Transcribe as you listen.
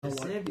I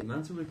saved it,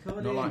 man, to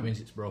record. No light means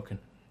it's broken.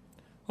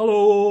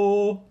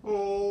 Hello!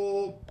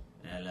 Oh.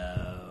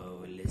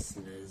 Hello,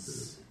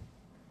 listeners.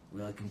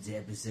 Welcome to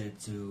episode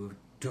 2 of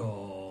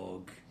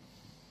Torg.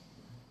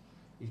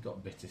 He's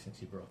got bitter since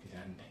he broke his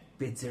hand.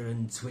 Bitter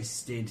and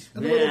twisted.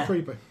 And a little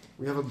creepy.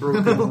 We have a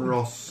broken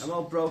Ross. I'm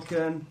all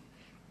broken.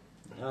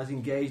 I was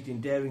engaged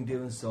in daring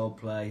do and sword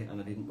play, and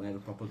I didn't wear the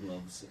proper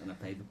gloves, and I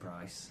paid the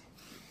price.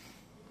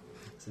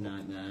 It's a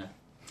nightmare.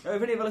 Oh,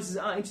 if any of our listeners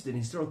are interested in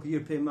historical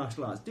European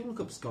martial arts, do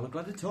look up Scholar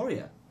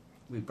Gladiatoria,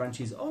 with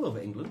branches all over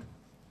England.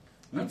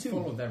 And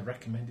follow their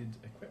recommended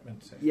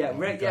equipment section. Yeah,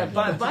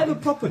 buy the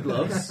proper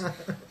gloves.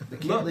 The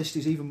kit list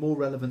is even more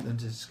relevant than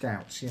to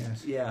scouts,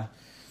 yes. Yeah.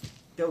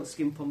 Don't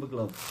skimp on the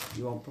gloves.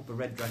 You want proper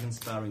Red Dragon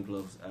sparring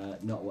gloves,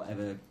 not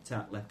whatever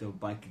leftover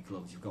biker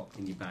gloves you've got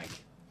in your bag.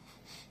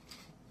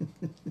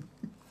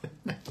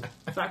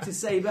 Factor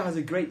Sabre has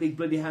a great big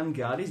bloody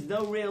handguard. It's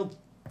no real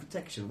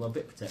protection. Well, a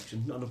bit of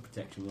protection, not enough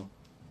protection though.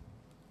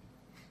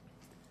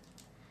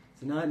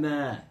 It's a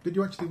nightmare. Did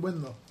you actually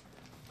win though?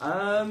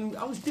 I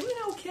was doing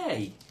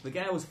okay. The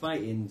guy I was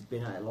fighting has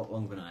been at it a lot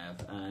longer than I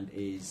have and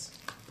is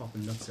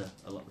popping nutter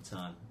a lot of the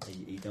time.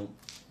 He don't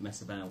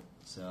mess about.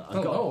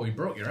 So he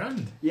broke your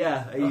hand.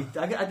 Yeah,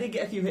 I did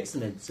get a few hits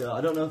on him, so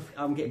I don't know if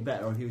I'm getting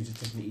better or if he was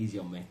just taking it easy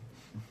on me.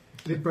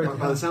 By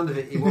the sound of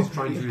it, he was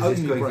trying to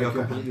resist going for your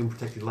completely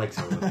unprotected legs,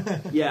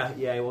 however. Yeah,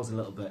 he was a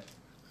little bit.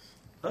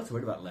 I'm not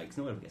worried about legs.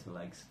 No one ever gets my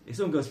legs. If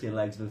someone goes for your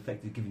legs, they're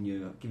effectively giving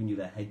you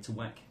their head to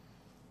whack.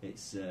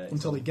 It's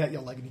until they get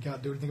your leg and you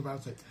can't do anything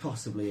about it.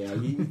 Possibly, yeah.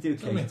 You do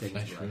occasionally take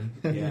it to leg.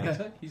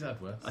 Yeah, he's had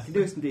worse. I can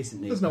do some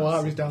decent knees. There's no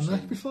arteries down there.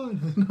 It'll be fine.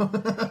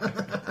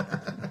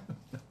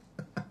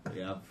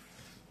 Yeah,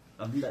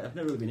 I've never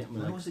really been hit with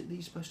my How legs. was it that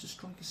you're supposed to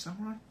strike a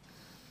samurai?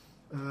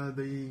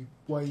 The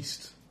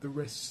waist, the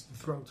wrists, the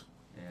throat.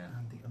 Yeah.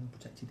 And the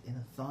unprotected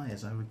inner thigh,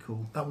 as I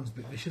recall. That one's a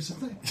bit vicious,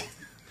 isn't it?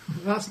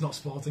 That's not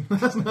sporting.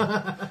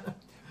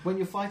 When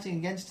you're fighting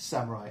against a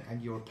samurai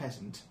and you're a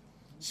peasant,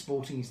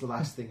 sporting is the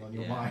last thing on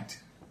your mind.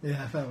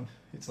 Yeah, fair one.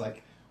 It's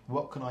like,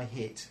 what can I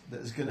hit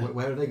that's going to...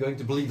 Where are they going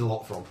to bleed a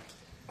lot from?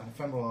 An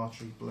ephemeral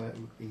artery blow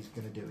is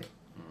going to do it.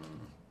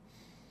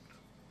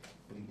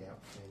 Bleed out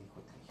fairly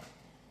quickly.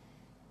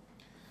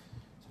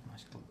 It's a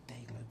nice little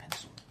Dayglow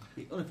pencil.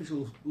 The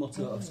unofficial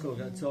motto of Scholar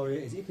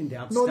Gladiatoria is "Ipping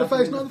down, Not in the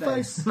face, stabbing not in the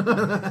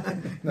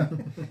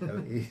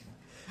face.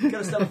 No,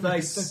 Gotta stab the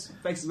face.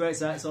 Face is where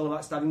it's at. It's all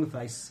about stabbing the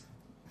face.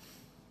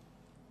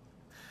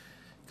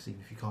 because even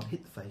if you can't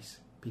hit the face,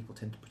 people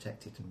tend to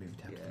protect it and move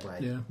it out of the way.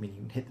 Yeah. I mean, you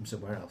can hit them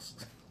somewhere else.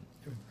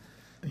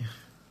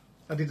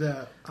 I did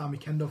army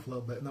kendo for a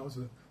little bit, and that was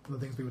one of the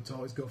things we were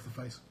taught is go for the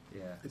face.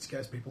 Yeah. It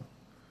scares people.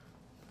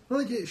 I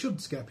think it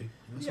should scare people.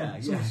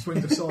 Someone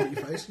swings a sword at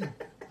your face. Yeah.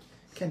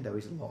 Kendo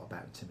is a lot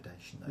about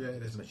intimidation, though. Yeah,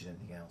 it is. As much as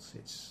anything else,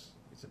 it's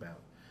about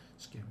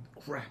scaring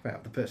the crap out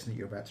of the person that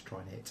you're about to try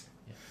and hit.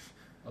 Yeah.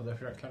 Although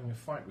if you're actually having a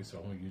fight with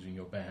someone using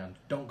your bare hand,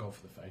 don't go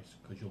for the face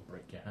because you'll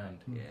break your hand.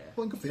 Yeah.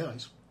 Well, go for the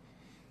eyes.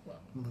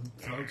 Well, And the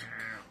throat.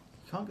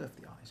 You can't go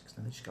for the eyes because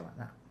then they just go like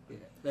that. Yeah.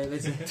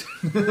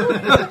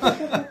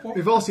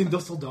 We've all seen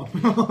Dusseldorf.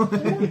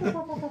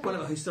 One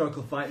of the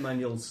historical fight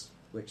manuals,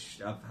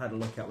 which I've had a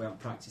look at, we haven't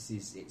practiced,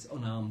 it's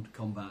unarmed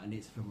combat, and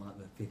it's from like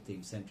the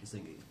 15th century. So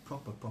it's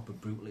proper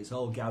brutal. It's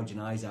all gouging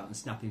eyes out and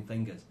snapping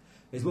fingers.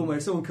 There's one where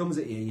if someone comes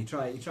at you, you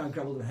try and grab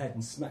hold of the head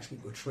and smash it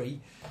into a tree.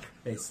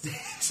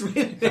 It's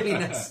really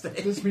nasty.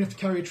 Does it mean you have to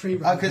carry a tree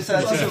around? Because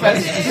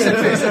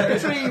A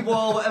tree,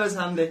 wall, whatever's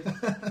handy.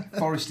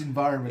 forest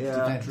environment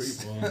Yeah.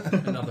 defence.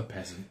 and other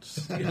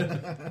peasants.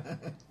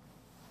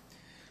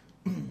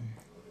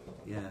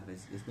 Yeah,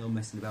 there's no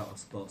messing about or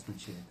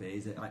sportsmanship. It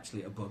is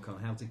actually a book on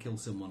how to kill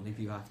someone if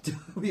you have to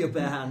with your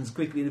bare hands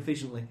quickly and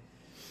efficiently.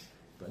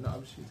 But no, I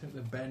was think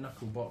the bare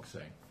knuckle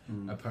boxing.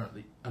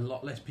 Apparently, a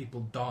lot less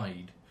people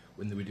died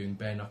when they were doing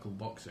bare knuckle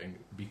boxing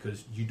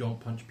because you don't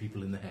punch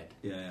people in the head.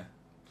 Yeah.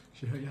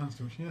 She hurt your hands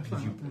too much. Yeah,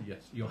 Because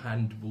your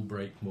hand will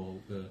break more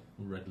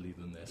readily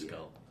than their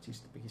skull. It is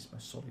the biggest,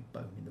 most solid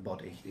bone in the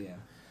body. Yeah.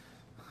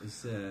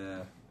 There's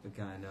a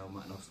guy I know,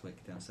 Matt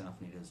Oswick, down south,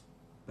 and he does.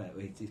 But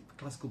it's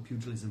classical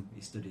pugilism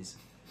he studies.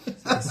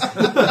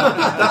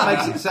 That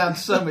makes it sound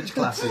so much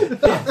classier.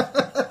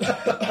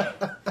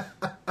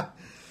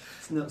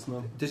 It's nuts,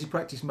 man. Does he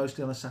practice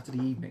mostly on a Saturday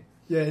evening?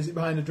 Yeah, is it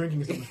behind a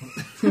drinking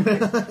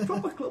establishment?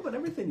 Proper club and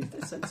everything.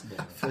 He's sensible.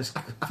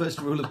 First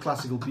rule of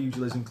classical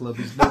pugilism club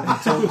is nobody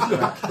talks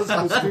about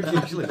classical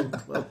pugilism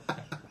club.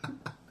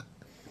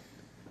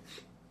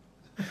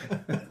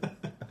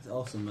 It's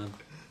awesome, man.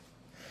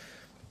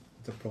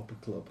 It's a proper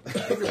club.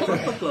 It's a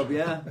proper club,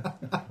 yeah.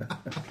 But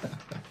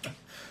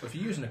if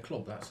you're using a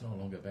club, that's no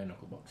longer bare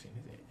knuckle boxing,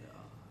 is it?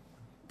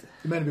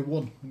 It may be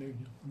one.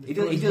 He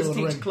does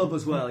teach club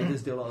as well. He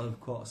does do a lot of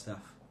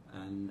quarterstaff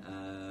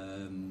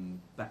and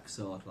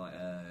backsword, like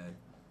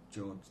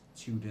George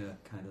Tudor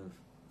kind of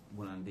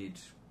one-handed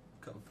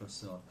cut and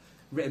thrust sword.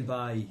 Written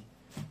by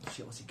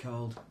what's he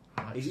called?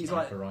 He's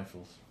like for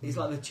rifles. He's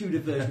like the Tudor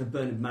version of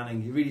Bernard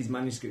Manning. You read his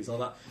manuscripts like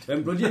that.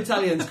 When bloody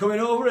Italians coming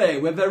over here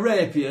with their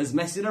rapiers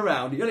messing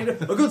around, you need a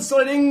good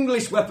solid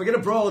English weapon, get a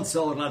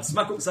broadsword, lad,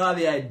 smack upside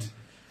the head.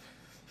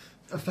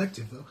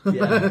 Effective though.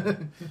 Yeah.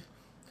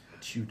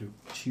 Tudor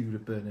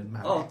Bernard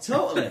Manning. Oh,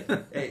 totally.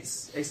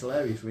 It's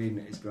hilarious reading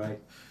it. It's great.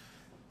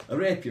 A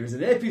rapier is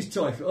an apie's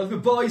toy for other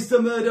boys to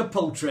murder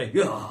poultry.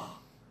 Oh.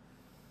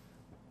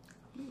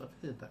 I've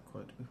heard that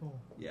quote before.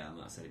 Yeah, I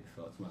might have said it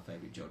before. It's my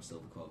favourite George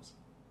Silver quotes.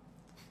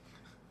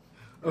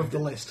 Of the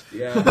list.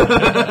 Yeah.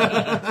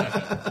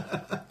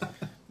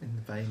 In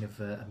the vein of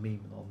a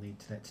meme on the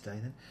internet today,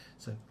 then.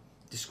 So,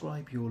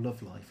 describe your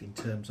love life in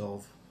terms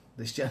of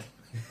this gentleman.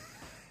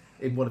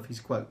 In one of his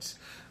quotes,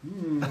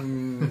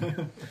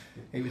 it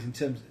was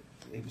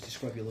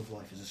describe your love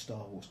life as a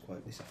Star Wars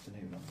quote this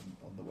afternoon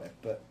on the web,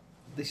 but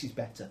this is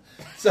better.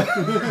 So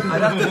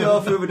I'd have to go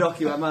through the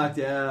document, Mark.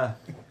 Yeah.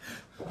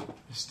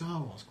 A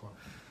Star Wars quote.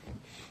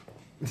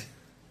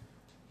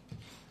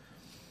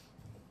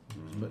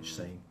 Much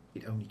saying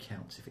it only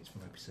counts if it's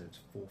from episodes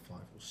 4, 5,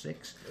 or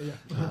 6. Yeah,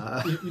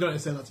 you don't need to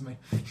say that to me.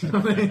 Should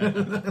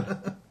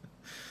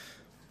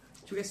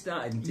we get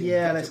started?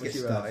 Yeah, let's get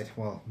started.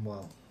 Well,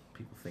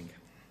 people think.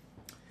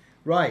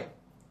 Right.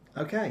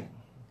 Okay.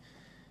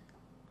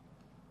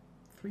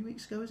 3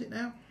 weeks ago, is it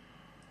now?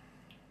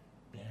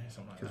 Yeah,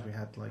 something like that. Because we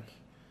had like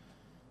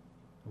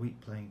a week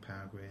playing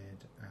Power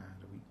Grid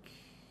and a week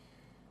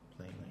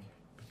playing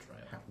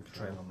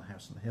Betrayal on the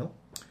House on the Hill.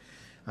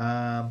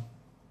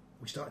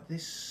 We started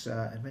this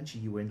adventure.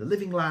 You were in the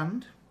Living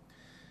Land,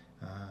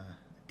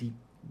 deep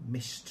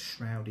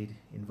mist-shrouded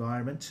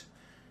environment,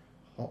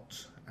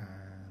 hot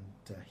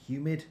and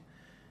humid.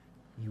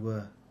 You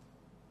were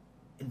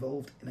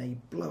involved in a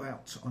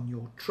blowout on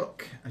your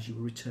truck as you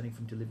were returning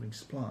from delivering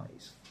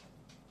supplies.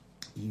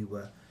 You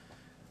were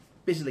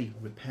busily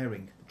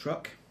repairing the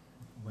truck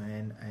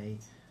when a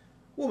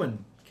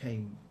woman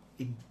came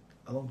in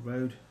along the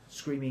road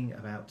screaming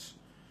about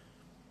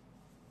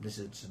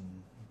lizards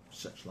and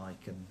such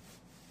like, and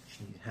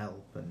she needed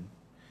help, and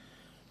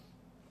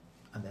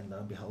then lo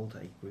and behold,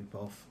 a group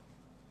of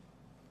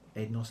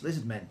Aedenos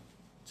lizard men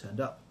turned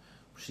up,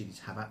 proceeded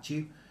to have at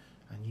you,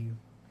 and you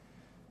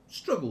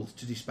struggled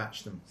to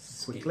dispatch them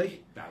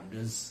quickly.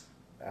 Bounders.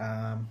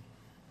 Having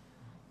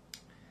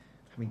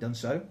done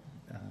so,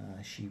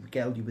 she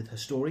regaled you with her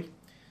story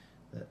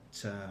that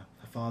her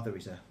father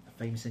is a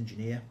famous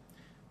engineer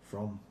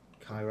from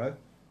Cairo,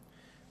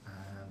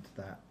 and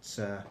that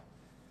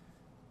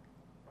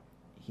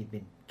he'd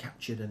been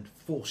captured and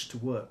forced to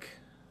work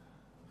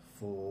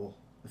for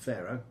the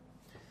Pharaoh.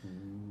 Yes,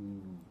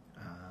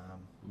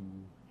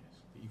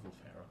 the evil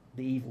Pharaoh.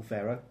 The evil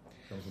Pharaoh.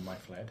 Those who might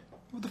fled.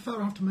 Would the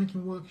Pharaoh have to make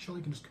him work? Surely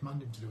you can just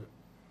command him to do it.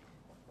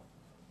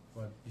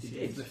 Well, you see,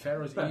 if the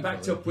Pharaoh's But evil,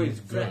 backed up with he's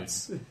good.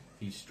 threats.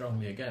 He's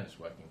strongly against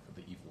working for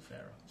the evil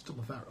Pharaoh. Still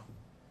the Pharaoh.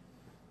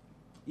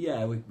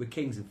 Yeah, we're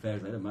kings and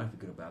pharaohs. They don't matter if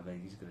they're good or bad. They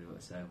just got to do what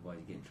they say. Why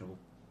you get in trouble?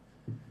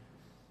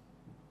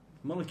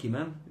 Monarchy,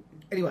 man.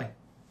 Anyway,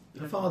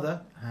 her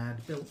father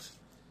had built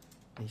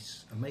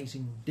this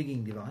amazing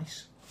digging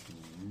device.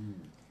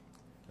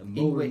 A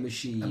mole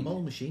machine. A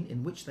mole machine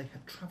in which they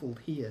had travelled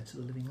here to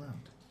the Living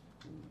Land.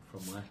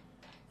 From where?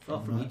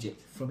 From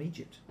Egypt. From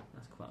Egypt.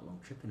 That's quite a long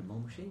trip in a mole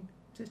machine.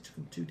 It took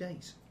them 2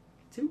 days.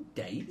 2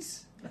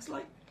 days? That's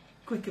like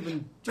quicker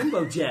than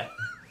Jumbo Jet.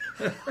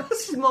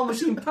 This is a mole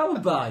machine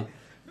powered by.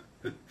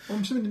 Well,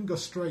 I'm assuming it didn't go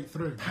straight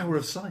through. Power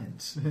of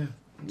science. Yeah.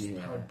 It's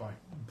powered by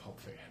pulp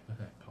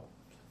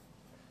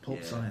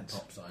Science.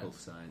 Pulp science. Pulp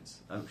science.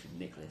 Oh,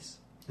 Nicholas.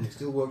 And it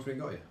still works when it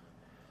got you.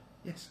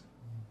 Yes.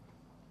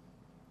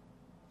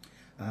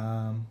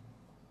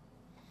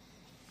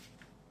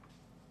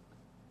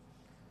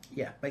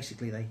 Yeah,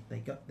 basically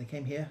they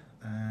came here,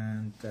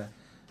 and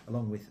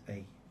along with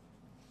the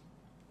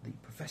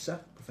Professor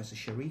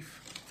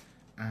Sharif,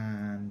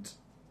 and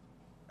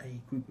a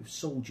group of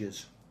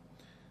soldiers,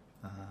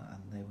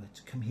 and they were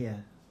to come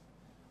here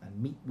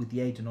and meet with the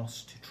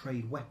Aedenos to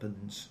trade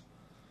weapons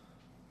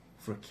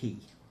for a key.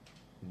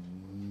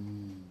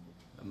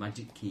 A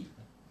magic key.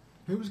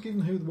 Who was giving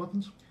who the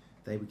weapons?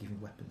 They were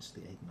giving weapons to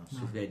the Aedenos.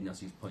 So if they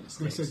didn't use point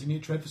They said you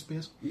need trade for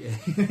spears. Yeah.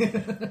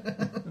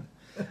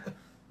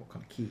 What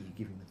kind of key are you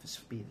giving them for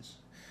spears?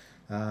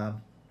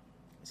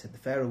 It said the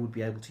Pharaoh would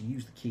be able to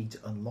use the key to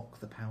unlock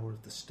the power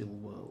of the still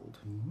world.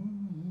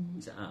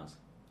 Is it ours?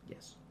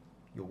 Yes.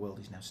 Your world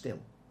is now still.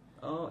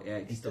 Oh, yeah.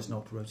 It does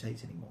not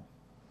rotate anymore.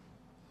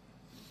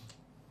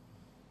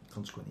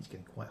 Consequently, it's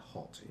getting quite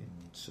hot in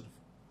sort of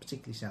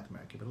particularly South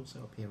America, but also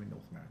up here in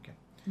North America.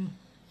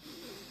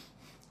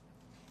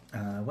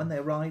 When they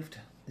arrived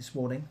this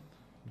morning,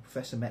 the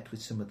Professor met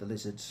with some of the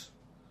lizards.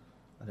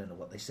 I don't know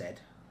what they said,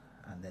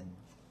 and then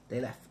they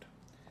left.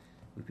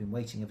 We've been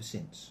waiting ever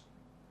since.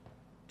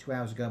 2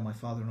 hours ago, my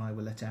father and I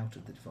were let out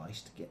of the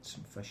device to get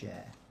some fresh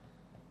air.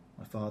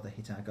 My father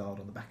hit our guard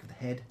on the back of the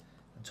head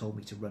and told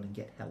me to run and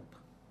get help.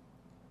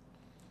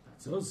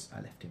 That's us.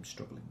 I left him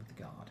struggling with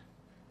the guard.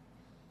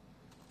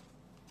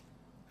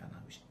 And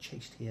I was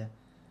chased here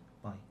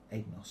by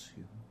Aedenos,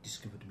 who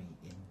discovered me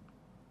in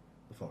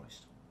the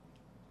forest.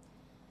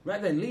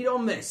 Right then, lead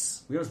on,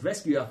 miss. We must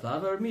rescue our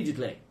father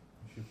immediately.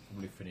 We should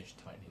probably finish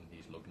tightening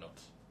these lug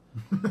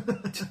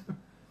nuts.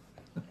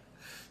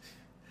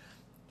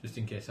 Just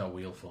in case our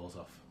wheel falls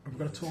off. We've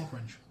got a torque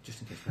wrench.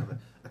 Just in case we have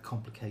a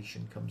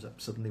complication comes up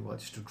suddenly while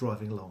just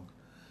driving along.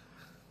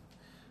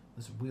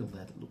 There's a wheel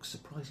there that looks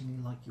surprisingly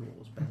like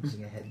yours,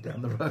 bouncing ahead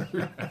down the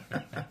road.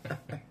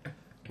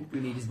 What we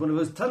need is one of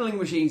those tunnelling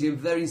machines in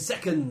very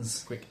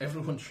seconds. Quick,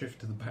 everyone shift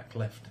to the back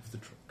left of the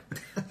truck.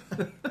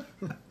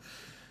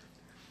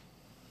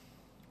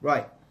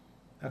 Right.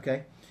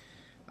 Okay.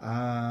 He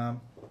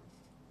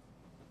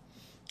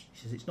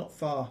says it's not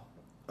far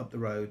up the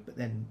road, but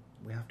then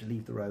we have to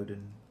leave the road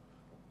and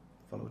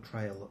follow a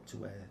trail up to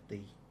where the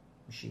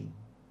machine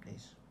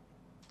is.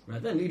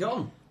 Right then, lead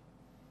on.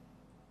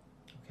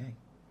 Okay.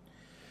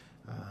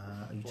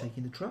 Are you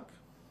taking the truck?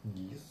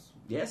 Yes.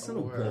 Yes, and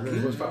Oh,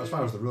 walking. As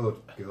far as the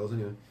road goes,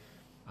 anyway.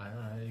 I don't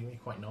know, you're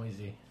quite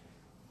noisy.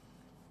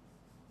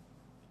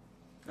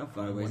 How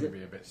far I away is want to it?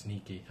 be a bit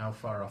sneaky. How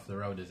far off the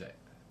road is it?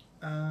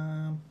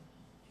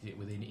 Is it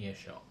within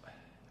earshot?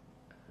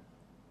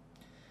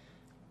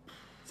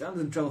 Sound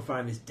doesn't travel far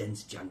in this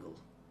dense jungle.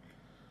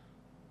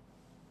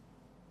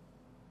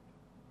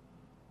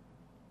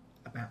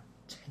 About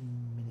 10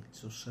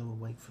 minutes or so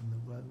away from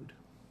the road.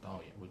 Oh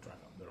yeah, we'll drive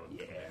up the road.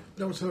 Yeah.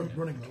 That was her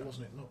running though,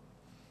 wasn't it? No.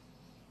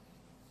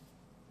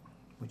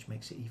 Which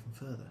makes it even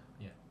further.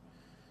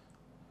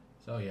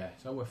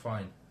 So we're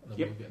fine. Then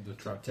Yep. we'll get the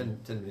truck.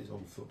 10 minutes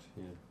on foot,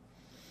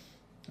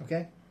 yeah.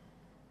 Okay.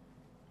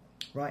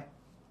 Right.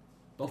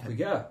 Off we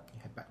go. You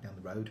head back down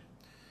the road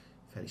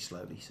fairly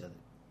slowly so that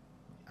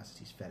as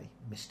it is fairly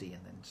misty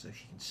and then so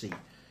she can see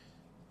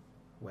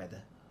where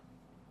the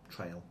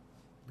trail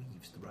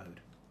leaves the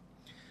road.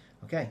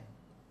 Okay.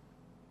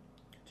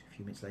 A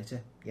few minutes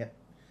later, yep,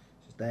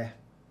 it's there,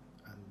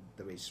 and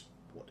there is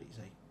what is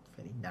a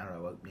fairly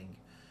narrow opening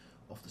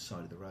off the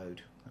side of the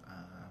road.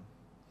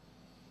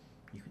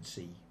 You can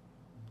see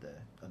the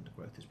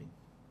undergrowth has been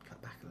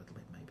cut back a little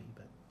bit maybe,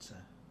 but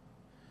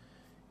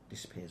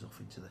disappears off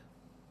into the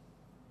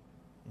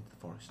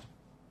forest.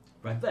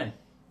 Right then.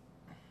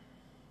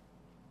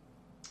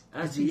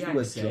 As Let's the use the word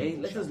Yanks say,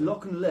 jungle, let shall us we?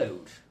 lock and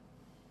load.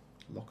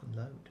 Lock and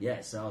load.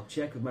 Yes, I'll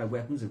check if my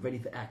weapons are ready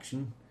for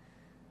action.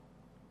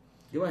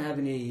 Do I have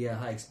any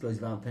high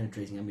explosive arm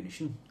penetrating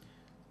ammunition?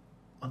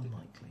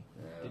 Unlikely.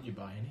 Did you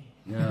buy any?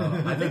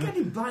 No. I think I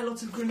did buy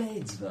lots of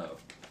grenades though.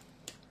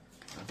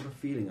 I've got a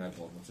feeling I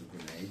bought lots of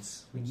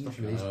grenades. We used, Stuff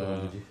in his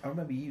gun, did you? I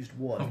remember you used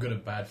one. I've got a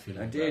bad feeling.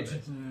 I about did.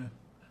 this.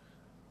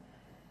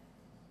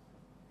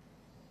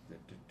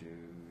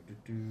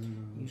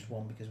 Used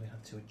one because we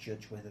had to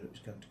judge whether it was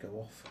going to go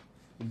off.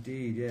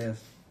 Indeed,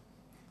 yes.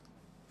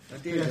 I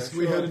did. Yes, I'm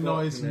we sure heard a I've got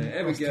noise and there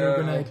we crossed through a go.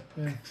 grenade.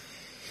 Yeah.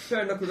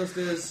 Pair of knuckle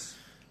dusters,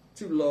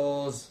 2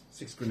 laws,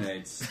 6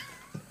 grenades.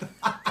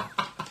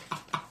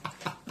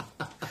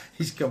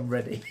 He's come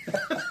ready.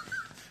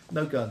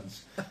 No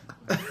guns.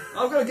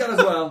 I've got a gun as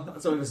well.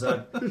 That's all I've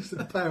said. Just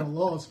a pair of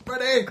laws.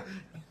 Ready!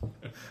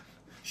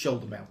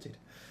 Shoulder mounted.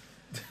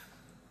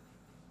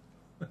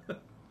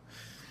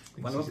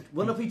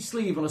 One up each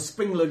sleeve on a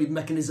spring-loaded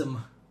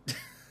mechanism.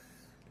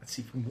 That's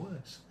even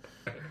worse.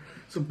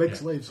 Some big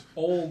sleeves.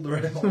 All the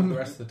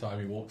rest of the time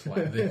he walks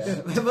like this.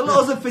 The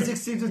laws of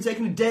physics seem to have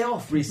taken a day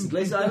off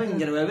recently, so I think I can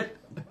get away with it.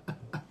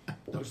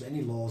 Not just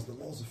any laws, the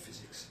laws of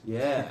physics.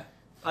 Yeah.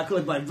 I call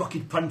it my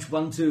rocket punch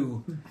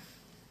 1-2.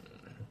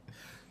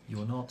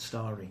 You are not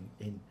starring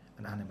in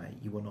an anime.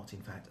 You are not,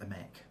 in fact, a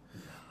mech.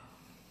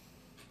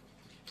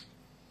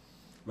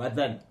 Right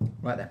then,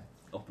 Right then.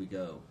 off we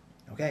go.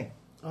 Okay.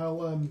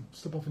 I'll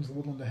step off into the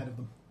woodland ahead of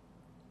them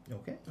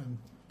Okay. and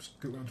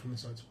scoot round from the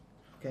sides.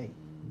 Okay.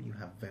 You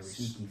have very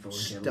Sneaky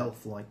forest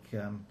stealth-like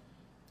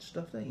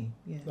stuff, don't you?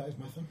 Yeah. That is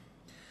my thing.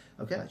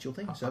 Okay, that's your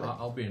thing. So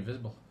I'll be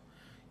invisible.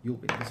 you'll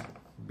be invisible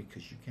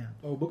because you can.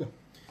 Oh, bugger.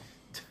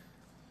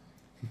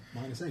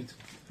 -8.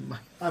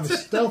 I'm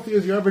as stealthy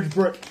as your average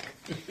brick.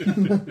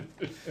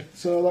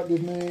 So that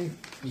gives me...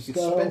 You could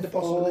stealth spend a of-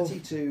 possibility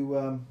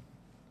to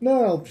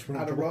No, I'll just run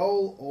add a into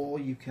roll, or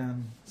you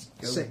can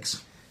go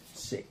 6.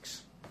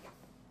 6.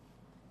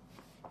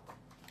 We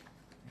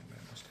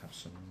must have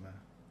some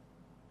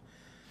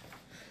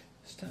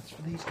stats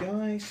for these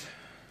guys.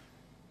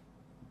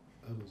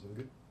 Those are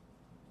good.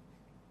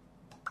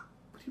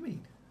 What do you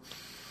mean?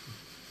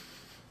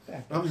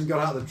 Fair. I haven't got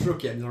out of the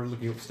truck yet and they're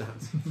looking up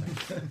stats.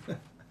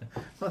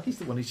 Well, he's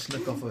the one who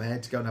snuck off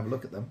ahead to go and have a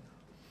look at them.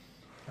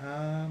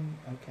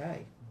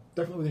 Okay.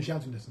 Definitely within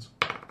shouting distance.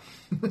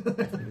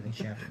 Definitely within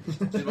shouting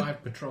distance. Do I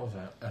have patrols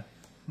out? I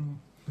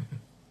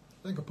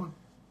think a point.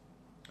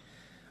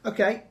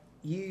 Okay,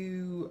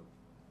 you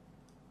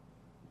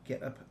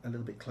get up a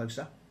little bit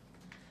closer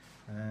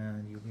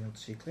and you'll be able to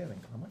see a clearing.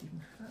 I might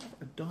even have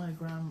a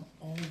diagram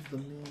of the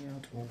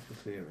layout of the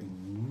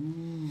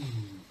clearing.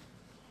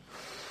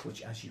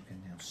 Which, as you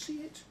can now see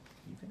it,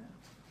 you can have.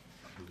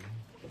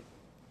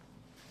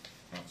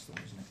 That's the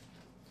one, isn't it?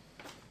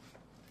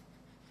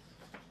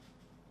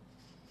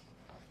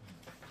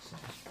 So,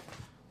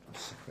 a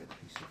separate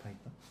piece of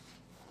paper.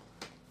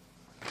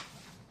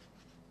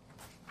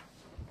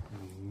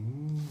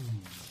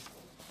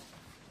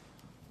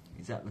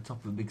 Is that the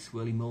top of a big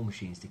swirly mole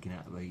machine sticking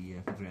out of the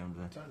ground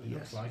there? Certainly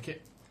looks like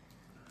it.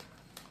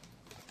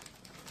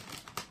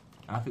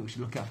 I think we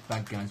should look at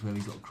bad guys where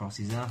these little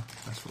crosses are.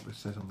 That's what it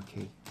says on the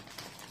key.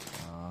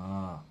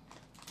 Ah.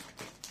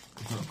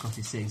 There's little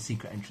crosses saying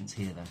secret entrance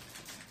here then.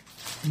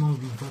 No,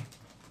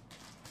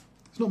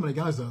 there's not many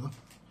guys there, though.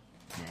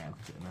 Yeah, we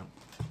can check them out.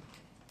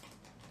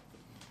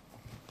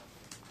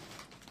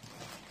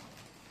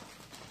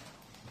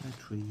 No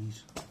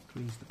trees.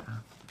 Trees the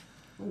path.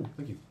 Oh,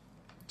 thank you.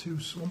 2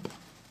 swamp,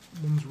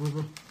 1's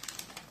river.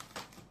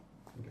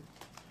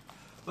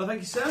 Well,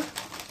 thank you, sir.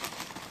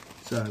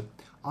 So,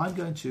 I'm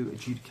going to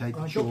adjudicate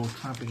that Sure. you're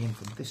travelling in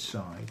from this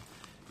side.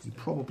 You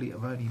probably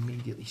have only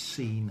immediately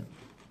seen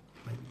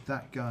maybe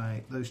that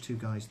guy, those 2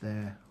 guys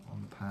there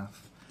on the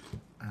path,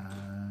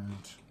 and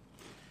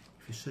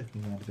if you're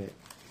circling around a bit,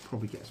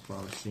 probably get as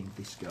far as seeing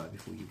this guy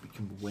before you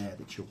become aware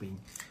that you're being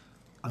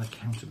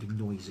unaccountably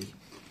noisy,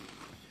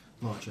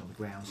 largely on the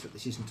grounds that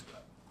this isn't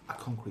a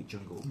concrete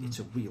jungle, it's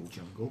a real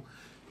jungle,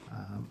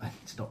 and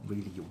it's not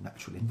really your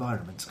natural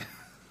environment.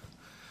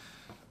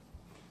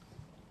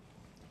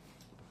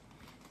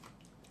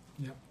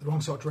 Yeah, the wrong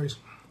sort of trees.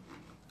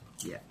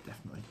 Yeah,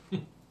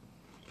 definitely.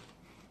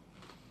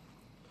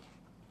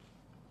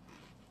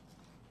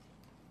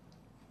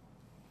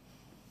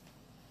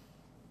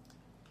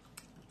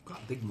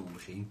 Quite a big mole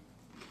machine.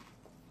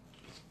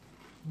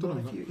 Don't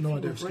Well, know, if you no were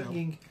idea of scale.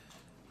 bringing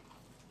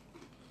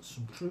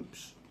some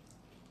troops,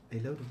 a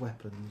load of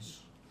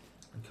weapons,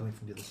 and coming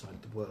from the other side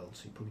of the world,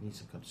 so you probably need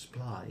some kind of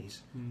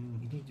supplies.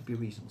 You need to be a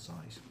reasonable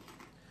size.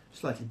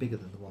 Slightly bigger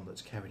than the one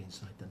that's carried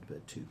inside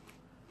Thunderbird 2.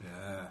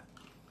 Yeah.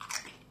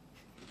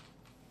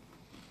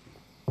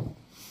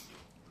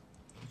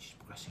 Which is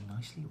progressing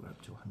nicely. We're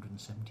up to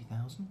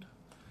 170,000.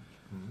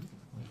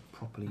 We've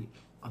properly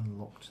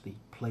unlocked the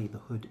Play the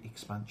Hood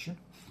expansion.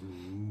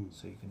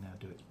 So you can now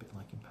do it a bit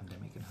like in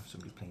Pandemic and have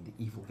somebody playing the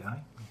evil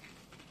guy.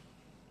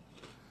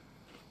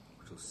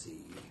 We'll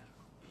see.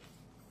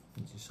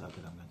 And decide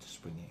that I'm going to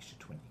spring the extra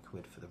 20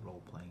 quid for the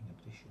role-playing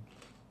edition.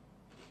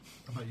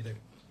 I bet you do.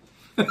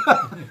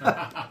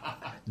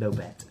 No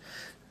bet.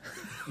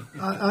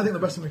 I think the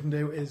best thing we can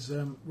do is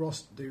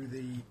Ross do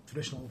the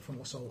traditional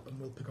frontal assault and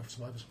we'll pick off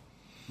survivors.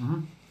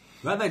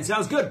 Right then,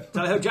 sounds good.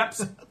 Tally ho, chaps.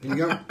 Here you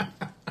go.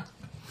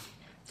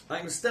 I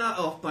can start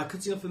off by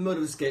cutting off a mode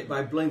of escape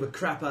by blowing the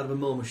crap out of a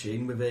mole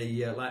machine with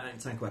a light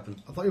anti-tank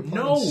weapon. I thought you were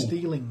planning No! on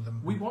stealing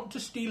them. We want to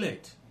steal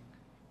it.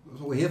 That's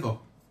what we're here for.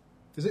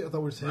 Is it? I thought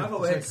we were I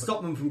thought we had to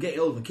stop them from getting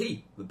hold of the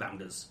key, the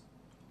bounders.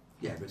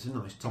 Yeah, but it's a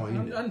nice toy,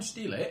 isn't it? And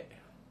steal it.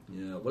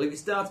 Yeah, well, if it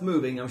starts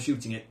moving, I'm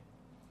shooting it.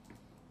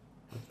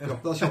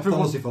 That's your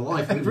policy for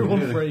life, isn't it?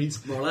 Everyone Really?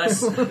 freeze. More or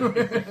less. Oh,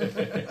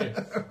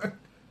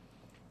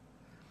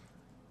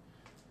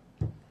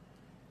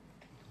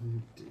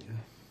 dear.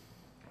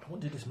 I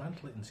want to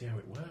dismantle it and see how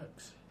it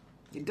works.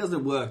 It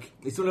doesn't work.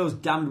 It's one of those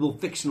damnable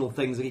fictional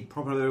things that get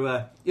proper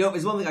everywhere. You know,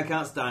 there's one thing I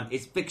can't stand.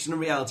 It's fiction and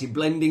reality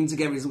blending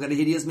together in some kind of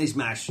hideous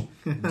mishmash.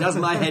 It does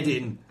my head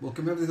in. Well,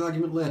 can we have this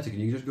argument later? Can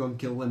you just go and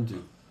kill them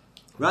too?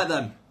 Right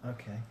then.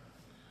 Okay.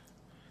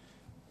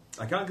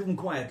 I can't kill them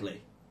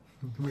quietly.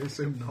 We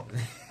assume not.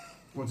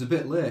 Well, it's a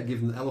bit late,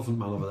 given the elephant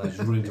man over there just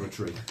run into a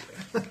tree.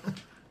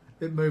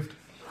 It moved.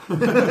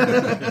 Okay,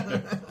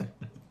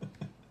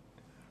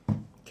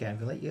 I'm going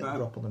to let you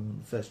drop on them in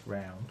the first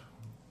round.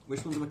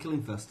 Which ones am I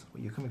killing first?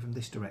 Well, you're coming from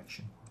this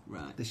direction.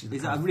 Right. This is the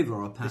Is that a path. river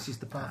or a path? This is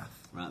the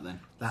path. Right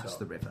then. That's So-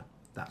 the river.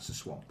 That's the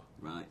swamp.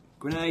 Right.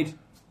 Grenade.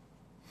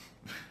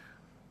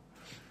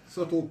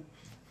 Subtle.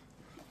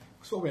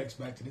 That's what we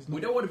expected, isn't We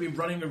it? don't want to be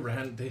running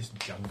around this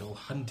jungle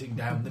hunting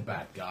down the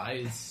bad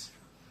guys.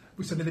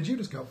 We send in the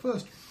Judas Scout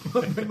first.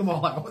 Pick them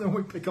all out, and then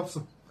we pick up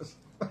some.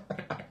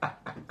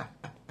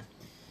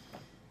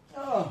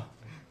 Oh.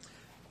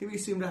 Can we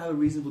assume to have a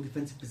reasonable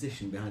defensive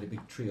position behind a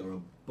big tree or a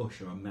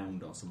bush or a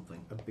mound or something?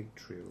 A big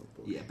tree or a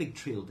bush. Yeah, a big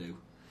tree will do.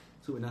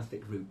 So with nice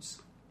thick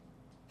roots.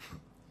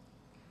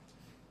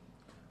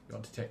 You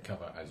want to take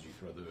cover as you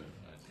throw the...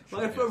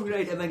 Well, I throw a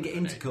grenade and then get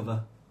into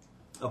cover.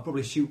 I'll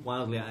probably shoot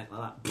wildly at it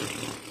like that.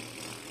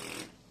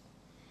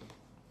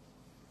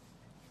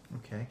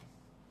 Okay.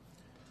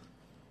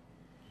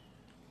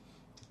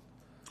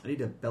 I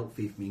need a belt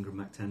thief, me Ingram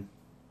Mac 10.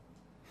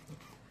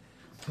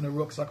 And a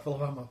rucksack full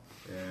of ammo.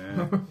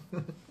 Yeah.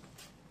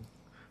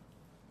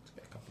 Let's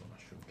get a couple of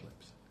mushroom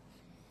clips.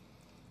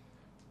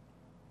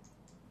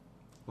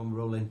 One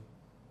rolling.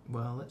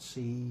 Well, let's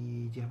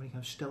see. Do you have any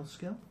kind of stealth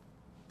skill?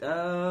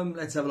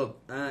 Let's have a look.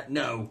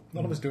 No.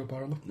 None of us do,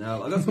 apparently.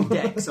 No, I've got some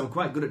dex. I'm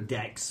quite good at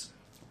dex.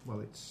 Well,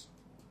 it's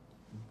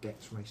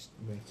dex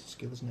rated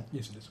skill, isn't it?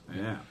 Yes, it is.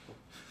 Yeah.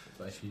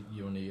 But if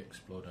you only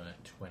explode on a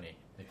 20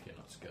 if you're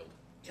not skilled.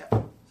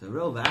 So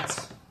roll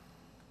that.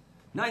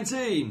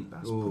 19.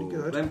 That's pretty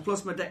good. Then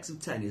plus my dex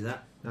of 10, is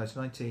that? No, it's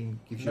 19.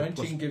 Gives you a 19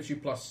 plus, gives you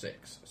plus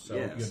 6, so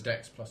Yes. your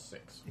dex plus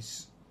 6.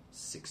 it's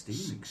 16.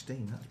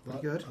 16. That's pretty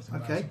Right, good. that's Okay.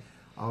 embarrassing.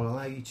 I'll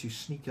allow you to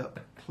sneak up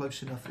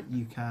close enough that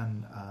you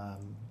can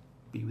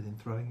be within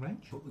throwing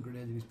range. Put the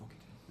grenade in his pocket.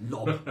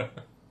 Lob.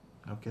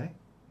 Okay.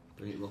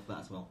 Bring it off that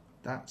as well.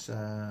 That's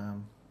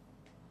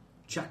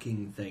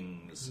checking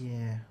things. Yeah.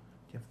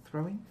 Do you have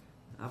throwing?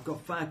 I've got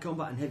fire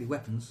combat and heavy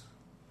weapons.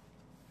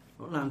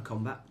 Not land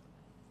combat.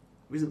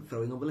 There isn't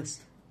throwing on the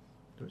list.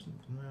 There isn't,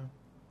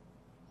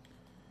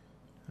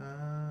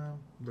 no.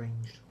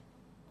 Ranged.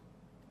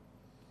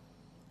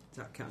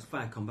 That counts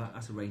fire combat.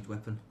 That's a ranged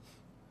weapon.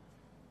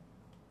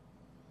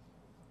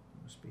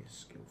 Must be a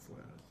skill for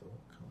it, I thought.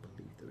 Can't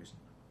believe there isn't.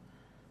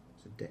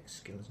 It's a dex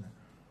skill, isn't it?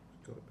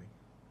 It's got to be.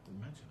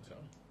 Imagine so.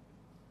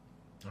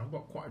 I've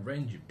got quite a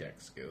range of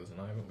dex skills, and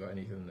I haven't got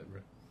anything that.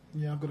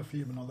 Yeah, I've got a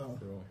few, but not that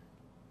one.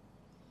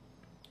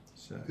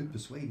 So, Could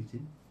persuade it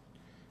in.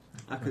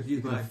 I could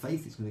use My my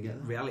faith it's going to get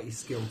that. reality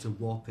skill to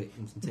warp it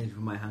instantaneously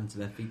from my hand to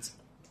their feet.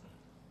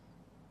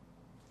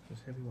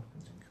 there's heavy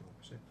weapons in corps,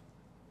 is it?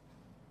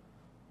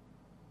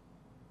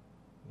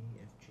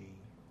 EFG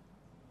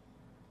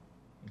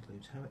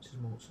includes howitzers,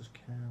 mortars,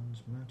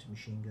 cannons, mounted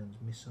machine guns,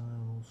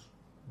 missiles.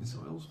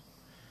 Missiles.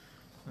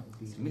 That would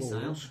be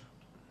Missiles. laws.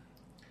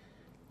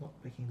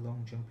 Lockpicking,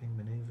 long jumping,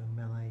 manoeuvre,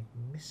 melee,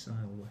 missile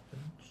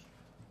weapons.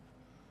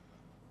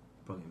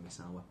 Probably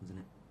missile weapons, isn't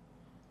it?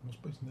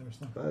 Must be some nearest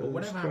thing. Bows, But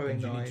whatever throwing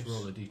happens, you need knives. to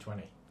roll a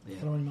d20. Yeah.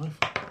 Throwing knife.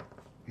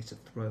 It's a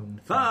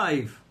thrown.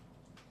 5!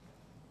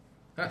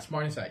 That's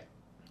 -8.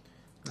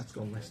 That's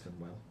gone less than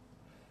well.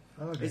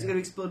 Okay. Is it going to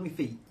explode my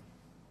feet?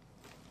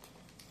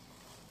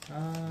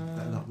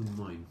 Better luck than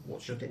mine.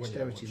 What's your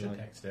dexterity What's your like?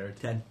 dexterity?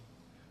 10.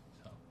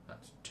 So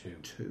that's 2.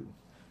 2.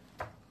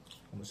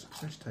 On the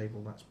success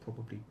table, that's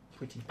probably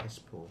pretty piss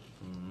poor.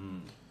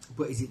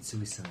 But is it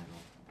suicidal?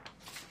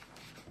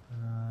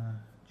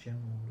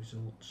 General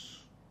results.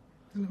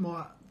 Isn't it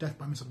more death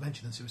by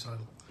misadventure than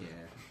suicidal? Yeah.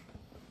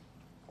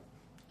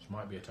 Which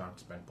might be a time to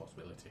spend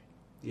possibility.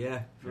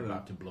 Yeah. You're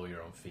about to blow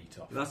your own feet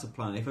off. That's a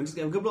plan. If I'm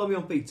going to blow me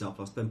on feet off,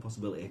 I'll spend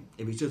possibility.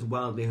 If it's just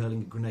wildly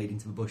hurling a grenade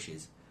into the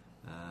bushes,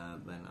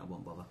 then I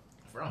won't bother.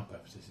 For our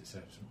purposes, it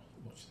serves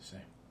much the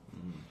same.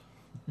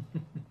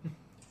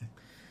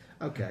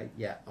 Okay,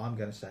 yeah, I'm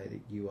going to say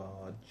that you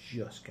are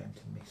just going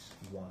to miss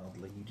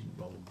wildly. You didn't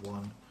roll a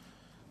 1.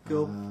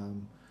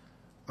 Cool.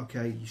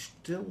 Okay, you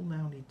still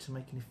now need to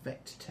make an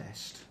effect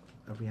test,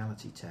 a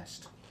reality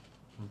test.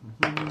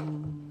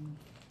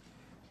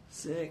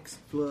 6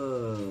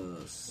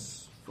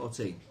 plus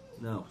 14.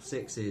 No,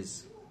 6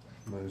 is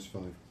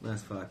 -5.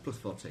 -5 plus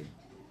 14.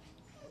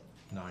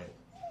 9.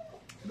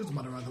 It doesn't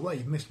matter either way.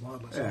 You've missed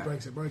wildly, so Yeah. it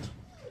breaks, it breaks.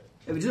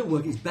 If it doesn't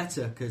work, it's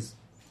better because.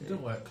 It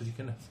doesn't work because you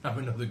can have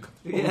another go.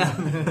 Yeah.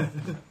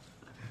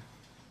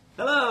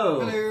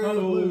 Hello.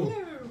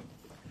 Hello.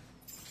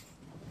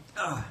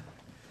 Ah,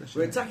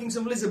 we're attacking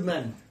some lizard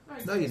men.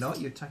 No, you're not.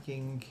 You're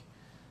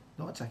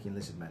not attacking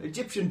lizard men.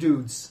 Egyptian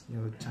dudes.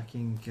 You're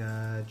attacking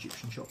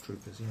Egyptian shock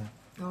troopers, yeah.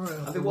 All right,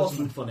 Have they walked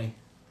them funny?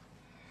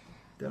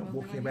 They're Well,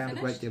 walking have you around a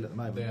great finished? deal at the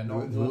moment. They are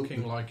not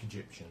walking like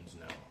Egyptians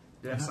now.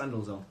 They have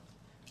sandals on.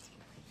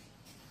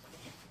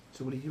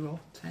 So what did you roll?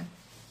 10?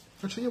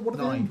 Actually, yeah, what are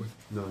they 9. armed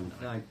with? No.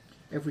 9.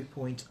 Every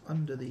point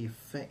under the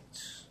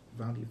effect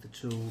value of the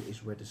tool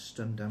is read as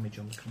stun damage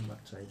on the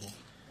combat table.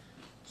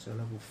 So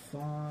level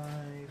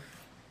 5.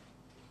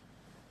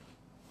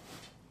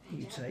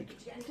 You take Did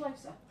you get any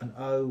closer? an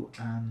O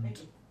and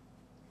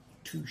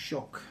 2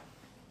 shock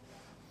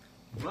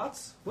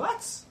What?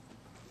 What?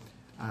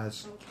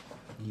 as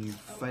you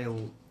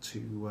fail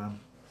to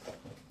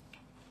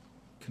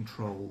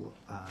control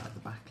the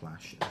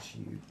backlash as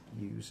you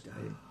use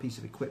a piece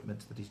of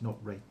equipment that is not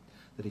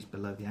that is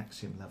below the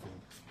axiom level,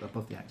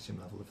 above the axiom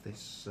level of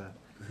this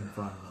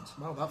environment.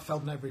 Well, that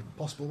failed in every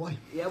possible way.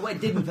 Yeah, well,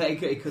 it didn't, but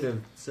it could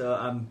have. So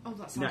I'm. Oh, that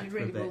knacked sounded for a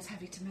really bit. rules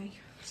heavy to me.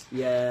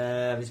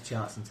 Yeah, there's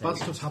charts and Bad tables.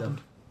 stuff's and stuff.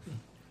 happened.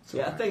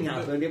 Yeah, a thing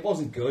happened. It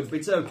wasn't good, but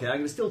it's okay. I'm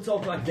going to still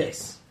talk like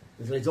this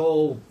until it's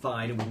all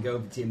fine and we can go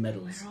over to your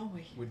medals. Where are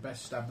we? We'd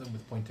best stab them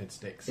with pointed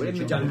sticks. We're in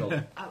the jungle.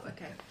 Oh,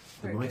 okay.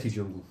 The Very mighty good.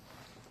 jungle.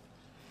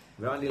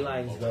 There aren't any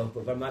lions though,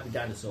 but there might be They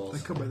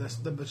dinosaurs. could be. They're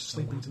just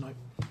sleeping tonight.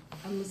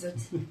 A lizard.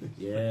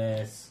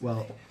 Yes.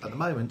 Well, at the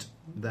moment,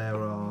 there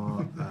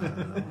are...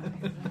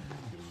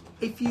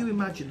 if you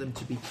imagine them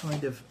to be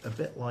kind of a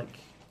bit like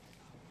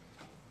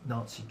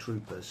Nazi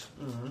troopers,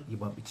 you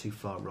won't be too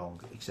far wrong,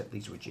 except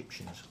these are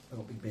Egyptians. I've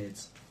got big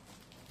beards.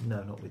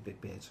 No, not with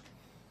big beards.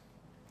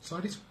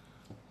 Sideys?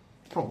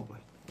 Probably.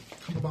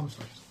 Obama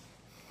sideys.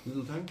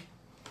 Little tongue.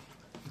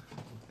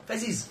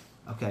 Fezzes.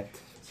 Okay.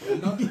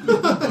 But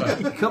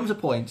There comes a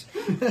point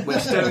where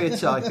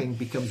stereotyping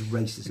becomes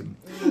racism.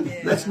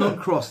 Let's not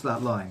cross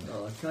that line.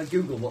 Oh, can I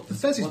Google what The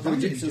Fez is what the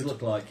banned in Egyptians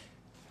Egypt. look like?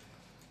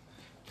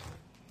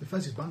 The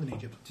Fez is banned in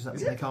Egypt. Does that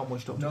mean they can't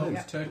watch Doctor no, Who?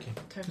 it's Turkey.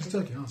 It's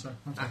Turkey, oh, sorry.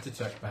 I'm sorry.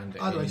 Ataturk banned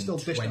it Either way, in still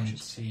dish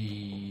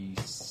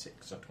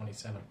 26 or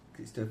 27.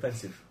 It's too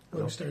offensive.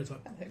 Well,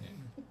 stereotype.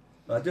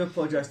 But I do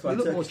apologise to You our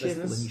look more Turkish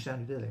cheerful than you listeners.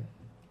 sounded earlier.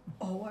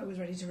 Oh, I was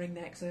ready to ring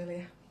necks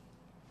earlier.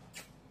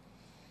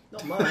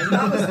 Not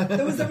mine.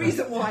 There was a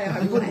reason why I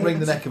You wouldn't late. ring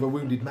the neck of a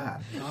wounded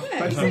man.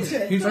 Yeah, isn't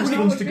it? He's That's first what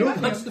ones would to be go.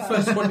 like That's the about.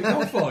 first one to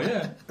go for,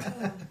 yeah.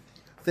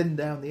 Thin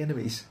down the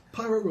enemies.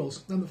 Pirate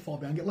rules. Them that fall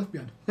behind get left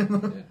behind.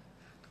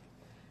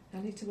 I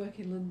need to work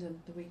in London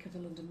the week of the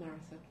London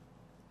Marathon.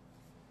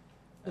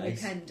 the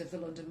Nice. weekend of the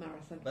London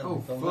Marathon. That'll Oh,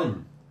 be fun.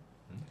 fun.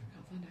 I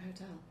can't find a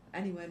hotel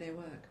anywhere near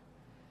work,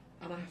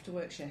 and I have to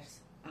work shifts,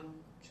 and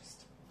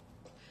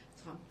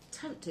so I'm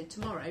tempted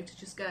tomorrow to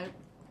just go.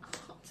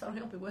 Oh, sorry,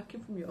 I'll be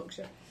working from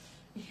Yorkshire.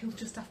 You'll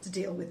just have to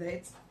deal with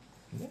it.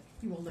 Yeah.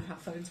 You all know how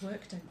phones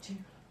work, don't you?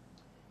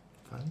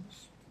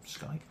 Phones,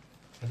 Skype,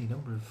 any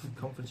number of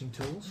conferencing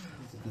tools.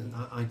 An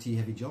IT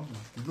heavy job.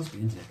 There must be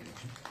an internet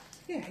connection.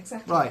 Yeah,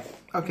 exactly. Right,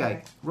 okay.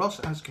 Anyway. Ross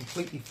has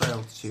completely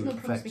failed to Someone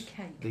promised affect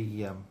me cake. the...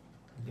 yeah,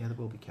 there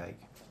will be cake.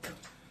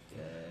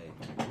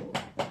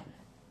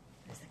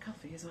 There's the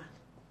coffee as well.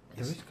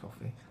 There is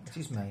coffee. It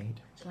is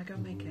made. Shall I go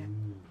and make it?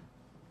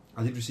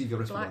 I did receive your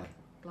recipe.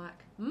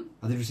 Black.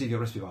 I did receive your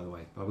recipe, by the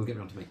way. But I will get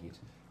round to making it.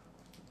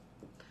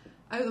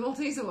 Oh, the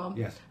Malteser one.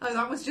 Yes. Oh,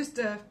 that was just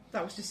an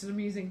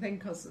amusing thing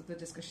because of the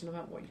discussion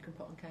about what you can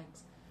put on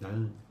cakes.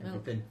 No.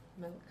 Everything.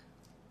 Milk.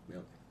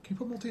 Can you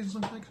put Maltesers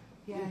on cakes?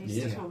 Yeah, you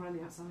Yeah. stick one around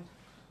the outside.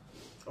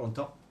 On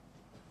top.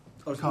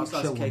 Or Can't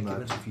slice chill of cake them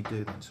though, in 'cause if you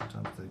do, then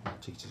sometimes the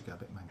Maltesers get a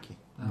bit manky.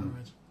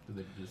 Right.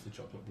 Just the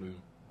chocolate bloom.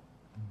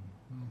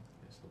 Mm.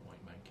 It's the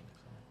white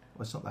mankiness on it.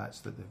 Well, it's not that, it's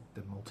that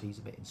the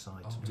Malteser bit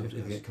inside. Oh, sometimes If you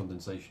gets get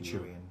condensation.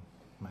 chewy and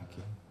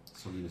manky.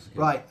 Saltiness again.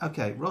 Right,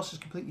 okay. Ross has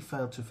completely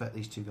failed to affect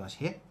these two guys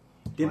here.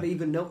 Didn't Right.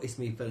 even notice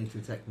me failing to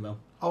attack them though.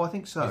 Oh, I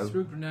think It's so.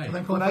 through a grenade. And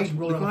then The grenade,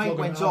 roll the around the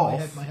grenade floor went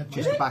going, oh, off, my head.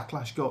 just the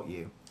backlash got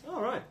you.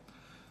 Alright.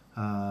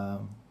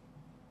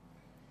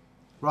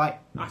 Right,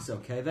 That's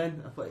okay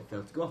then. I thought it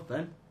failed to go off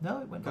then. no,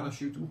 it went Can I off.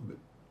 shoot him up a bit?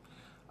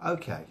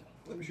 Okay,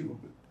 Let me shoot him up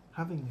a bit.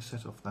 having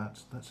set off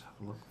that, let's have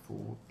a look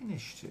for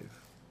initiative.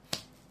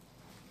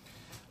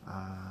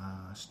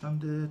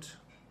 Standard.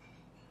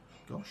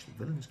 Gosh, the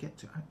villains get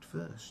to act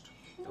first.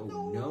 Oh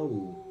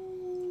no.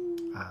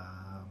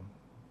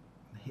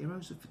 The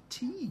heroes are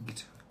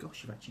fatigued.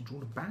 Gosh, you've actually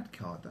drawn a bad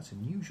card. That's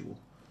unusual.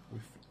 We're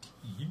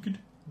fatigued.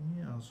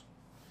 Yes.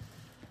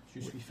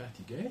 Je suis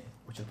fatigué.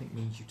 Which I think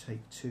means you take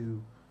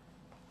 2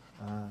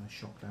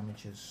 shock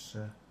damage as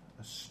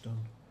stun.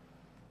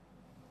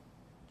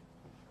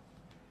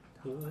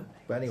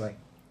 But anyway,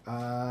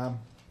 at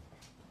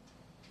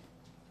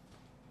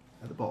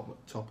the bottom,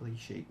 at the top of the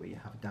sheet where you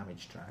have a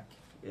damage track,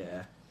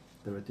 Yeah.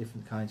 there are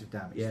different kinds of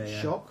damage. Yeah, There's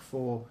yeah. shock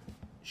for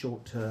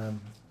short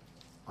term,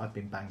 I've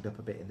been banged up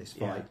a bit in this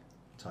Yeah. fight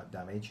type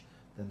damage.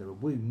 Then there are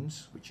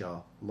wounds, which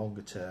are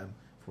longer term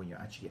for when you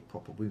actually get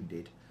proper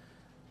wounded.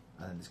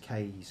 And then there's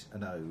K's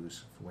and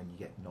O's for when you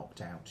get knocked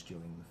out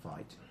during the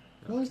fight.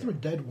 Why is there a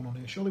dead one on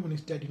here? Surely when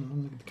it's dead, you don't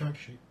normally get the character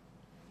sheet.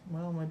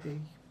 Well,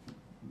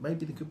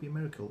 maybe there could be a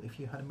miracle. If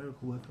you had a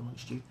miracle worker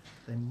amongst you,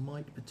 they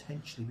might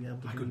potentially be able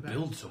to I bring could you back.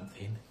 build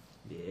something.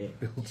 Yeah.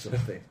 Build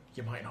something.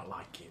 You might not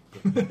like it,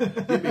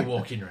 but you'd be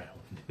walking around.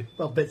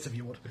 Well, bits of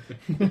you would.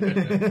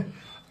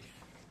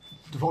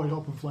 Devoid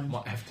open flames.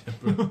 Might have to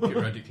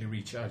periodically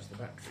recharge the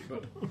battery,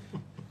 but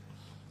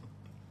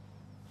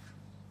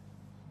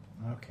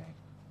Okay.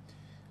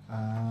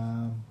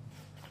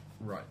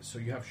 right. So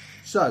you have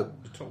So,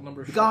 the total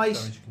number of The shock guys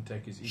damage you can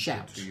take is equal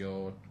shout to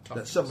your that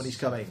toughness. somebody's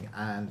coming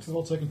and We've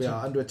all taken we 2.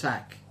 are under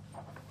attack.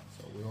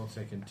 So we're all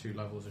taking 2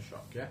 levels of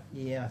shock. Yeah.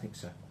 Yeah, I think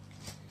so.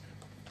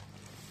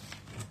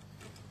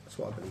 That's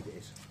what I believe it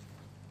is.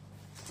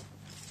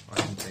 I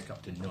can take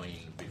up to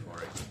 9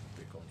 before it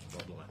becomes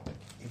problematic.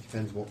 It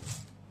depends what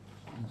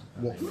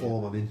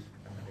form I'm in.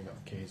 I think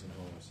I've K's and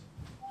O's.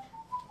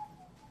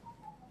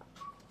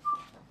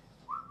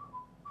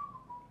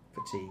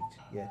 Fatigued.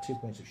 Yeah, 2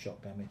 points of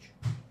shock damage.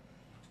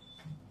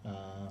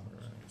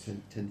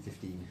 10,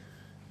 15.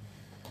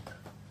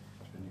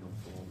 Depending on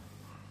form.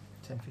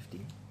 10,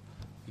 15.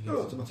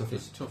 Oh, it's a matter of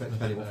It's tough enough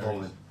depending what there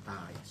form is. I'm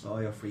in. Oh,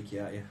 you're freaky,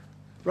 aren't you?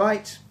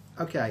 Right,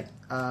 okay.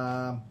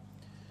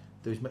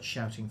 There is much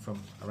shouting from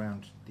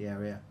around the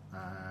area,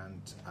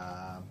 and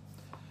I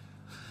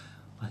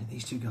think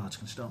these 2 guards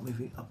can start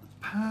moving up the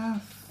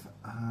path.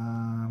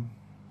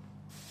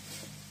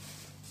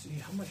 See,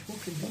 how much more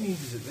convenient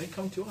is it? They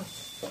come to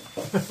us.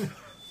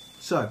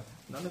 So,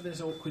 None of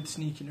this awkward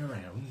sneaking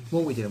around.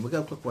 what are we doing? We'll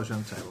go clockwise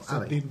around the table. Except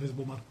the Ali.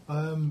 invisible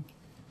man.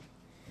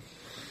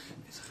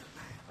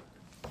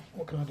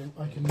 What can I do?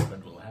 I can.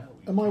 Federal hell.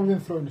 Am I within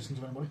throwing distance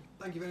of anybody?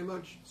 Thank you very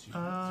much.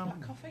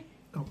 Black coffee?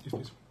 Oh, yes,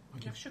 please. Do Thank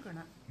you you. have sugar in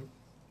it?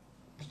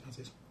 As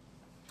is.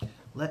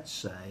 Let's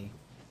say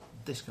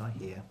this guy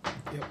here.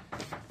 Yep.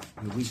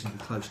 You're reasonably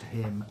close to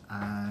him,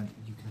 and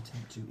you can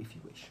attempt to if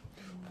you wish.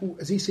 Oh,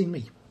 has he seen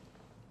me?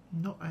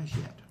 Not as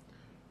yet.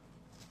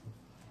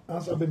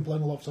 As I've been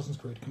playing a lot of Assassin's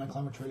Creed, can I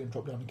climb a tree and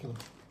drop down and kill him?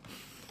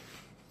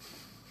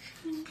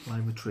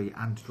 Climb a tree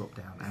and drop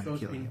down and Those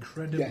kill him.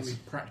 incredibly Yes.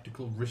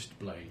 practical wrist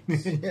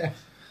blades. Yeah.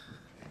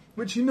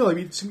 Which you know, I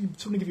mean,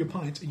 somebody give you a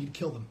pint and you'd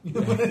kill them.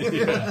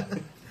 Yeah.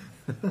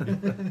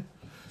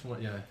 So,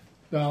 yeah.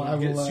 No, I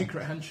Get will.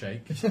 secret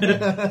handshake. You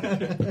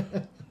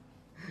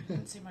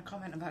didn't see my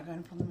comment about going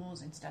up on the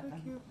moors instead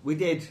then? We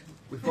did.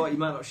 We thought you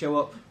might not show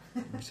up.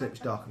 You said it was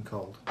dark and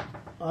cold.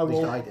 I At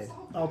least will. I did.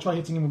 I'll try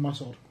hitting him with my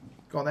sword.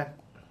 Go on then.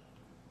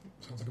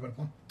 Sounds like a better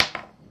plan.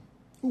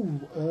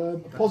 Ooh,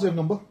 a positive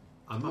number.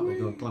 I might well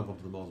go and climb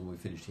onto the moors when we've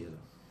finished here, though.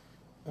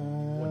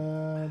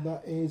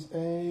 That is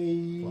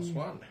a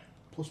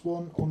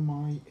 +1 on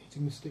my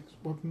hitting the sticks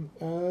weapon.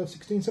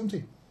 16,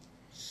 17.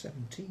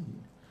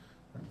 17.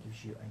 That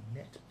gives you a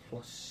net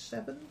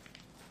 +7,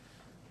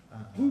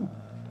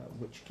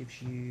 which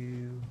gives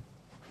you...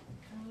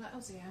 Can I let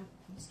Ozzy out?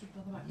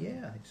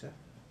 Yeah, I think so.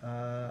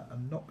 A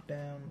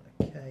knockdown,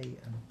 a K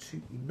and 2.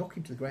 You knock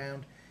him to the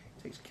ground,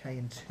 takes K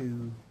and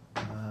 2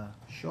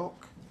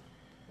 shock.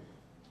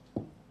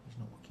 He's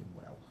not looking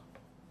well.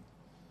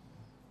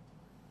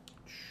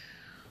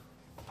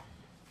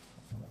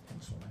 On that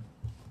pencil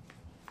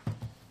now.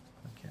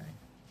 Okay.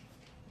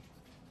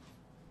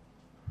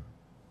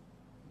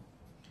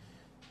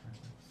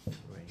 And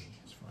 3,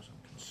 as far as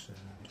I'm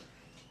concerned.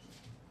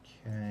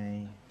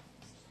 Okay.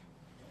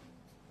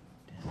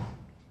 Down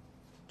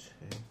 2.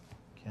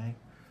 Okay.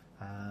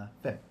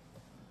 Then.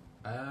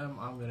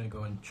 I'm going to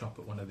go and chop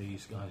at one of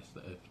these guys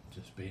that have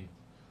just been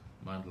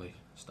mildly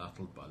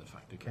startled by the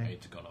fact that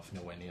grenades gone off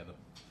nowhere near them.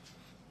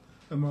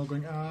 And we're all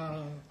going,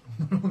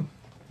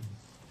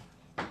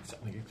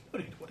 Something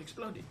exploded. What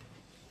exploded?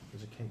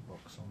 There's a cake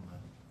box on the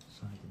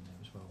side in there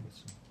as well with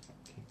some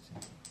cakes in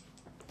it.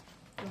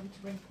 Do you want me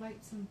to bring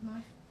plates and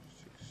knife?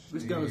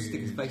 Who's going to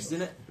stick his faces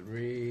in it?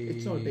 3.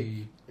 It's not a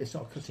big. It's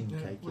not a cutting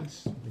cake.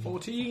 It's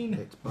 14.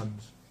 It's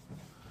buns.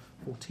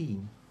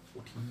 14.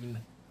 14.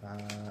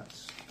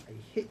 That's a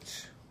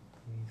hit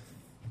with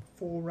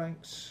 4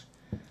 ranks.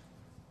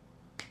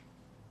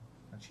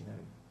 Actually, no.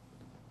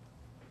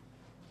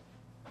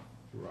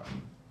 Right.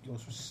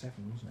 Yours was 7,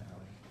 wasn't it,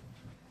 Ali?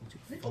 You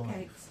took Little 5.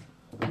 cakes.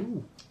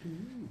 Ooh.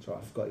 Sorry,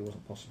 I forgot it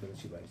wasn't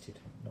possibility rated.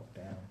 Knocked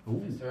down.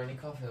 Is there any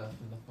coffee left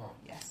in the pot?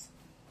 Yes.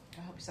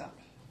 I'll help yourself.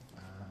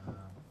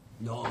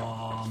 No.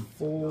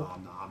 4.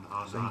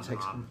 No. So he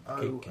takes an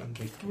O and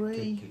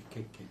 3.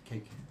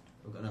 Cake.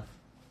 I've got enough.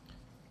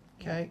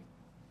 Okay.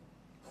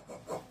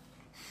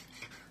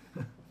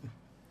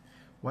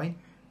 Wayne?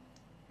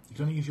 you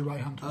can only use your right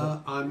hand to put.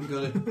 I'm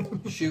going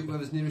to shoot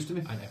whoever's nearest to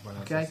me. And everyone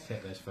else Okay. has to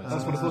take theirs first.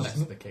 That's what it was, Lest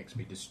isn't it? the cakes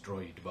be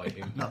destroyed by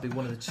him. That'll be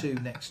one of the 2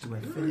 next to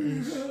where Phil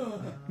is.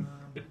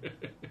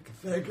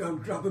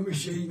 Fairground grabber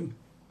machine.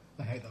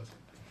 I hate those.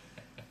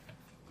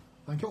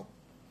 Thank you.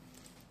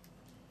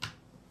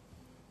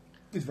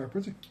 It's very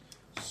pretty.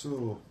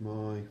 So,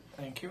 my...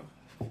 Thank you.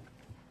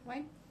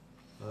 Wayne?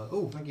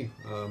 thank you.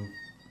 Do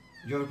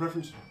you have a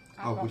preference?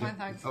 I've got would you- mine,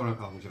 thanks. Oh, no,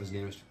 whichever's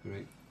nearest.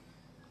 Great.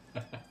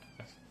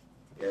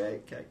 Yeah,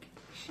 cake.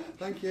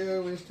 Thank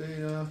you, Miss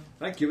Tina.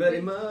 Thank you very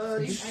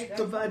much. Steve,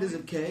 Providers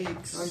of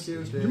cakes. Thank you,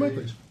 Do Steve. you make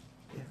these?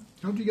 Yeah.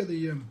 How do you get the...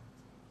 Use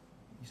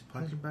a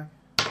piping bag.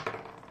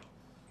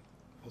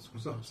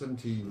 What's that?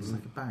 17. It's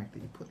like a bag that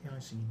you put the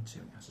icing into.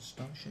 It has a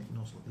star-shaped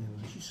nozzle at the end.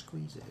 As you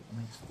squeeze it, it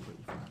makes it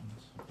pretty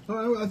flattens.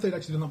 I thought you'd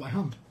actually done that by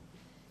hand.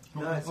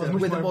 No, I it's was a-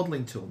 much With a more-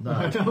 modelling tool, no.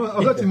 I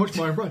was actually much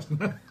more impressed.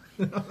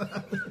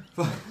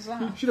 What's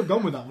that? Should have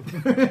gone with that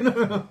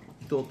one.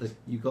 Thought that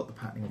you got the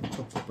patterning on the top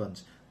of the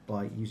buns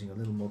by using a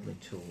little modelling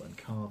tool and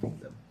carving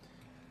them,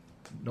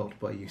 not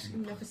by using.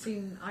 I've never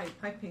seen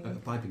piping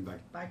Piping bag.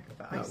 bag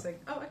for No. icing.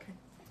 Oh, okay.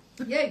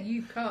 Yeah,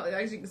 you can't.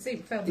 As you can see,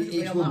 we fell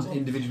miserably Each on one's that one.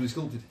 individually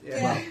sculpted.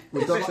 Yeah.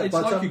 We've got, It's by the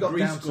like time a you got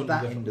grease down to gun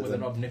that with end of with an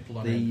them, odd nipple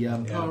on the, it.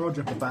 Oh, Yeah.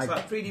 Roger. the It's bag,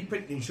 like 3D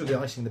printing the sugar.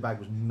 icing in the bag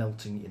was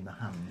melting in the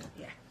hand.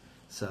 Yeah.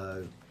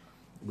 So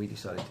we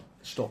decided to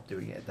stop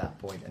doing it at that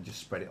point and just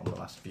spread it on the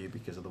last few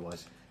because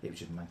otherwise it was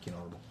just manking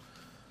horrible.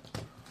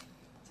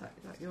 Is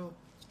that your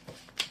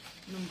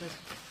numbers?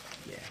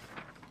 Yeah.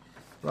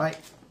 Right,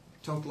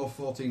 Total of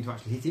 14 to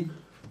actually hit him.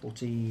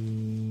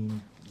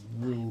 14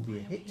 will be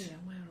a hit. Here,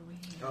 where are we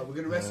here? We're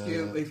going to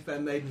rescue if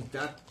Maiden's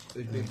dad,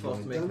 who's been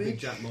forced to make a big damage.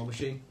 Jack Moore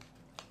machine.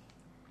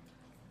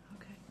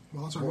 Okay.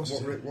 Well, that's what What, Ross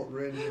what, said. what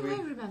range are Oh, we? I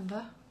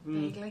remember.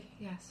 Vaguely,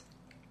 yes.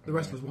 The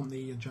rest of us want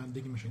the giant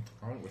digging machine.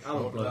 Alright, we're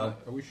I'll short, blow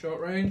up. are we short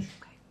range?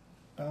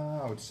 I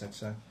would have said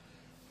so.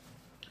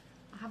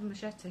 I have a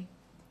machete.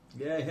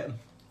 Yeah, hit him.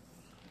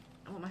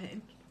 I want my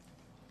hitting.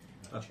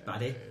 That's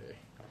baddie.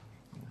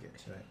 We'll get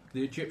to it.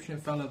 The Egyptian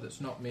fella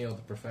that's not me or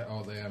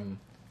the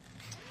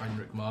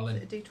Heinrich Marlin.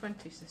 Is it a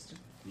D20 system?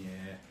 Yeah,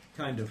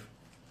 kind of.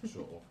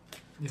 Sort of.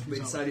 Yeah, But exactly.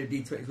 inside of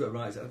D20's got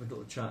right, so I've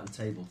got a chart and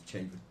table to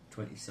change the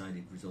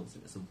 20-sided results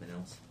into something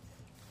else.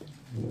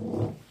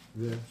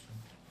 Yeah.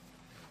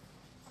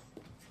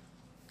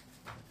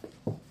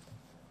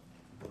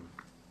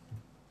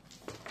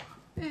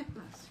 Yeah,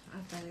 that's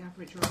a fairly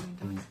average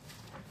rolling dice.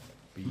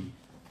 B,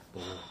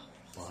 4,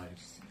 5.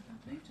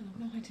 I've moved and I've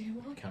no idea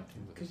why.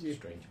 Counting with Because a you-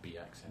 strange B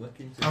accent.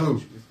 Working Oh.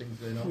 with things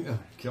going on. Oh,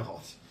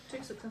 God.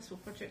 2 successful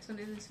projects on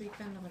it this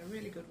weekend. I've had a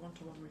really good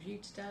one-to-one review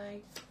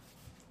today.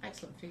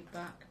 Excellent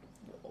feedback.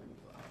 Whoa,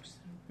 I was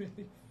in a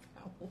really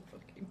foul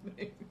fucking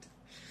mood.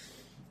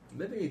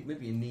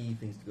 Maybe you need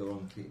things to go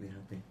wrong to keep me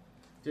happy.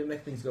 Do it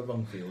make things go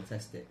wrong for you? We'll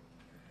test it.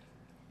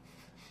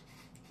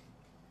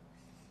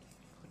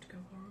 Could go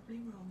horribly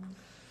wrong.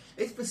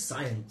 It's for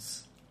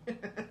science. I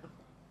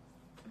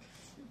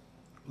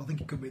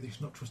think it could be that he's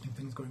not trusting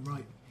things going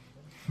right.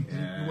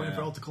 Yeah. We're waiting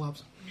for it all to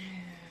collapse.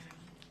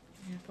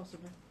 Yeah,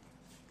 possibly.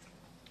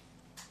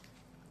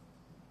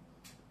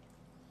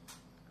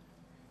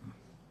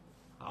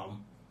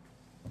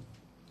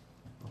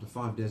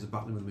 5 days of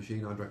battling with the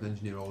machine, I dragged an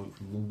engineer all up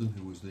from London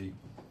who was the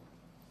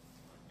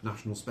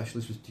national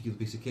specialist for this particular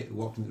piece of kit, who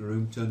walked into the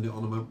room, turned it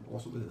on and went,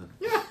 what's up with it then?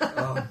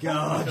 Oh,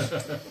 God.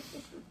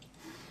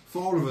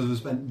 4 of us have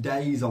spent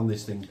days on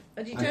this thing.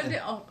 And you turned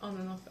it on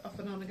and off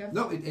and on again?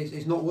 No,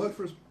 it's not worked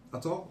for us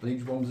at all. And he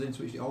just wanders in,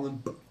 switched it on,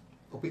 and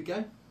up it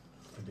came.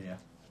 Oh, dear.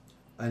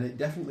 And it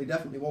definitely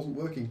wasn't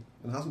working,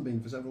 and hasn't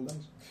been for several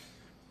days.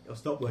 It'll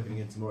stop working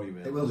again tomorrow, you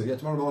mean? It will do, yeah,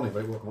 tomorrow morning,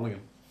 but it won't come on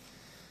again.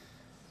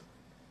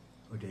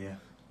 Oh, dear.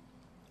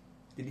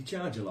 Did he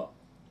charge a lot?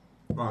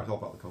 Right, it's all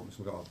about the contract.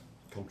 We've got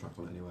a contract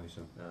on it anyway,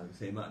 so.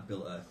 So he might have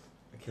built a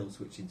kill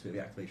switch into it,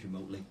 the activation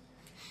remotely.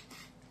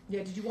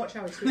 Yeah, did you watch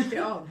how he switched it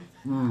on?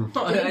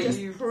 Are You just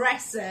you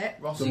press it.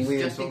 Rossi's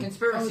weird just in song.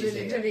 conspiracy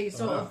Did he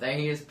sort of Then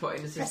he has put in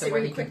a press system it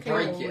where really he can quickly,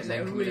 break or it was and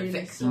then it come in and really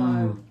fix it.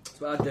 slow?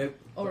 That's what I'd do.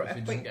 Or But a if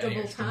it quick doesn't get any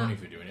double extra tap? money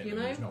for doing it, you then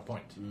know? there's no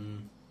point.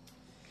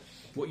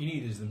 What you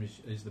need is the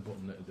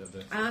button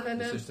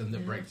the system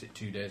that breaks it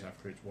 2 days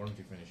after its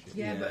warranty finishes.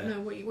 Yeah, but Yeah.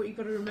 no. What you've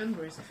got to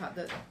remember is the fact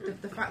that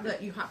the fact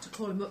that you had to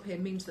call him up here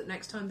means that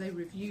next time they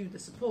review the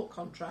support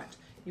contract,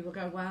 you will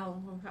go, well,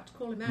 we'll have to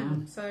call him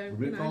out. So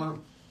We'll you call know,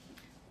 out.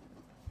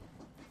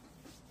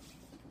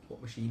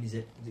 What machine is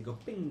it? Does it go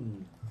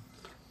ping?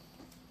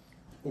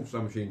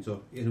 Ultrasound machine,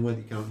 so in a way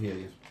that you can't hear,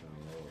 yes.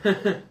 yeah,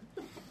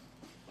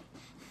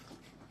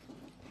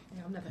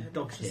 I've never heard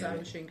Dogs a hear sound it.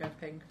 machine go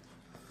ping.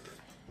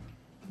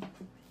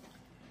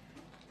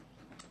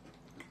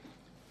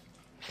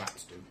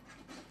 Bats do.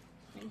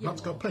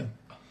 That's got ping.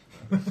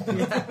 You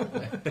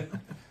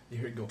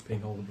hear it go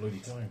ping all the bloody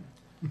time.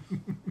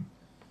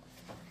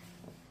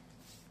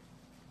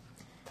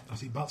 I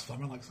see bats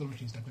flying around like solar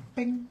machines down there.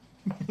 Ping!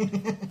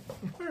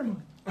 Where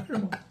am I? Where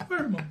am I? Where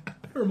am I?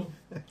 Where am I?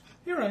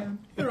 Here I am.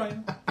 Here I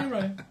am. Here I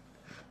am.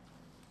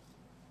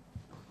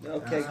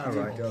 Okay,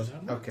 right. go.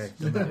 Okay,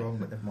 done that wrong,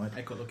 but never mind.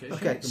 Echolocation.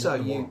 Okay, so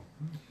The you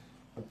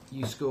one.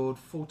 you scored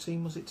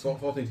 14, was it?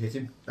 14 to hit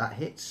him. That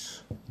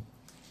hits.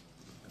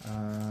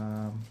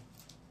 You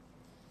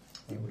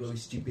blow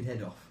his stupid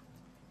head off.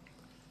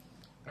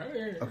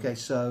 Okay,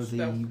 so the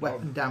Stealth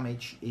weapon dog.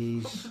 damage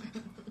is...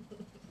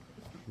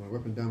 My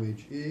weapon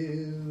damage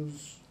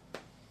is.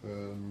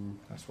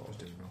 That's what I was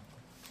doing wrong.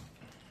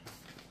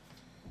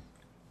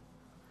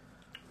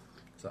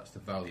 So that's the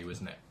value,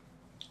 isn't it?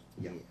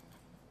 Yeah.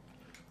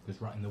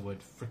 Because writing the word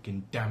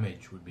frickin'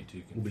 damage would be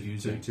too Will be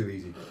confusing. too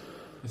easy.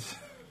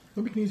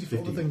 Well, we can use it for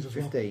other 15. things as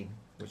well. 15,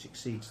 which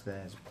exceeds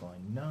theirs by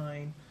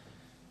 9.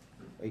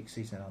 It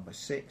exceeds their 9 by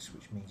 6,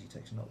 which means he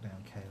takes a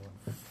knockdown KO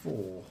on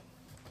 4.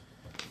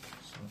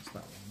 So that's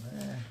that one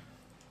there.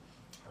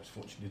 I was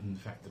fortunate in the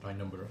fact that the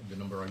number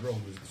I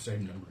rolled was the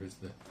same number as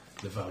the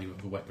value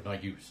of the weapon I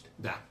used.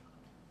 Nah.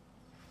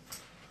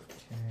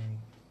 Okay.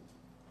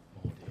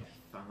 Oh dear.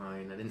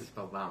 Fine, I didn't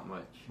spell that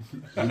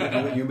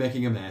much. You're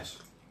making a mess.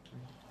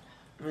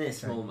 Only a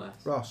small mess.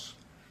 Ross,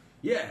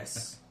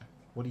 Yes!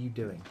 what are you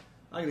doing?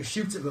 I'm going to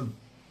shoot at them.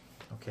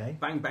 Okay.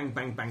 Bang, bang,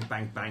 bang, bang,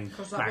 bang, bang.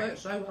 Because that bang. worked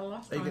so well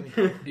last Are you time.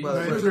 going He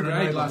Well, threw a threw a grenade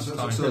grenade last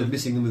last time. So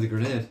missing them with a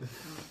grenade.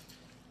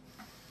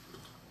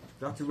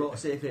 Do I have to roll to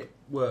see if it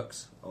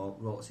works, or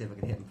roll to see if I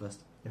can hit them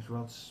first? You have to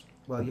roll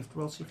you have to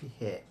roll to see if you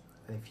hit,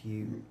 and if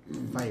you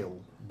fail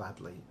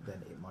badly,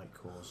 then it might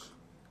cause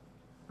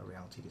a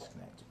reality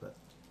disconnect. But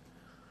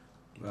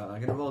Right, I'm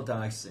going to roll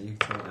dice and you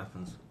can tell what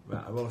happens.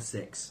 Right, I roll a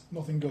 6.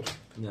 Nothing good.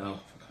 No.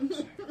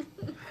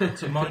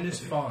 It's a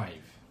 -5.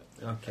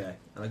 Okay.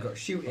 And I've got And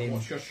shooting.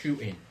 what's your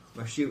shooting?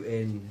 My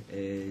shooting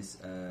is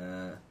Is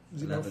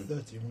it now 11.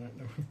 30? Right,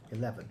 no.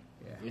 11,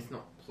 Yeah. It's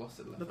not plus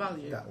 11. The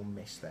value. that will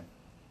miss then.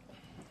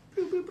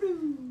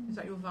 Is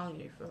that your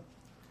value for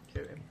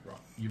shooting? Right.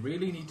 You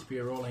really need to be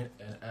rolling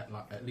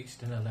at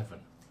least an 11,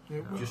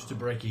 Yeah, well, just to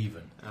break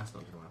even. That's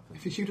not going to happen.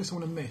 if you shoot at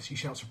someone and miss, you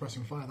shout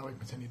suppressing fire. That way you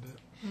pretend you did it.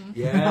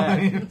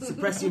 Yeah.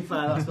 Suppressing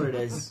fire, that's what it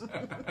is.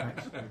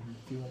 Actually,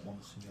 do you want one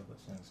to your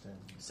butts downstairs?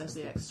 Says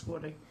the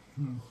ex-squaddy.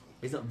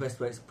 It's not the best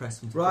way to suppress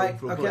them. To Right,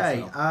 pull bullets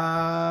okay.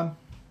 out.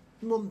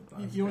 Well,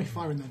 you only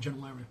fire in their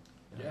general area.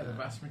 Yeah, the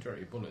vast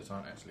majority of bullets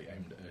aren't actually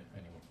aimed at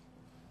anyone.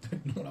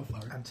 Not I'm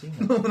firing. Antina.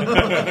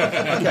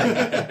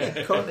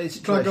 Okay. Currently, the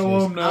Try situation go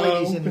is home now.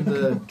 Ali is in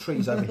the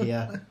trees over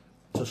here,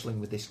 tussling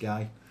with this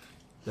guy.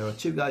 There are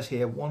 2 guys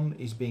here. One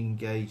is being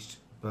engaged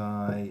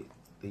by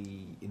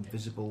the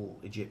invisible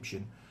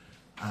Egyptian,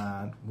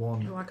 and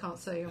one Who I can't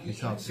see. you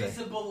can't see.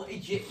 Invisible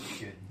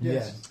Egyptian.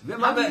 Yes.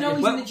 How do you know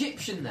he's Well, an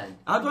Egyptian then?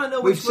 how do I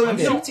know We've which way I'm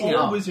seen it. shooting at?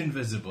 Always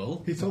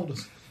invisible. He told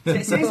us.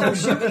 It seems I'm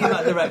shooting in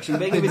that direction.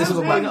 Being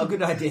invisible man. is not a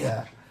good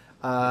idea.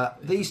 Yeah.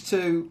 These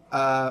 2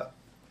 are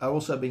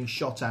also being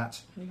shot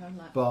at You go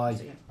left. by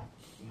See ya.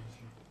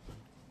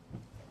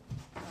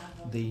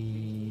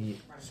 the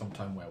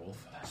Sometime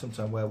werewolf.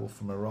 sometime werewolf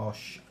from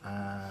Arosh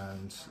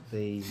and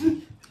the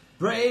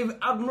Brave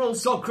Admiral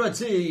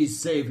Socrates,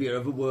 saviour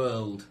of the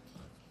world.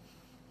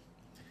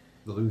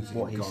 The lunatic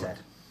what he corner. said.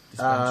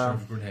 Dispenser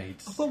of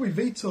grenades. I thought we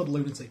vetoed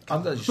lunatic.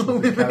 I'm going to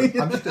swap his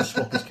character. I'm just going to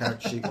swap his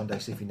character sheet one day,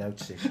 see if he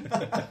notices.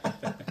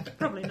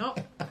 Probably not.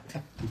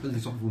 Depends if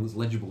it's something that's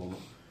legible or not.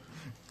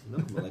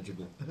 Not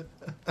legible.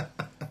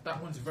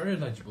 That one's very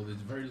illegible. There's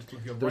very little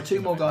of your. There are writing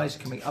two more on it. guys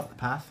coming up the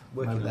path,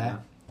 Working over on there.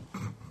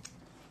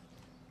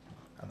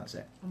 And that's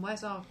it. And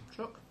where's our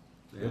truck?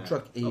 Your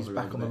truck is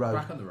back on the road.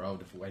 Back on the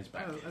road, a ways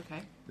back. Oh,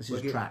 okay. This We're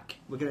is good. track.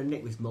 We're going to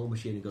nick this mole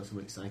machine and go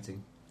somewhere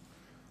exciting.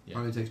 Yeah.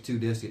 Apparently it takes 2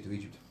 days to get to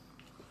Egypt.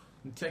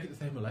 And take it to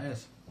the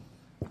Himalayas.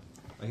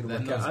 I'm Then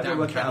going those to damn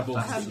work out how cannibals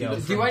fast that it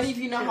goes. Do any of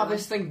you know how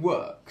this thing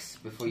works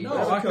before you No,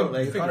 go? I can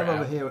currently figure Kind it of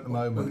over out. here at the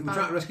moment. We're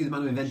trying to rescue the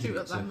man who invented Shoot it.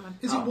 at So. them, man.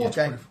 Is it Oh,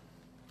 waterproof?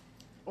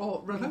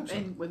 Or run hope so.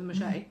 in with a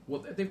machete.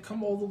 Well, they've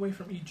come all the way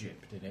from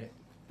Egypt, didn't it?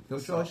 Your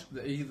choice.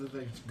 Either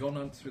they've gone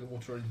on through the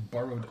water or it's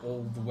burrowed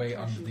all the way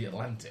under the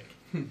Atlantic.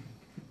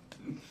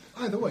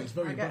 Either way, it's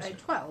very I get a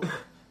impressive. 12.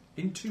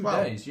 In 2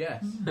 12. days,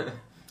 yes.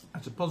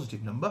 That's a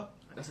positive number.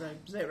 That's a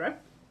 0.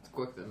 It's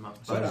quicker than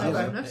maths. So, No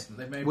bonus.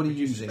 They may what are you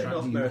produce using? a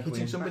North Are you America hitting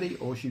win. somebody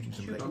or shooting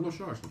somebody? I'm not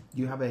sure actually.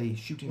 You have a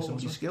shooting What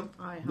somebody was it? skill.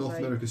 I have North a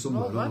America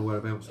somewhere, I don't know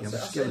revolver. whereabouts. You have a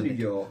I'll skill say in New it.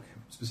 York.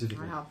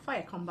 Specifically. I have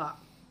fire combat.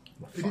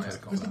 Is Fire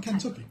it combat.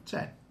 Kentucky?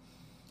 10.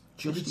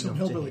 We did Just some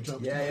enough to hillbilly hit.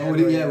 jokes. Oh,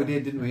 we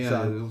did, didn't we? Yeah.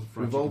 So, it was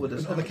fried revolver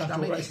chicken. does Another how much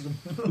casual damage? racism.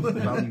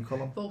 Value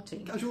column.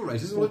 14. Casual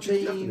races. What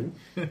you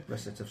 14.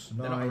 Recitative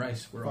They're not a 9.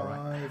 race, we're all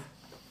right.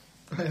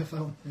 5.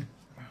 AFL.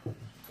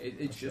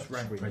 It's just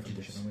rank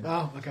prejudice.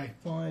 Ah, okay.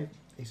 5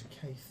 is a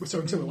K3. We're so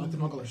into it, like the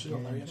Moggolish,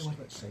 don't they? Yes, Anyway.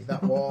 let's see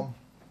that one.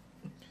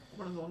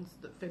 One of the ones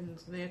that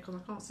Finn's near because I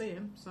can't see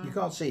him. So. You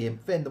can't see him.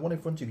 Finn, the one in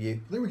front of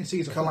you, I think we can see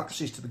his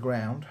collapses to the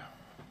ground.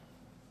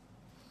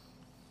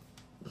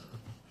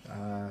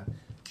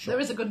 There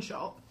is a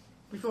gunshot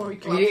before he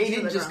He collapses to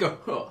didn't the just ground.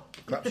 go, huh.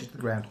 Collapses to the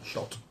ground.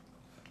 Shot.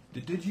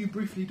 Did you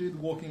briefly do the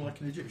walking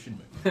like an Egyptian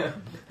move?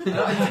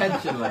 Not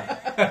intentionally.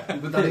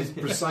 But that is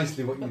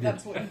precisely what you did.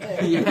 That's what you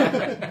do.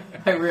 Yeah,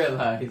 I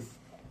realise.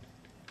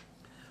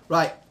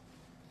 Right.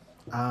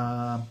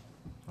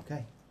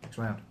 Okay. Next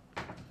round.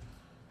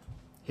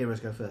 Heroes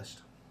go first.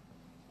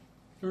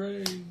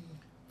 Hooray!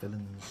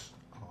 Villains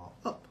are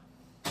up.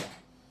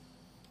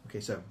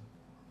 Okay, so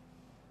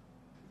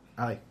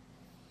Ali,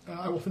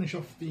 I will finish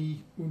off the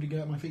wounded guy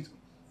at my feet.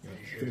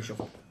 finish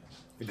off.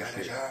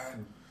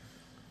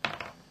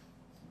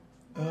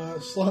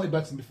 Slightly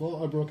better than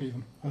before. I broke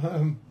even.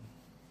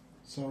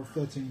 So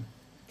 13.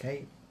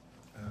 Okay.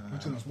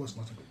 Actually, that's worse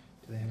than that. Do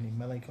they have any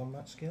melee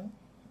combat skill?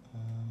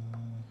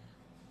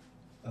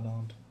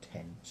 Unarmed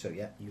 10. So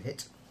yeah, you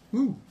hit.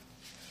 Woo!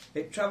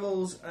 It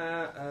travels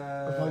at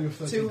A value of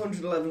 13.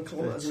 211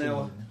 kilometres an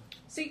hour. 13.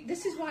 See,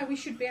 this is why we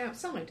should be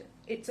outside.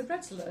 It's a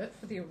red alert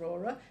for the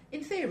Aurora.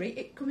 In theory,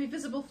 it can be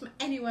visible from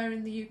anywhere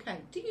in the UK.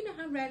 Do you know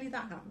how rarely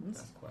that happens?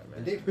 That's quite rare.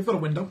 Indeed. We've got a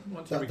window.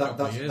 Once every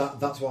couple of years.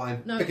 That's why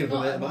I'm No, picking up not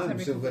a mate of once mine. I'm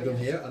every still couple of done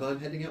years. here, and I'm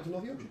heading out to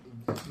North Yorkshire.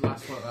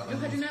 Last like that You're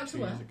was heading out to 2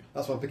 years where? ago.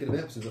 That's why I'm picking him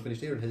up since I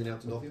finished here and heading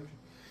out to North Yorkshire.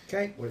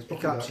 Okay. Well, it's He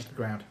properly collapses to the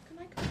ground. Can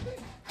I come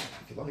with?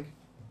 If you like.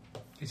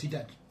 Is he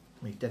dead?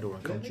 He's dead or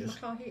Leave my unconscious.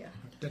 car here.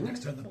 Dead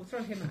next turn then. We'll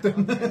throw him out.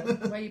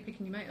 Where are you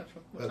picking your mate up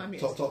from? What time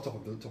is it? Top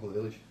of the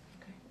village.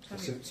 Okay, what time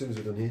As is soon, it? as soon as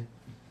we're done here.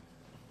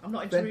 I'm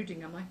not Ben?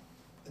 intruding, am I?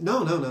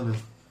 No. That's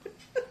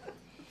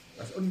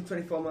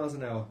 124 miles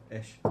an hour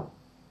ish. And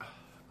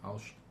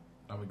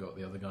we got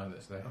the other guy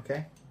that's there.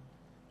 Okay.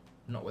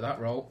 Not with that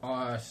roll.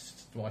 My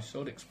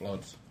sword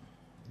explodes.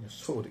 Your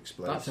sword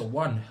explodes. That's a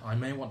 1. I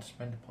may want to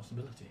spend a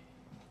possibility.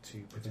 to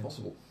It's prevent,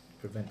 possible.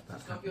 prevent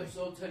that Stop your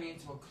happening. sword turning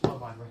into a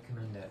club, I'd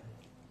recommend it.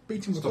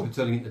 Beat him with Stop a it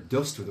turning into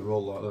dust with a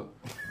roll like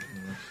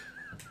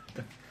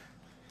that.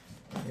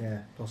 Yeah,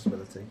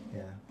 possibility.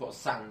 Yeah. What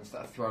sands that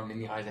are thrown in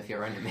the eyes of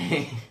your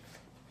enemy.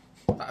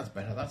 That's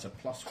better. That's a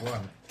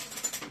 +1.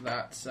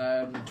 That's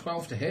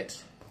 12 to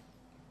hit.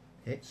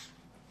 Hits.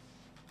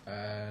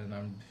 And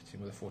I'm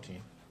hitting with a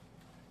 14.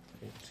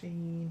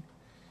 14.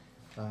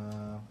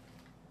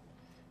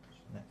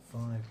 Net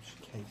 5,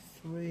 which is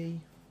K3.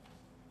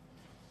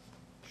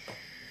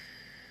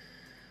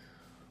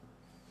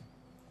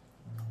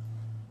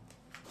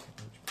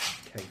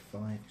 K5,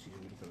 because he's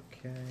already got a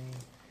K.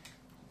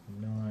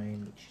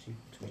 9, which is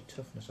equal to his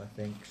toughness, I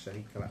think, so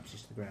he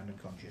collapses to the ground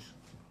unconscious.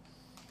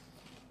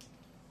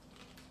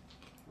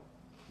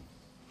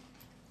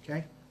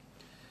 Okay.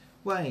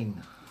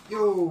 Wayne.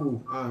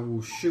 Yo! I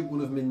will shoot one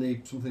of them in the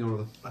something or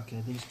other.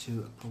 Okay, these two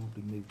are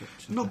probably moved up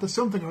to... Not the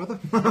something or other.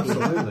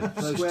 Absolutely.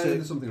 Those Square two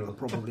into something or are other.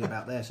 probably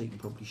about there, so you can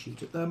probably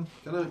shoot at them.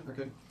 Can I?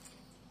 Okay.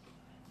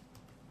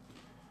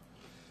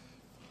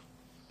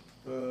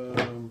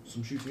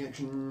 Some shooting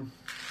action.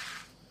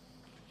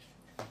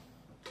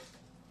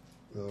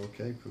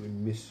 Okay, probably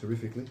miss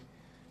horrifically.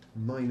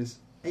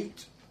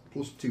 -8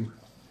 + 2.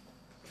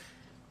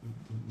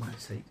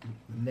 Might say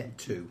net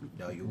 2.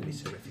 No, you'll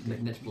miss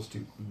horrifically. Net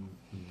 +2.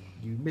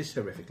 You miss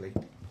horrifically.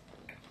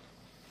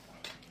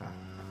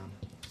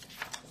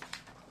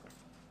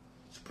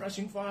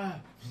 Suppressing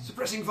fire.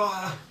 Suppressing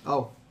fire!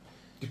 Oh,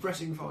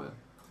 Depressing fire.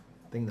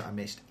 thing that I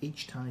missed.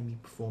 Each time you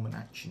perform an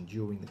action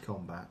during the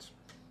combat,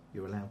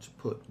 you're allowed to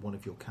put one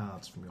of your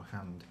cards from your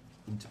hand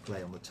into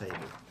play on the table.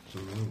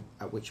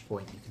 At which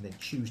point you can then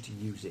choose to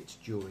use it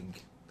during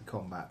the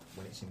combat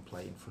when it's in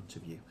play in front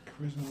of you.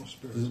 Charisma or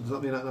spirit? Does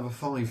that mean I can have a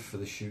 5 for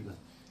this shoot then?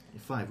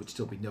 Your 5 would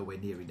still be nowhere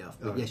near enough,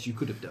 but Oh. yes, you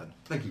could have done.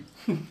 Thank you.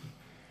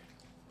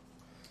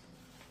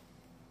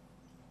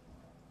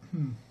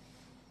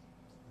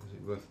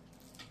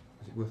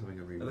 it worth having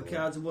a Are reroll? the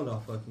cards a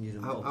one-off? I can use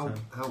them all the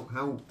time. How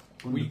Well, you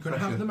under can pressure-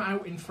 have them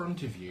out in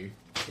front of you,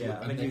 Yeah, I and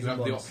think then you use have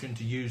them the once. option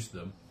to use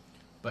them.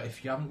 But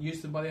if you haven't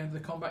used them by the end of the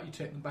combat, you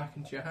take them back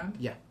into your hand.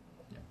 Yeah.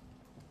 Yeah.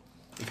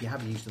 If you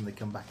have used them, they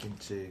come back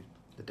into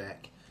the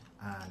deck,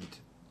 and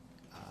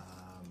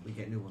We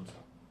get new ones.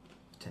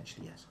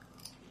 potentially yes.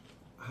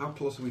 How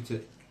close are we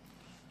to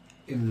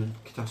imminent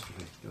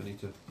catastrophe? Do I need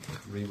to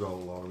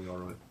re-roll or are we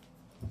alright?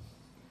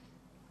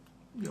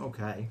 You're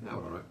okay. Yeah,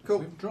 we're alright. Cool.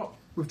 We've dropped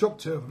We've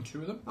dropped 2 of them.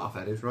 2 of them, Half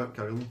fair dues, right,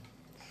 carry on.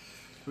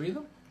 3 of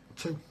them.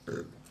 2.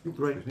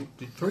 Great, isn't it?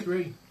 Did 3?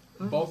 3.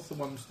 Both the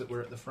ones that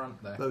were at the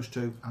front there. Those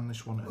 2 and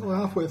this one. We're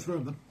halfway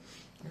through them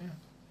then. Yeah.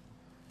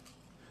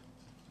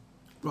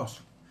 Ross.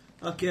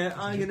 Okay,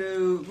 I'm going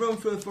to run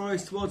through the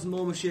forest towards the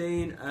maw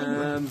machine.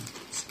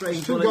 Spraying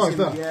There's 2 bullets.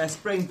 guys there. Yeah,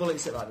 spraying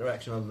bullets at that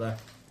direction over there.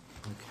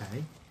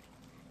 Okay.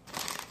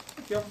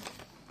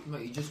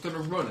 Mate, you're just going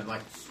to run and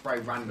like spray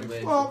randomly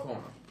into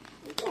Well-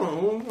 the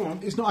corner.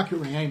 It's not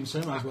accurately aimed,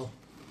 so might as well.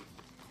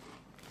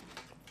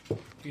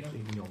 You know,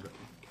 Even younger.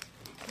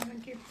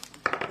 Thank you.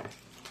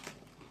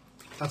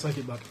 I'll take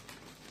it back.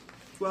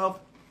 12.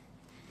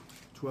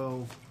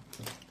 12.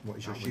 What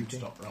is your that wouldn't shooting?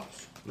 stop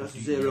Ross. That's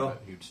He'd 0. do it,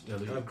 He'd still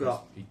I've use it,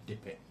 got- he'd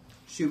dip it.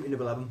 Shooting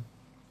of 11.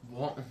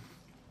 What?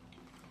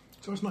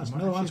 So it's nice. Might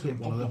No actually one's get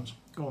getting one of them. pop-ons.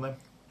 Go on then.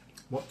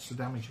 What's the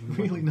damage? Of your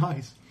Really weapon?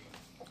 nice.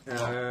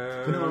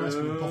 Vanilla ice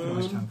cream, pop-ons.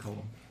 Left-hand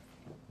column.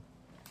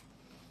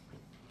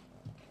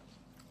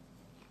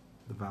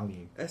 The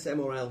value. SM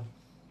or L?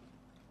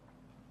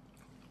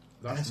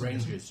 That's Yes, it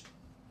is. ranges.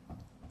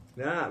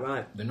 Ah,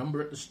 right. The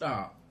number at the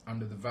start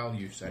under the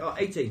value section. Oh,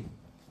 18.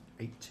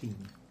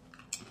 18.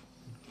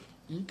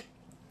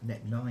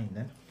 Net 9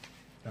 then.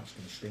 That's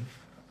going to sting.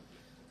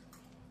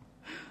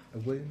 A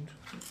wound.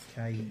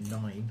 Okay,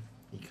 9.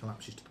 He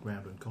collapses to the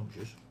ground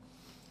unconscious.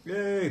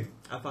 Yay!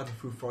 I've had to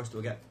through forest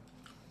to get.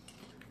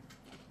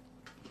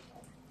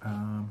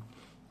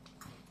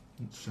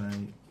 Let's say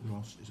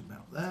Ross is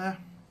about there.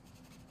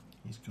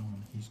 He's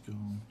gone, he's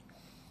gone.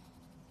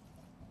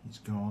 He's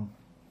gone.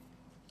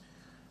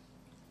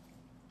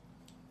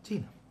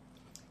 Tina.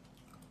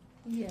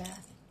 Yeah.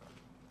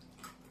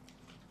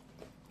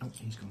 Oh,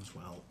 he's gone as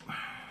well.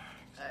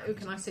 Who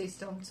can I see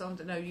still? So I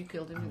don't know. You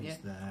killed him, And didn't you? he's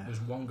there.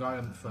 There's one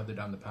guy further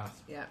down the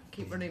path. Yeah.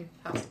 Keep running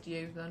past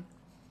you then,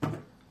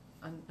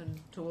 and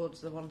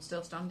towards the one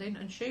still standing,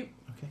 and shoot.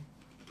 Okay.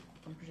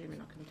 I'm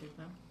presuming I can do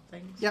now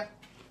things. Yep.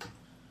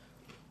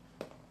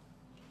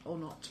 Or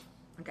not.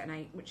 I get an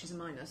 8, which is a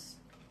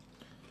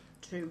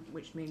 -2,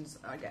 which means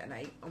I get an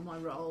 8 on my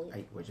roll,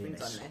 8 would which be means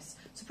miss. I miss.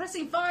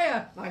 Suppressing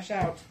fire! I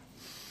shout.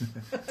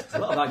 A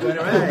lot of that going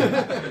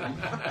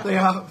around. They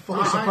are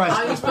fully suppressed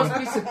Are at you this supposed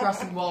point. to be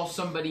suppressing while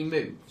somebody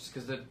moves?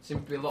 Because there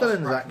seems to be a lot of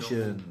Burns scrapping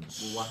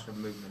actions. or lack of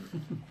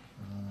movement.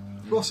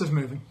 Ross is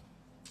moving.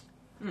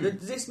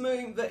 Does this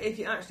mean that if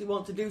you actually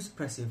want to do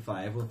suppressing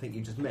fire, we'll think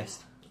you just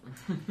missed?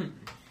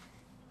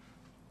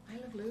 I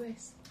love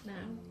Lewis now.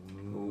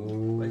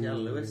 Where's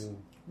Alan Lewis?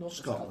 North of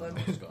Scotland.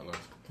 Scotland. Scotland.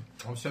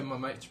 I'm saying my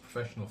mate's a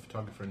professional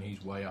photographer and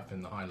he's way up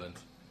in the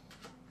Highlands.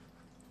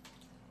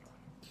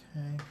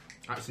 Okay.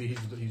 Actually, he's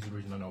the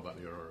reason I know about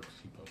the Aurora because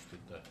he posted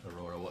the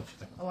Aurora watch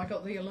thing. Oh, I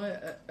got the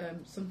alert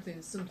at something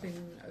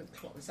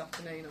o'clock this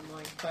afternoon on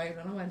my phone,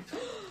 and I went, oh,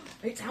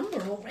 "It's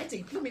amber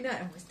already! Blooming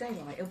out! It's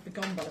daylight. It'll be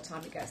gone by the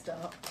time it gets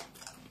dark."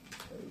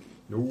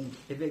 No.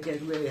 If it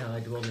gets really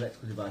high, do all the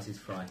electrical devices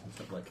fry and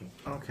stop working?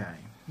 Okay.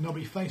 No,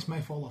 but your face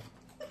may fall off.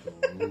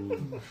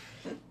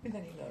 With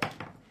any luck.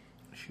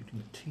 Shooting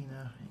at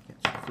Tina. He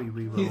gets a free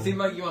reroll. You seem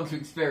like you want to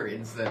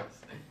experience this.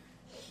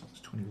 That's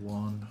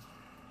 21.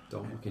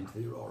 Don't look into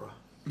the Aurora.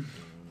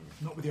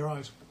 Not with your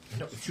eyes.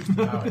 End up with shooting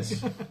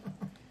powers.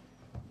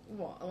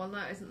 What? Well,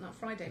 that isn't that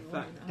Friday In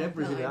morning. fact,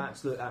 Deborah's in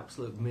the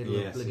absolute middle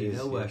Yes, of bloody it is,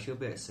 nowhere. yeah. She'll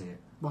be able to see it.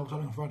 Well, it's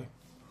only on Friday.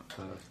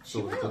 She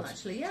will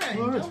actually, yeah.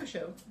 Oh, In right.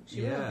 Derbyshire.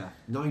 She will. Yeah.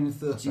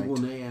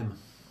 9:31 a.m.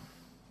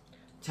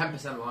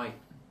 10% light.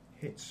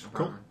 Hits.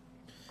 apparently.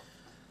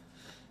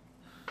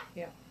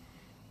 Yeah.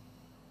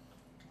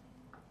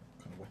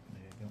 What kind of weapon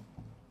have you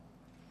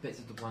got? Bits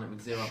of the planet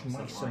with 0%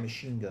 Schmeißer light.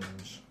 machine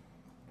guns.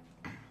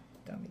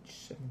 Damage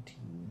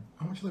 17.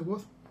 How much are they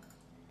worth?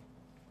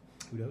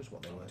 Who knows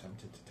what they were?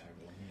 Tempted to tag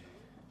one.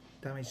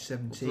 Damage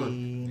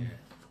 17.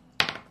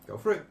 Go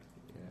for it.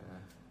 Yeah.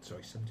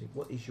 Sorry, 17.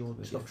 What is your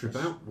Stuff toughness trip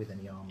out. with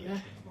any armour? Yeah.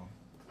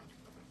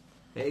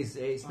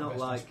 It's not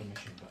like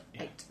but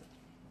yeah. 8.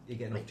 you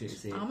get an opportunity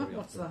to see it. Armour? very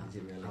What's often, that? is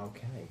it really?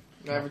 Okay.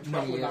 Every Not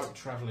 20 years. without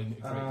travelling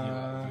a great deal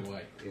out of your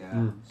way. Yeah.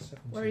 17.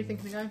 Where are you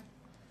thinking of going?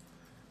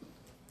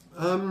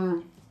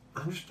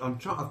 I'm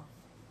trying to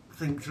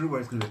think through where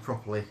it's going to be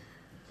properly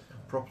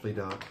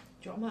dark.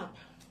 Do you want a map?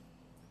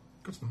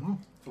 Go to the mall.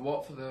 For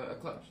what? For the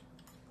eclipse?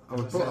 I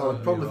would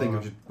probably think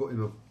of just putting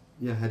him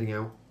up, heading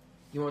out.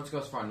 You want to go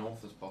as far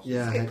north as possible?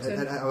 Yeah, Skipton.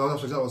 that's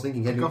what I was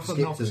thinking, heading Go up to for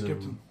the north of Skipton.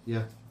 Skipton.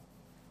 Yeah,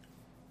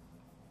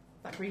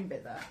 That green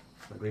bit there.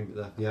 that green bit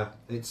there. Yeah,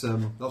 it's that's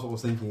what I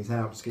was thinking. Is head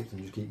out to Skipton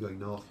and just keep going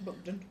north.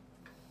 Buckden.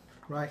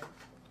 Right.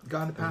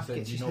 Guy on the path So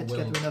gets you his know head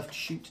together Will- enough to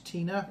shoot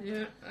Tina.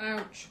 Yeah,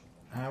 ouch.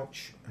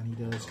 Ouch. And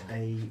he does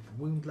a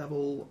wound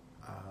level.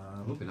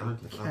 Look behind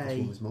the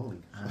Okay. this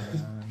morning.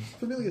 And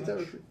Familiar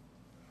territory.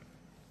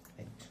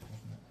 8,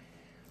 wasn't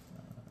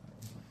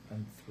it?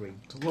 And 3.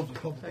 It's a lovely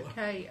problem.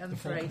 Okay, and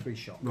 3. 3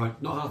 shot.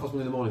 Right, not 1:30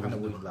 in the morning. And a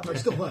isn't it? wound No, level.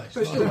 it's still there.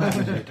 But it's still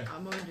there.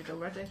 I'm wounded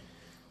already. In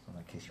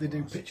that case you They do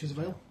wanna ask. pictures of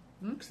ale.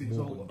 Hmm? Because it's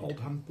all old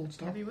hand pulled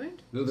stuff. Heavy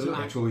wound? No, there's an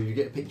actual, you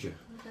get a picture.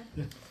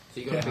 Okay. So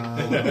you got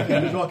a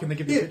big You're talking, they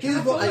give you a Here, picture.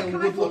 here's what ale Can I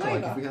would fall look like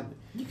over? if we had it.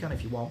 You can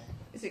if you want.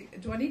 Is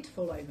it? Do I need to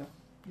fall over?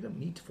 You don't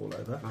need to fall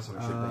over. That's how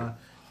it should be.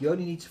 You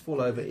only need to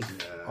fall over if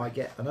Yeah. I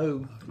get an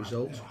O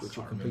result, Yeah. which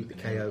will I complete the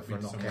remember KO for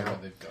a somewhere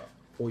knockout, They've got.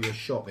 or your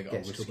shot They got a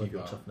gets to whiskey above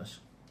your bar. toughness,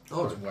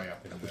 Oh, It's way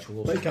up in which there.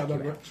 will also They can't knock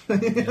you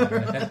remember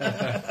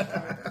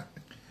out. it.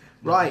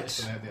 Right.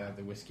 So they have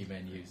the whiskey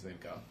menus they've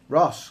got.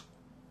 Ross,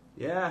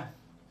 Yeah.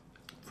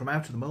 from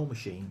out of the mole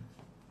machine,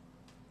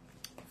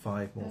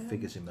 5 more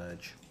figures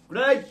emerge.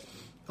 Grenade!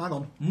 Hang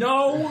on.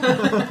 No!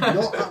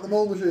 not at the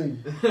mole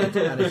machine.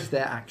 And it's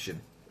their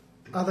action.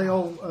 Are they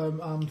all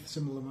armed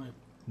similar amount?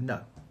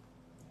 No.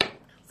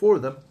 4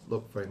 of them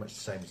look very much the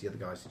same as the other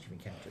guys that you've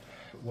encountered.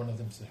 One of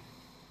them's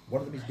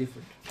One of them is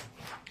different.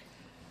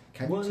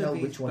 Can One you of tell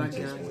these which one it bad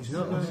is? guys Or is is it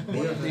not yours? nice.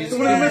 one of these.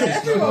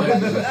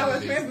 That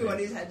was for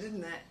everybody's head,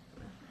 isn't it?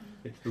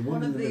 It's the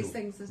One in of the these middle.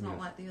 things is not Yeah.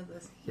 like the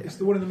others. Yeah. It's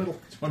the one in the middle.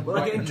 Will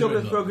I get in trouble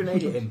if I throw a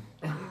grenade at him?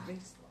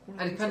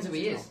 And it depends who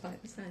he is. Not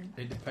like the same.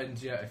 It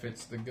depends, yeah. If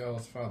it's the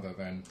girl's father,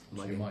 then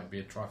Like she it. might be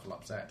a trifle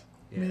upset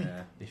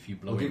Yeah. if you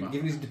blow Well, him up.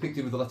 given he's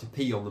depicted with the letter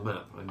P on the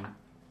map, I'm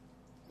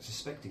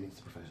suspecting it's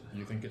the professor.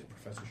 You think it's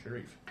Professor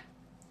Sharif?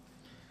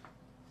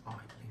 I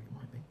believe it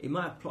might be. He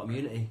might have plot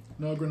immunity.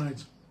 No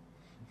grenades.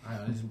 Hang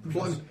on, isn't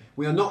Plot- Professor...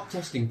 we are not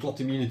testing plot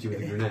immunity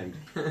with a grenade.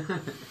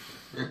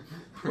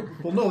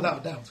 Well, no, without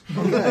a doubt.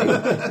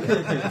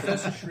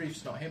 Professor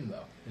Sharif's not him,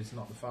 though. It's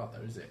not the father,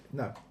 is it?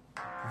 No.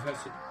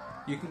 Professor...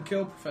 You can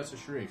kill Professor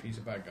Sharif. He's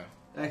a bad guy.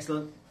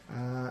 Excellent.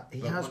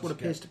 He But has once what again-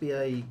 appears to be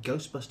a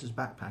Ghostbusters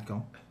backpack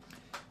on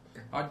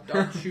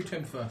I'd shoot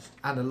him first.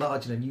 and a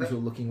large and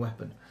unusual looking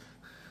weapon.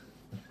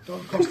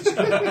 Don't cross the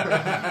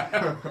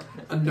street.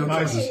 And no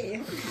Nice.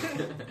 trousers.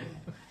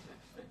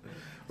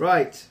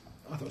 Right.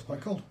 I thought it was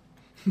quite cold.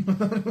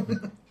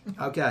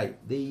 Okay.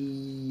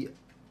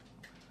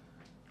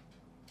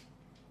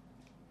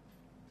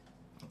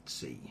 Let's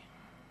see.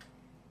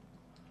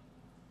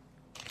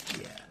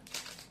 Yeah.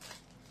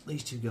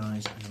 These 2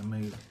 guys are going to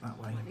move that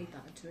way. I need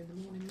that at 2 in the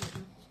morning.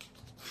 Won't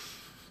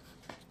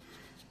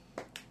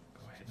Go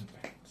ahead and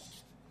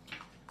bounce.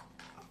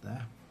 Up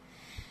there.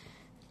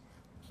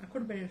 I could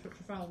have been in such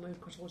a foul mood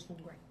because I was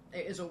hungry.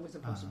 It is always a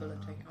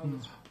possibility. I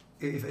was.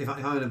 If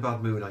I'm in a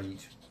bad mood, I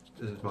eat.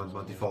 As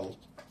my default.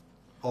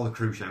 All the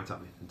crew shout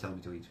at me and tell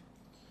me to eat.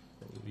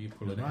 You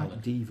pull You're it right, Helen.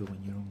 diva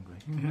when you're hungry.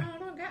 No, I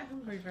don't get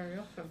hungry very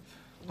often.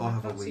 I'll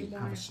have a can't see wee. why.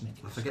 Have a I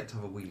Snickers. forget to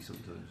have a wee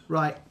sometimes.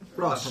 Right. That's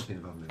Ross, in a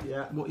bad mood.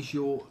 Yeah. what is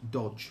your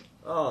dodge?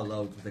 Oh,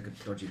 loads. They could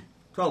dodge him.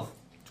 12.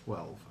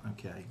 12.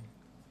 Okay.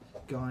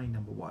 Guy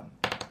number 1.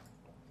 Apparently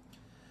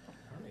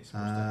it's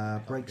supposed to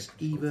help Breaks get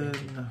critical even,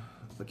 thinking.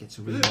 but gets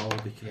a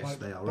reroll because Yes.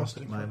 they are up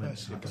Busting at for the a moment.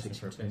 piss. So that Busting takes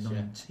for a him to piss, yeah.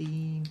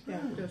 19. Yeah,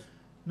 it does.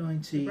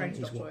 19 brain is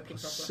stops what? working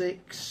Plus properly.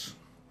 6.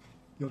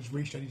 You'll just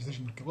reach any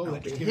decision. Go, well, That'll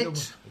just be a give it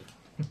hit.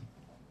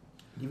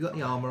 You've got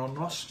the armour on,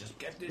 Ross. Just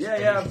get this.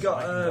 Yeah, I've got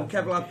dangerous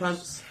Kevlar lightning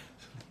pants.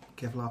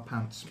 Kevlar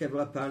pants.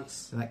 Kevlar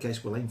pants. In that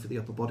case, we'll aim for the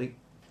upper body.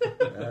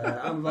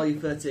 I'm value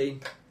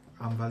 13.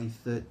 Arm value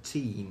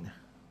 13.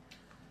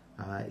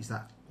 Is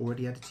that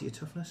already added to your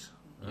toughness?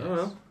 I don't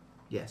know.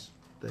 Yes,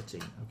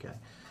 13. Okay.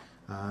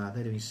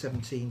 They're doing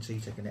 17, so you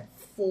take a net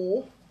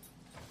 4,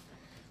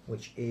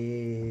 which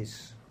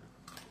is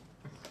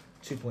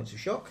 2 points of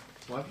shock.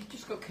 Why have you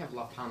just got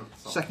Kevlar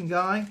pants on? Second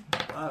guy,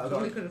 I've All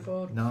got you could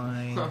afford.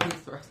 9.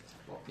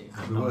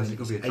 The worst, it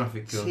could be a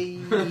traffic cone.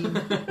 18.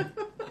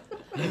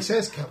 When he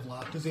says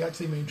Kevlar, does he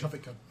actually mean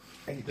traffic cone?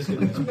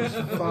 18 plus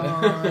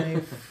 5.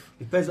 It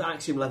depends what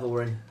axiom level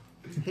we're in.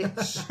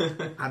 Hits.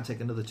 And take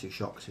another 2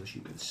 shocks. He'll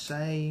shoot with the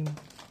same.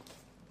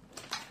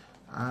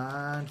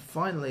 And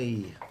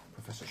finally,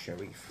 Professor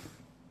Sharif.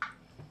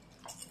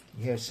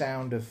 You hear a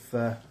sound of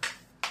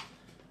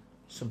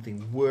something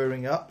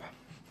whirring up.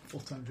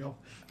 Full-time job.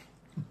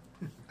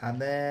 And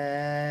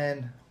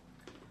then...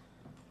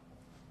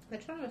 They're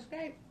trying to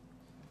escape.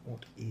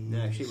 What is...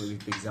 No, shoot with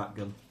his big zap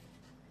gun.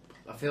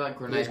 I feel like Yes,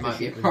 grenade might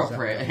be shoot with a zap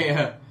appropriate gun.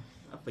 here.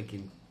 I'm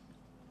thinking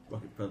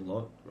rocket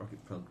propelled. Rocket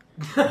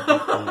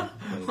propelled.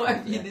 Why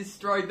have you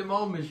destroyed the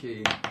mole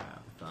machine?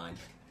 Fine.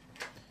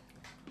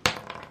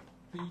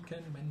 We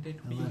can mend it,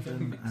 we 11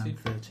 can mix and it,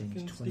 13 we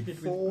can is stick it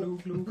with 24. glue,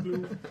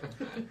 glue,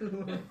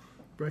 glue.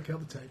 Break out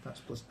the tape. That's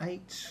plus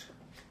 8.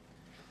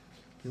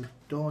 Your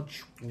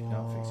dodge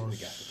Can't fix it with was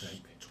gaffer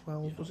tape.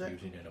 12, You're was not it?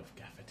 using enough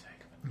gaffer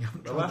tape. You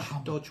haven't tried Well, the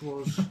hammer. Dodge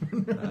was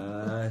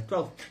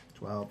 12.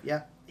 12.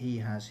 Yeah, he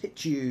has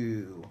hit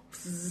you.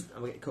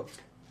 I'm going to get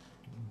cooked.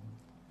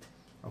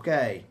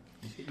 Okay.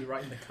 He's hit you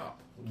right in the cup.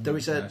 There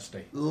is a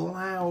Nasty.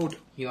 loud,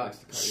 He likes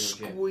to cut your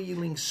shit.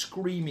 squealing,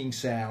 screaming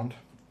sound,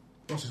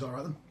 Ross is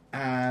alright then.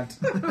 and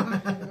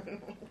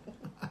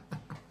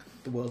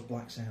the the world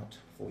blacks out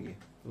for you.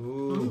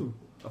 Ooh.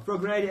 I throw a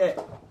grenade at it.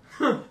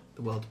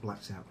 The world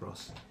blacks out,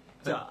 Ross.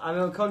 So I'm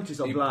unconscious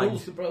or He blind.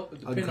 pulls the pin on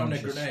a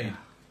Unconscious. grenade,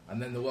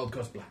 and then the world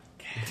goes black.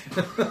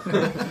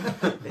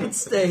 It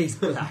stays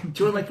black.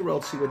 Do you want to make a roll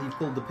to see whether you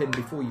pulled the pin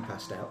before you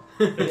passed out?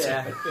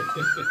 Yeah.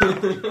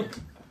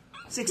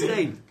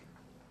 16.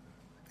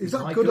 Is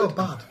that Quite good or good.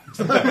 bad?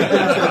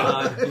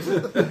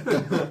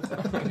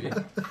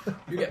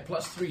 You get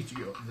 +3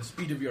 to the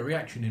speed of your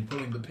reaction in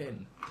pulling the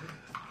pin.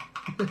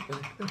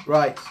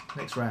 Right,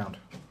 next round.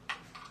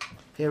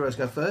 Heroes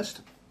go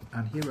first,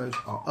 and heroes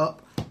are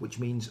up, which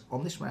means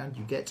on this round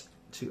you get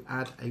to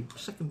add a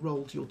second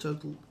roll to your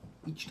total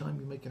each time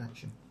you make an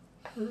action.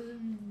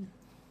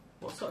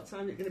 What sort of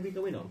time is it going to be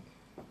going on?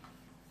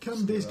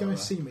 Can these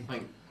guys see me?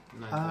 Like,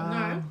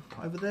 no.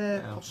 Over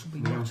there, No. possibly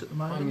No. not at the I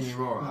moment. mean,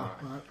 you're Oh,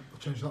 alright. right, I'll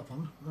change that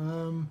one.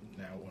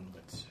 Now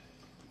onwards.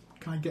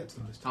 Can I get to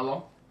them this time? How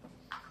long?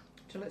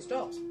 Till it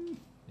stops.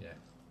 Yeah.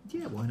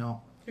 Yeah, why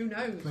not? Who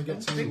knows? Can I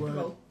get to,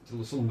 Unpredictable. Till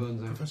the sun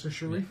burns out. Professor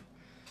Sharif?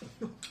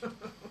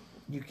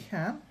 You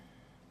can.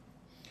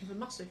 With a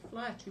massive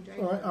flare 2 days.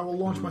 Alright, I will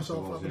launch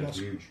myself at the Yeah, boss.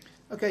 huge.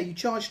 Okay, you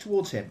charge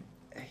towards him.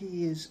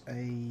 He is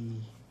a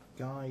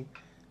guy,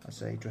 I'd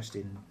say, dressed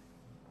in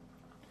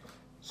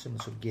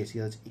similar sort of gear to the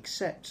others,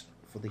 except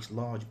for this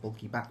large,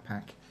 bulky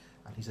backpack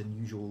and his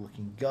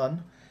unusual-looking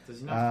gun, Does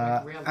he not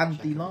have to make a reality and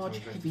check the every large,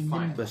 time he goes heavy to fire?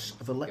 nimbus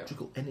of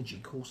electrical energy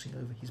coursing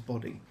over his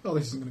body. Oh,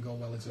 this isn't going to go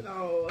well, is it?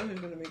 Oh, this is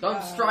going to be Don't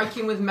bad. strike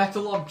him with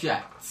metal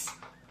objects.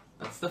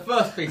 That's the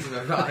first piece of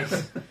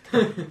advice.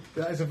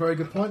 That is a very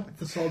good point.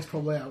 The sword's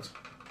probably out.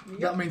 Yep.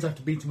 That means I have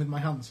to beat him with my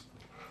hands.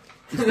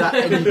 Is that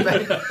any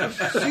better?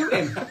 Shoot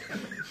him.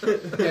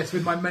 Yes,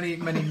 with my many,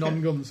 many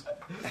non-guns.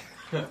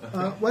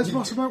 Where's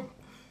Ross about?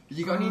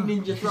 You got any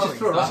ninja throw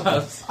throwing Ross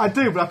stars? I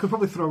do, but I could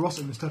probably throw Ross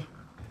in instead.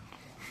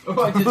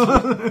 Or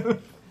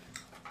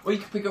you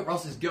could pick up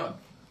Ross's gun.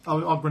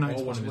 I'll grenade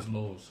Or one of possibly. his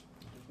laws.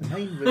 The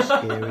main risk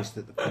here is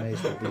that the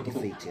players will be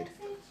defeated.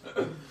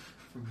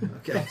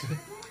 Okay.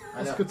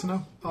 That's good to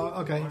know.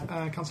 Okay,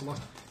 cancel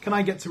lost. Can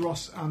I get to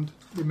Ross and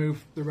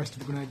remove the rest of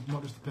the grenade,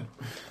 not just the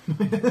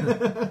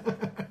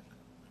pin?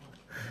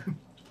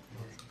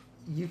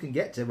 You can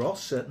get to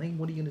Ross, certainly.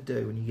 What are you going to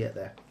do when you get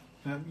there?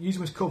 Use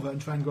him as cover and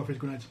try and go for his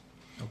grenades.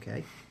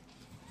 Okay.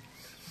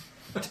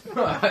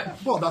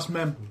 Well, that's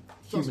mem.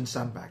 Human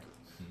sandbag.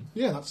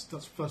 Yeah, that's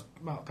first.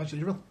 Well, actually,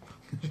 you will.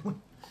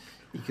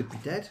 He could be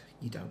dead.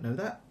 You don't know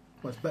that.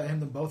 Well, it's better him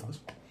than both of us.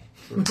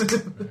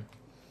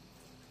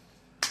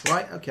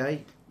 Right,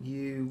 okay.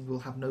 You will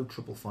have no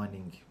trouble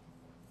finding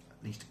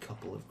at least a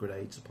couple of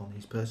grenades upon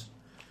his person.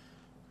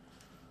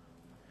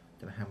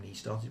 Don't know how many he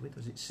started with.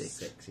 Was it 6?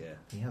 6, yeah.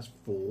 He has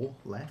 4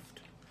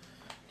 left.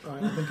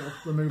 Right, I think I'll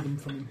remove them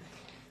from him.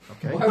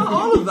 Okay. Not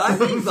all of that,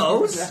 leave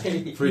those.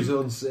 For his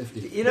own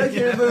safety. You know, if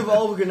you remove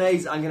all the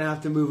grenades, I'm going to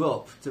have to move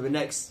up to the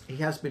next. He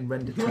has been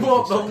rendered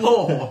What the totally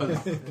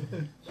laws? sick.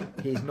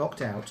 He's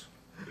knocked out.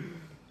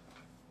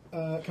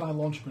 Can I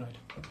launch a grenade?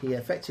 He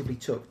effectively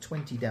took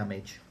 20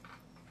 damage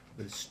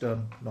with a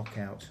stun,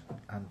 knockout,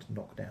 and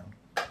knockdown.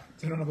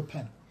 So I don't have a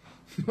pen.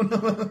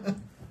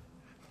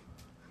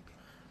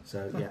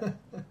 So, yeah.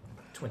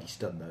 20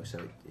 stun, though, so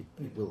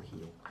it will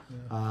heal.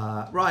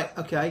 Yeah. Right,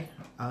 okay.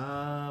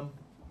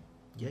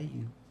 Yeah,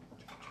 you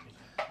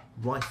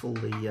rifle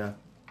the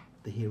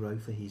hero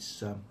for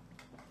his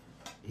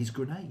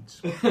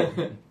grenades. If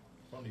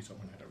only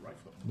someone had a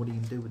rifle. What are you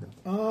going to do with them?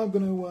 I'm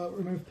going to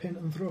remove pin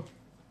and throw.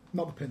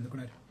 Not the pin, the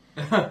grenade.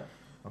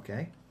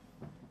 Okay.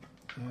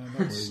 That's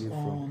Where are you from?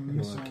 on You're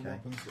missile okay.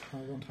 weapons that I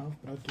won't have,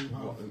 but I do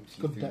have What, oops,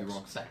 you good threw the dex.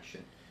 wrong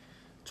section.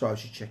 So I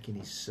was just checking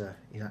his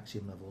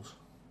axiom levels.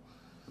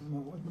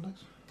 What's my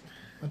dex?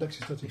 My dex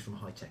is 30. He's from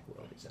high tech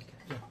world, it's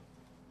okay.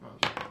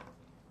 Right.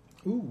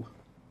 Ooh.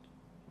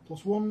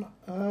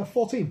 +1,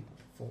 14.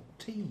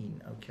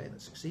 14. Okay,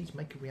 that succeeds.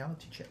 Make a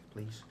reality check,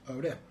 please.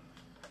 Oh dear.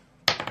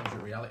 How's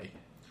your reality?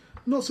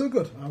 Not so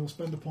good. I will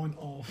spend a point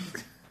of.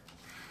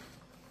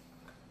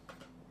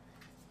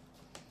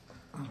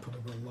 I'll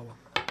probably go lower.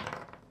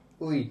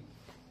 Oi.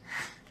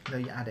 No,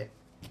 you add it.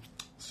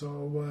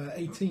 So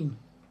 18.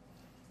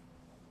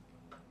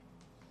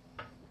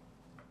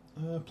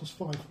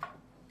 +5.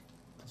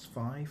 That's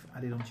 5.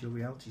 Added onto your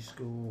reality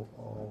score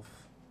of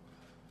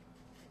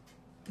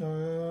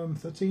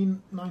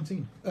 13,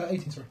 19.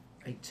 18, sorry.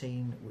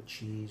 18,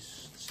 which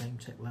is the same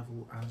tech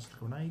level as the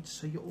grenades,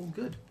 so you're all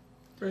good.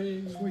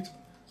 Sweet.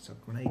 So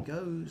grenade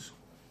goes,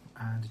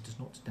 and it does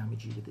not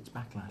damage you with its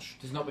backlash.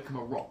 Does not become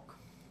a rock.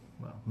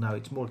 Well, no,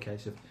 it's more a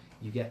case of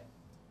you get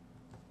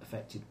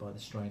affected by the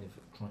strain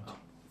of trying to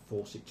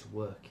force it to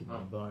work in the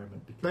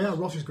environment. They are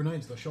Ross's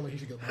grenades, though. Surely he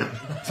should get one.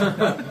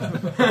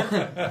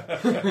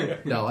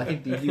 No, I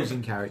think the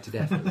using character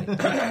definitely.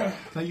 Can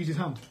I use his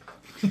hand?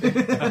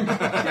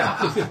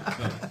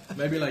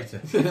 Maybe later.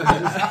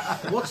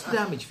 What's the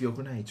damage for your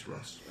grenades,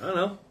 Ross? I don't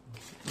know.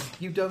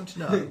 You don't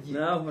know.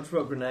 No, I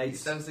throw He's grenades.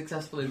 so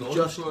successfully launched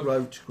Just one.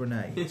 wrote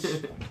grenades.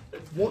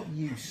 What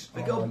use?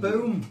 They go are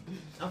boom.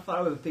 How far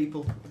away with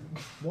people?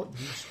 What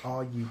use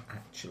are you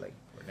actually?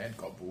 Grenade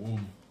got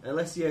boom.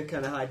 Unless you're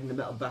kind of hiding in the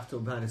metal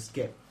bathtub behind a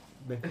skip,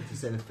 make it to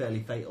say they're fairly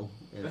fatal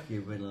if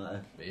you're in like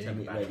a Big 10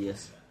 metre bang.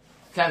 radius.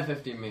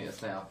 10-15 metres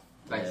they are,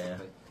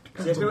 basically.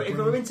 So if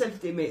we're within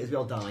 10-15 metres, we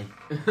all die.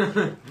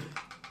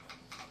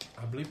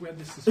 I believe we had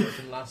this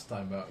discussion last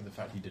time about the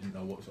fact he didn't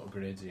know what sort of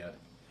grenades he had.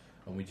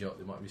 And we joked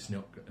there might be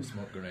smoke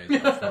grenades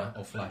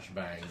or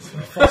flashbangs.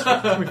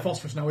 It's with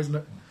phosphorus now, isn't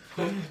it?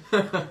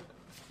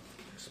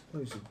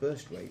 Explosive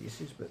burst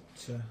radiuses, but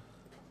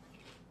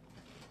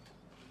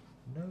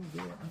no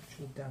real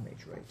actual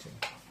damage rating.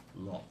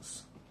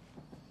 Lots.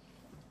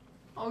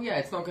 Oh yeah,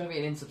 it's not going to be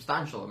an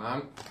insubstantial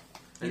amount.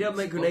 You don't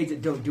make grenades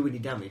that don't do any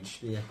damage,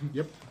 do you?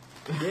 Yep.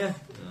 Yeah?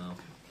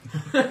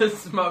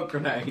 Smoke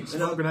grenades.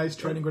 Smoke grenades,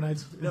 training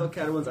grenades. No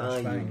kind of ones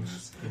I Flashbangs,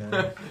 use. you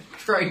know.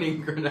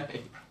 Training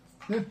grenade.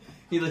 Yeah.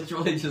 He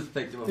literally just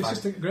picked him up. It's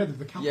just a grenade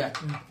with a cap. Yeah.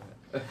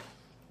 A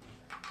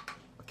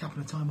cap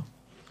and a timer.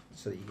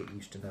 So that you get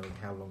used to knowing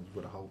how long you've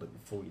got to hold it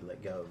before you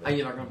let go of it. And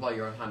you're not going to blow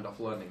your own hand off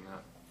learning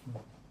that.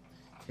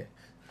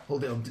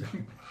 Hold it on to.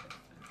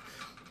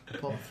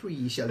 Upon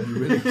 3 shall you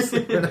release the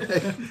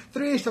grenade.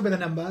 3 shall be the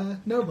number.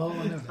 No more.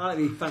 No. I like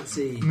the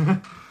fancy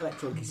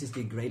electronic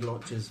assisted grenade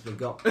launchers we've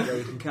got where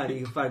you can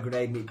fire a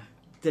grenade and it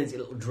turns into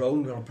a little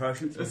drone on a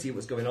parachute to see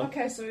what's going on.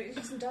 Okay, so it's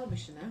just in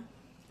Derbyshire now.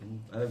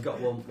 And I've got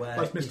one where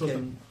Like you Mist does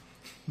can...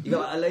 You've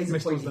got a laser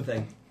Mist does pointing them.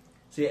 thing.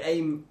 So you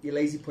aim your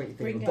laser pointing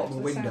thing at Bring the it bottom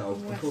of to the the window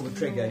south and and pull the west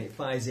trigger and and it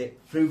fires it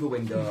through the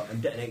window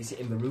and detonates it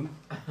in the room.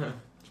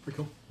 It's pretty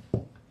cool.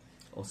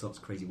 All sorts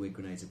of crazy weird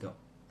grenades I've got.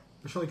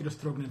 I'm sure you could just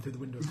throw a grenade through the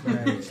window.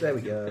 Grenades, there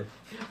we go.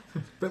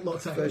 Bit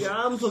locked out. First- Your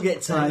arms will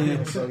get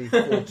tired. Sorry,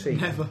 14.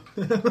 Never.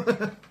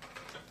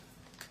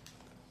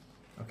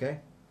 Okay.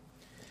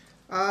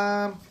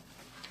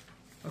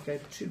 Okay,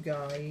 the 2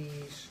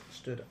 guys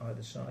stood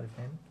either side of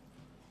him.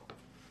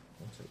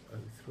 1,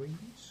 2,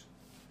 03s.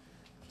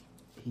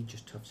 He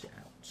just toughs it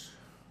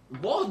out.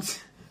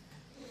 What?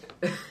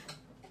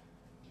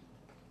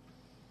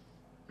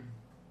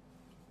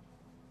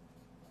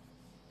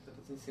 That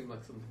doesn't seem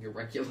like something a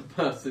regular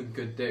person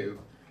could do.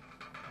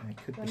 And it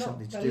could They're be not.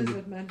 something to They're do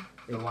lizard men.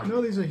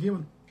 No, these are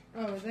human.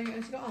 Oh, has he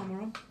got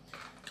armour on?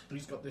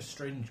 He's got this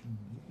strange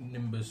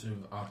nimbus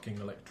of arcing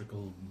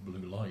electrical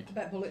blue light. I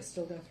bet bullets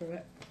still go through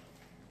it.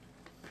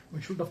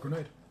 We shoot off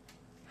grenade.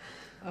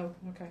 Oh,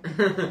 okay.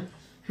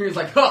 He was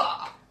like,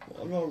 ha!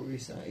 What roll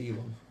reset are you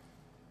on?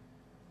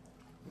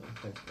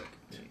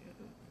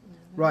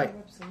 Right.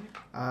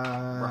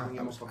 Wrapping him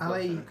That was up a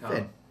Ali, cliff in a car.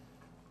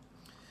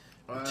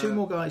 Finn. 2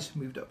 more guys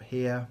moved up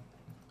here.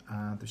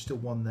 There's still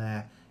one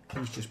there.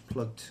 He's just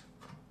plugged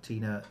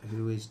Tina,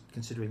 who is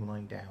considering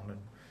lying down and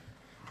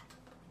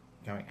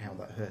going, ow,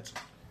 that hurts.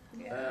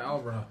 Yeah.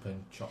 I'll run up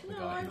and chop the No,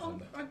 guy who's on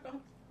there.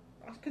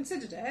 I've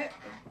considered it.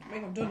 I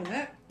mean, I've done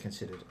it.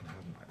 Considered and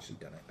haven't actually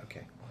done it.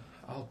 Okay.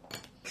 I'll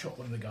chop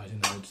one of the guys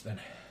in the woods then,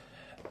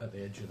 at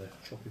the edge of the...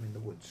 Chop him in the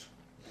woods.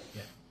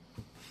 Yeah.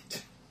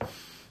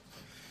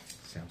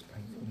 Sounds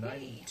painful.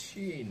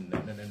 19. No,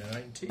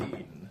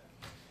 19.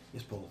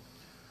 Yes, Paul.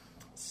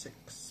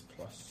 6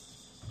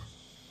 plus...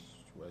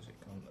 Where's it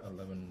gone?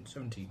 11,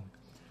 17.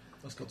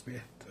 That's got to be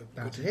it.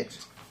 About to hit.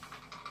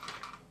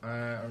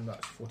 And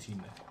that's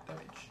 14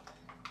 damage.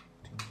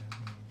 14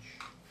 damage.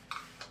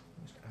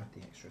 Let's add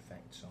the extra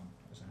effects on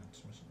as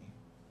handsome, isn't he?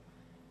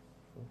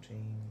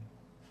 14.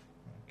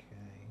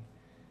 Okay.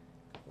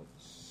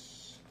 What's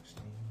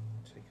 16?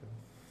 Take off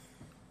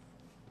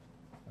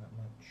that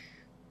much.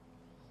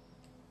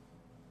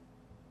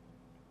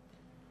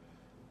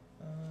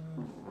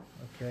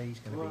 Okay, he's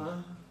going to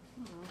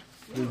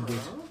be wounded,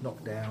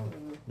 knocked down,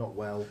 not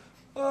well.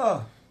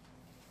 Oh!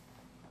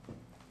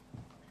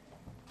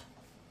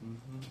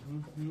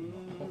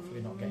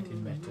 Hopefully not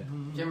getting better.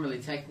 Generally,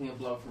 taking a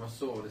blow from a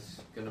sword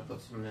is going to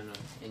put someone in an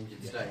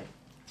injured state.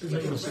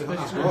 Especially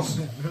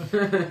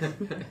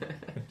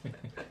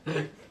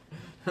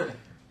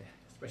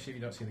if you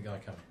don't see the guy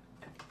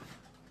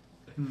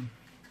coming.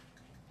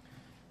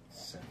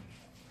 So,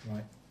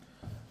 right.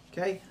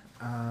 Okay,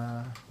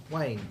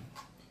 Wayne.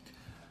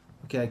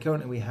 Okay,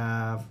 currently we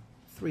have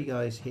 3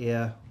 guys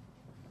here,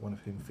 one of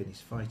whom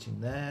finished fighting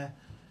there.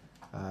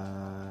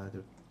 They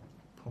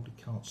probably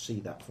can't see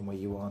that from where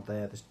you are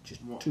there. There's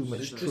just too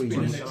much trees.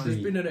 There's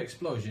been an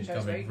explosion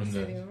Shows where coming you from can see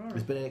the... the aurora.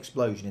 There's been an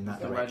explosion in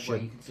that The red way you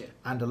direction can see it.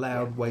 and a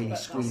loud, waily,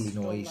 That's squealy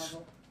storm noise.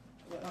 level.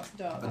 That's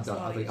dark. And That's dark,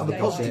 light. I think. On the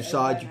Daylight positive over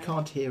side, there you now.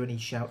 can't hear any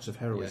shouts of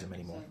heroism So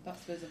anymore.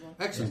 that's visible.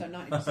 Excellent. So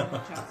 90% chance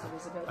of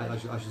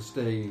visibility. I should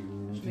stay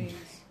Which means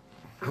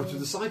out of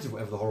the sight of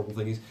whatever the horrible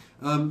thing is.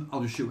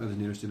 I'll just shoot whoever's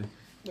nearest to me.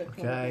 we're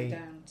probably Okay,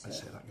 down let's to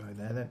say that guy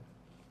there then.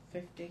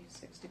 50,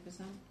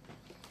 60%.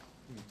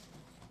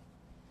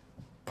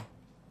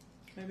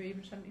 Maybe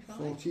even 75.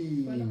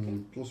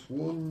 14 plus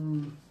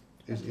 1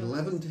 is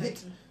 11 to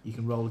hit. You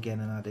can roll again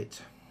and add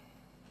it.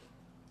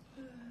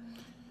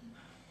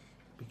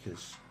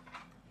 Because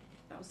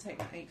That was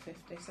taking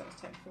 850, so that was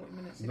taking 40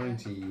 minutes ago.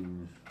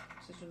 19.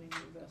 So it's running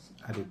reverse.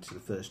 added to the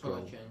first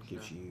Probably roll changed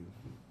gives now.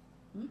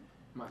 you...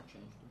 Might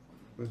change.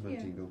 Where's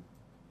 19 Yeah. gone?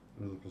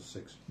 Another plus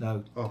 6.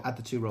 No, Oh. add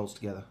the 2 rolls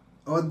together.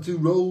 I had 2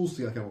 rolls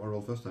to get. I can't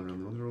roll first time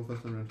round. What did I roll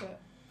first time round?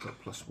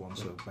 Got +1,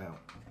 so about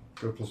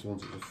Go plus 1,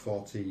 so it was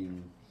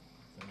 14,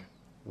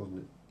 wasn't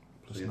it?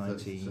 plus So yeah,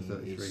 19 so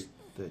 33. is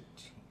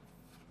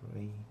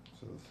 33.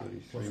 So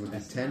 33 would be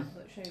 10.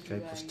 Okay,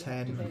 plus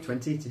 10.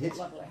 20 to hit. What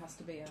level it has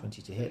to be at.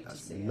 20 to for hit, you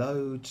that's see it.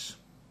 loads.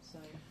 So,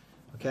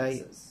 Okay,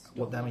 it's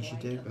what not damage you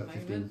level do? 8 at the About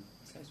moment, 15.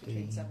 So it's between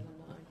 15. 7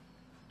 and 9.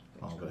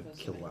 I'm which going to covers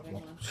kill the that big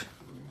one. one.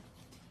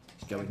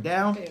 It's going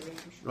down. In theory,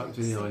 we should Right be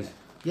between the able to eyes. see it.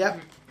 Yep.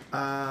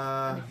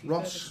 And if you're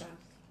Ross further south,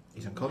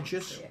 is you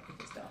unconscious. might see it if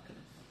it's dark enough.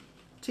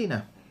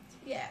 Tina,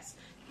 Yes.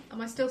 Am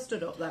I still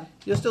stood up then?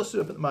 you're still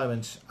stood up at the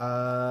moment.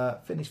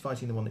 Finn is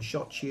fighting the one that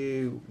shot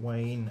you.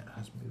 Wayne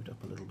has moved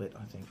up a little bit,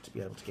 I think, to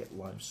be able to get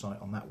line of sight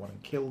on that one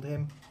and killed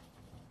him.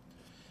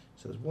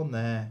 So there's one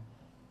there,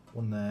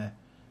 and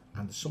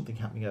there's something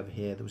happening over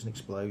here. There was an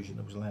explosion.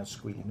 There was a loud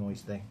squealy noise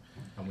thing.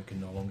 And we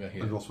can no longer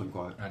hear And Ross went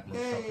quiet.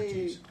 Admiral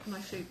Socrates. Can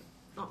I shoot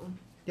that one?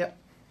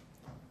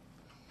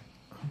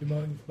 I'll be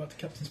moaning back to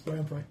Captain Spray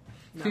and Pray.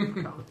 No,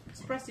 I can't.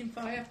 Suppressing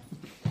fire.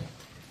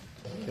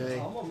 Okay,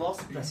 I want more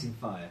suppressing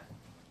fire.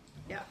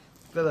 We need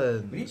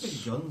villains.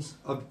 big guns.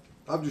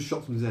 I've just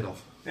shot someone's head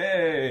off.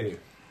 Hey!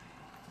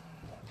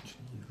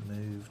 Actually, you've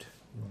moved.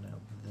 You're now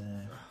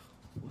there.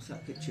 What's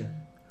that picture?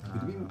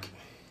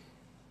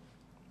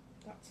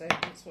 That's it.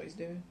 That's what he's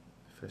doing.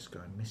 First guy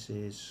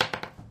misses.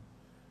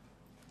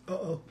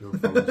 Uh-oh. Your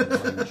phone's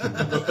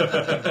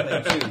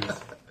on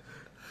Tunes.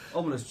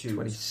 Ominous tunes.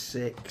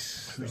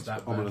 26. Who's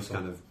that? ominous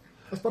man? kind of.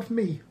 That's bad for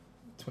me.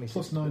 26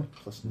 Plus 9.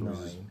 Plus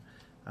 9.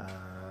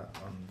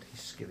 And his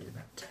skill is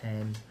about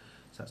 10.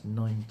 So that's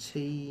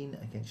 19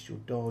 against your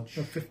dodge.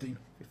 No, 15.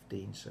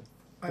 15, so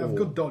I have 4.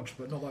 good dodge,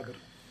 but not that good.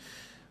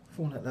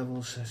 4 net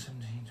levels, so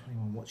 17,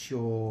 21. What's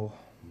your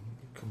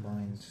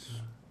combined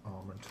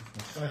armour and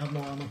toughness? I have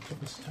no armour.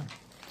 Toughness 10.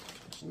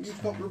 Will you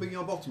stop rubbing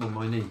your bottom on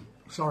my knee?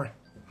 Sorry.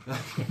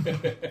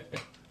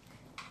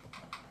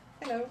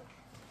 Hello.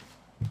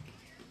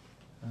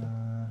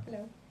 Uh,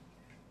 Hello.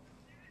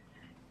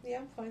 Yeah,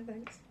 I'm fine,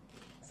 thanks.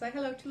 Say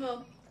hello to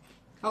Mum.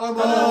 Hello,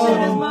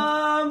 Cheers, Mum!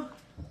 Mum!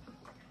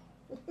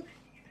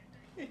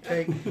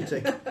 take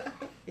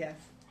Yes.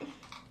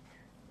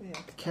 Yeah.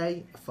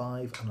 K, a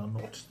 5, and are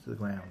knocked to the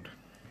ground.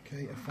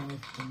 Okay, a 5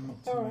 and not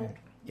All right.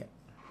 Yeah.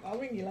 I'll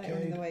ring you later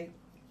Okay. on the way.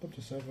 up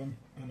to 7,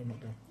 and I'm not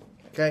down.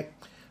 Okay.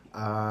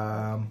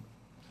 All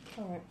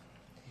right.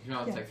 You know,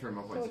 I'll Yeah. take 3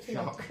 more Talk points to of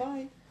you later. shock.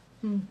 Bye.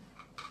 Hmm.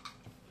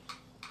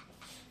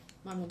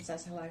 My mum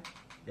says hello.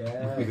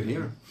 Yeah. We could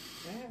hear him.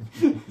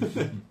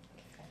 Yeah.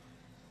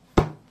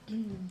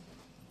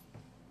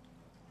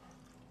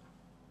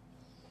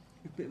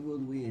 A bit of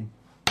one wee in.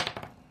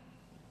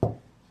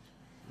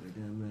 Way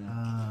down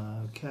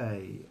there.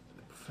 Okay.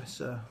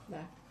 Professor.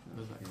 There.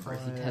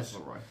 Crazy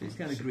Tesla rifle. It's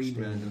kind of green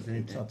round, doesn't it?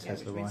 It's not Yeah,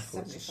 Tesla which means rifle,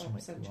 it's a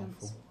 75% Sonic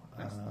chance. rifle.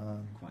 That's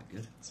quite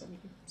good.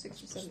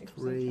 60 plus 70%,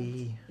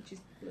 3. which is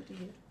bloody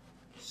good.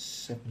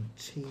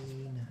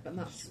 17. And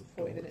that's Your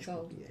 40 dodge minutes will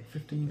old. be a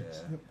 15. Yeah.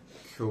 Yep.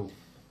 Cool.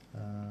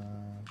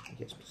 He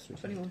gets plus 3.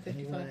 21.55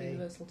 anyway.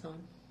 universal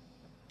time.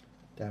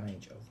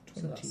 Damage of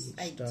So 20. that's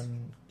 8.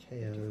 Stun. KO.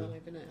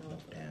 55 in it.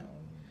 Knock down.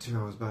 2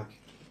 hours back.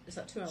 Is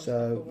that 2 hours?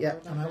 So, back or yeah,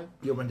 1 hour I'm back out. now?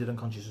 You're rendered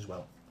unconscious as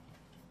well.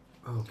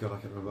 Oh god, I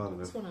can't remember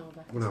that It's now. 1 hour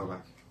back. 1 hour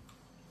back.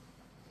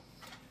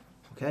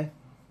 Okay.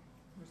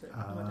 Or is it? Oh,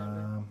 I don't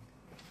know.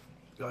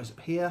 Guys up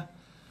here.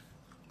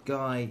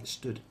 Guy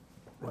stood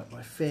right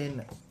by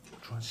Finn.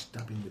 Try and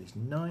stab him with his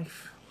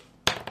knife.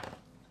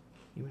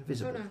 You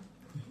invisible. Oh no.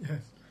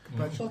 Yes.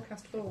 Mm.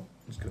 Forecast 4.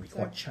 It's going to be So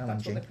quite That's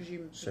challenging. what they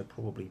presume. So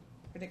probably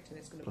Predicting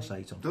it's going to plus be.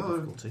 8 on No.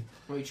 difficulty.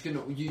 Well, you're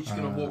just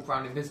going to walk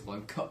around invisible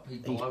and cut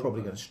people He's over.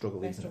 probably going to struggle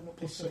Based with on what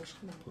Plus people 6.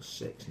 know. plus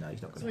 6. No,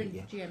 he's not So going to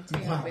in hit you.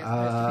 GMT, Wow.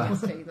 as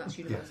opposed to PST, that's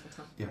universal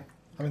time. Yeah.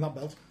 I mean, that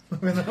belt.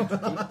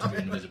 To be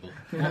invisible.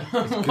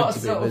 What to be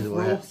sort of invisible,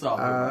 yeah. rules are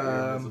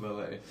there Um,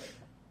 invisibility?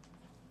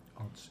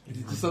 Odds Is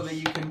it in- just something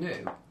you can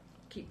do?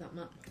 Keep that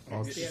map.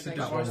 Odds. It's the That's That's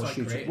ovation. why I we'll started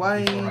shoot at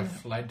creating before I Wayne.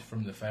 fled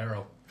from the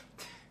Pharaoh.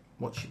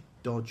 What's your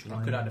dodge I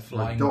line? could add a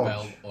flying dodge.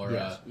 belt or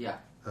Yes. Yeah.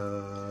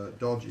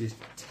 Dodge is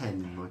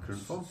 10, my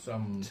current form.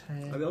 some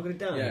 10, Have we all got it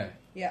down? yeah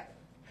Yeah.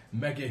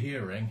 mega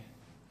hearing.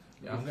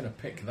 Yeah, I'm going to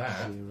pick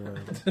that. 0.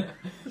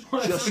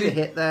 Just a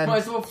hit then. Might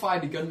as well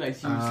find a gun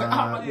next to you. Just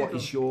like, What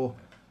is your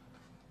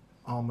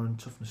armour and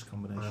toughness I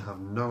combination? have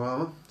no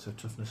armour. So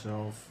toughness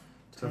of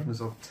 10.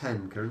 Toughness of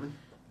 10 currently.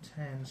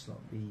 10, so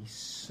that'll be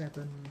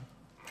 7.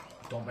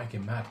 Don't make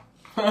him mad.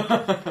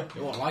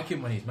 You won't like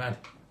him when he's mad.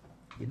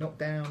 You knock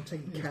down,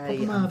 take a It's K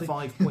and problematic.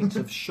 5 points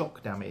of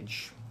shock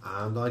damage.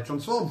 And I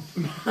transform.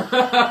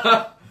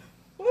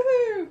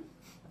 Woohoo!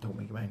 Don't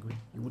make him angry.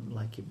 You wouldn't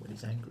like him when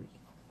he's angry.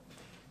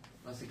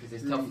 That's because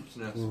his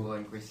toughness will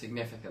increase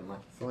significantly.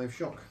 5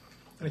 shock.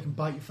 And he can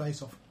bite your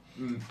face off.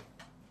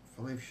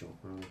 5 shock.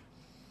 Right.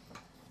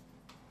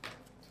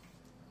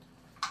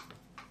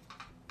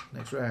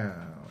 Next round.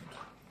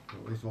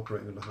 Well, at least I'm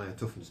operating under higher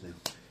toughness now.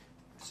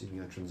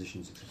 Assuming I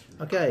transition successfully.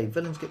 Okay,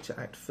 villains get to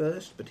act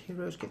first, but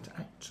heroes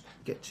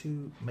get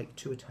to make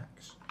 2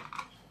 attacks.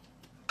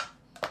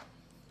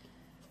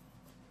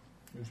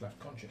 Who's left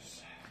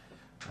conscious?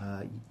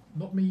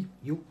 Not me.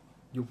 You,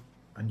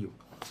 and you.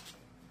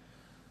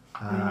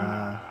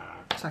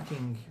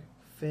 Attacking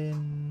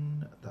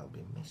Finn, that'll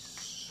be a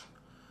miss.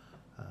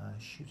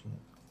 Shooting at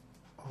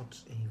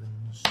odds,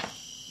 evens.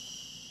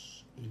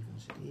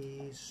 Evens it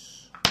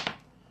is.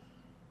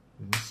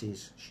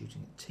 Misses.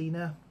 Shooting at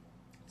Tina.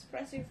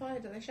 Suppressing fire.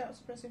 Do they shout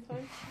suppressing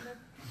fire?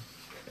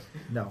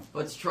 No. No.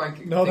 Let's try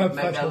and No, make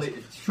that's that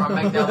leader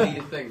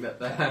think that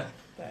they're...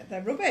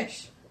 They're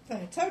rubbish.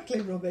 They're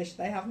totally rubbish.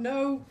 They have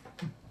no...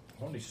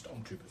 Only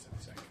stormtroopers in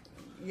a second.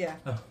 Yeah.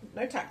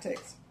 No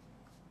tactics.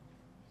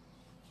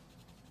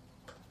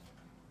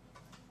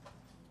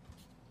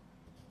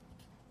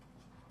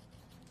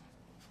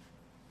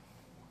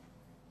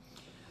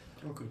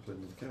 I could have played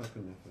with the cow,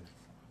 couldn't I?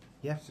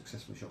 Yeah.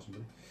 Successfully shot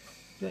somebody.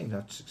 You don't even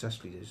have to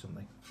successfully do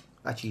something.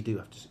 Actually, you do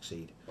have to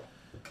succeed.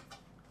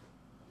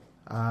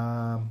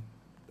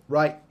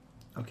 Right.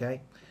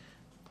 Okay.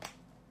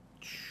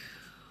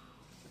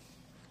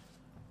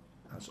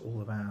 That's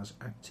all of ours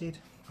acted.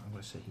 I'm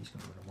going to say he's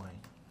going to run away.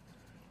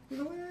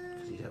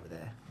 Because he's over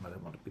there. And I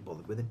don't want to be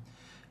bothered with him.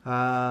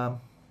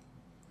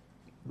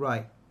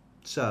 Right.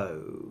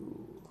 So,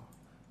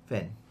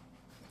 Finn.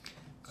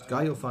 This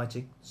guy you're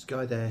fighting. This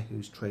guy there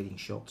who's trading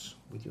shots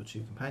with your two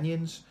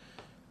companions.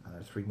 And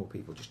there are 3 more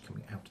people just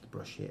coming out of the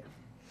brush here.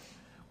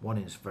 One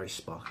in a very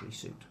sparkly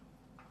suit.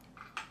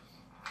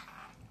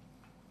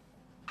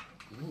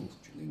 Ooh,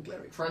 Julian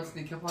Cleric. Try and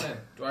sneak up on him.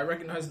 Do I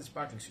recognise the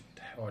sparkling suit,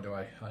 or do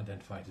I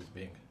identify it as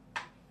being...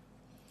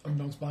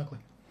 Unknown sparkly.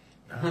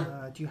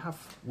 Do you have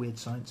weird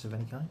science of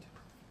any kind?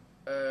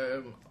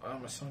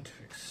 I'm a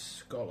scientific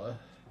scholar,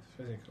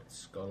 physical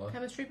scholar,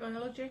 Chemistry,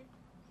 biology.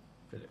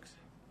 physics.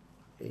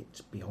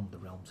 It's beyond the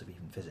realms of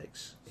even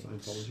physics.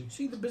 Scientology.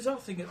 See, the bizarre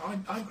thing is,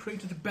 I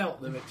created a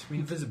belt that makes me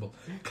invisible.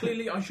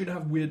 Clearly, I should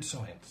have weird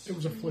science. It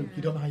was a fluke.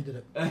 You don't know how you did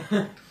it.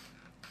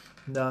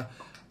 No.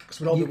 Because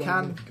we'd all You do one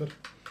can- if you could.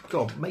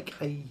 Go on, make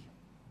a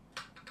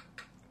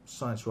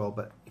science roll,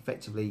 but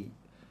effectively...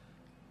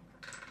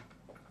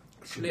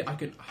 Actually, I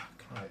can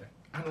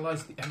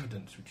analyse the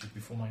evidence which is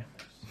before my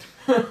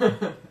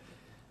eyes.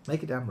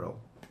 Make a damn roll.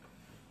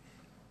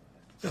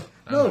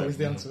 No, is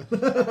the answer.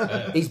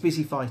 He's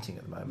busy fighting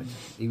at the moment.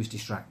 He was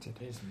distracted.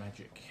 It is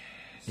magic.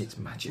 It's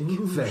magic.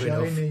 Ooh, Fair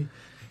enough. shiny.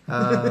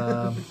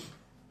 Now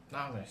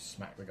I'm going to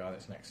smack the guy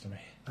that's next to me.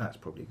 That's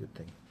probably a good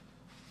thing.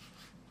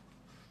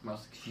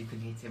 Well, because you can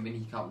hit him and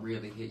he can't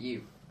really hit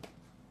you.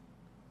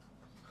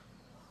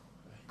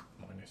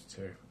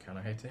 -2. Can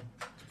I hit him?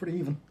 It's pretty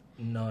even.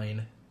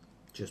 9.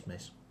 Just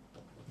miss.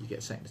 You get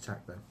a second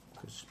attack though,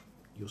 because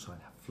your side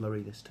have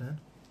flurry this turn.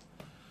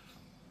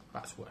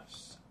 That's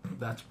worse.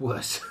 That's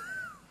worse.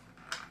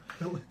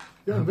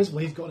 You're invisible.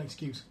 He's got an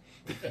excuse.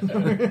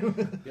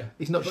 Yeah.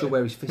 He's not sure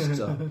where his fists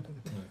are.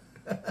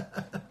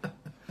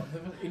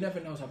 He never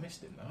knows I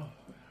missed him though.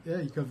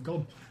 Yeah, you could have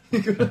gone.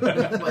 Like,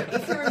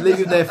 if you're Leave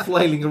him invisible, there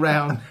flailing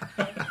around.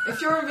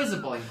 if you're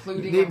invisible,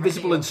 including You're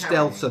invisible everything and you're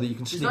stealth carrying, so that you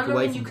can does sneak that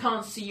away mean you from...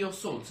 can't see your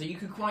sword? So you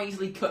could quite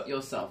easily cut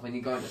yourself when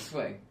you're going to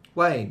swing.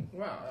 Wayne.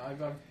 Well,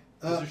 I've I'm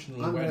positional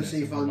going to awareness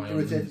see if of I'm my own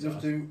irritated stuff.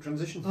 enough to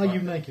transition. Are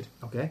you naked?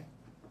 Okay.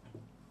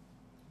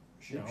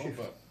 No, Shift.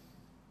 but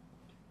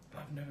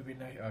I've never been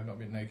naked. I've not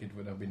been naked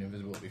when I've been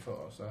invisible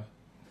before, so...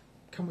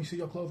 Can we see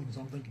your clothing? Is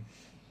what I'm thinking.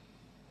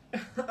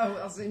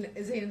 Oh, as in,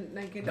 is he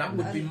naked? That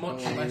would be and-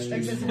 much Oh, less yeah.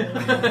 useful.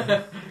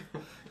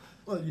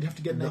 Well, you'd have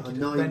to get No, naked, a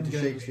 9 then to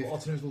get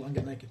shapeshift. invisible and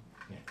get naked.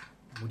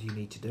 What do you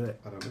need to do it?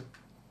 I don't know.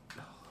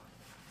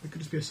 It could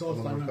just be a sword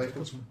Hold flying on, around trying to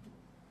paper. cut someone.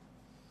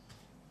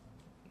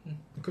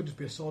 It could just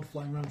be a sword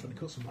flying around trying to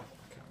cut someone. I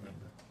can't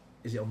remember.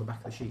 Is it on the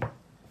back of the sheet?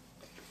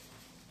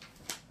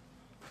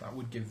 That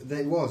would give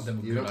There it was. them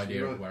a You're good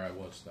idea absolutely of right. where I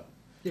was, though.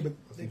 Yeah, but I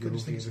they think could you're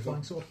just think it's a looking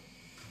flying at sword.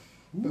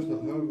 That's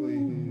not horribly.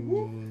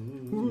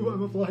 Ooh,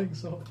 I'm a flying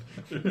sword.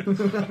 I'm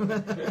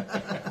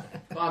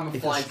a If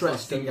you're flying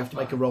stressed, sword then you have to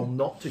make a roll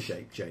not to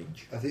shape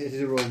change. I think it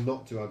is a roll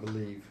not to, I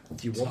believe.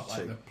 Do you It's want not like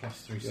to? the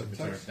 +3 Your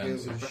scimitar attack of skill dancing.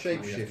 is You have to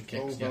shapeshift. kick-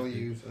 All you have to-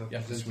 values are You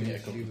have to swing it a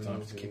couple of presented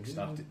times to to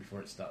kick-start it before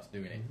it starts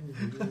doing it.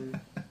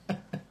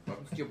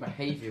 What's your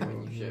behaviour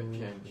when you shape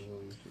change?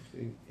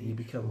 You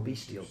become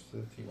bestial.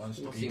 He wants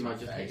to Well, so eat you my might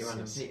just hit your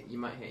random faces. hit. You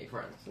might hit your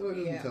friends. Oh, it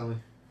doesn't Yeah. tell me.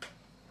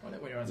 Why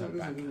don't we run No, out it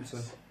back? doesn't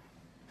say.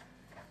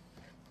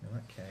 In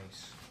that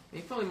case,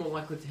 You're probably more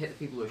likely to hit the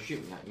people who are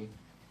shooting at you.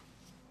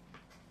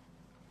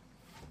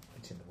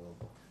 it's in the world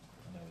book.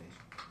 I know it is.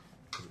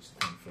 Because it's the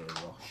thing for a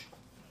Rosh.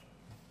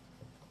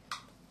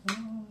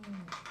 I'm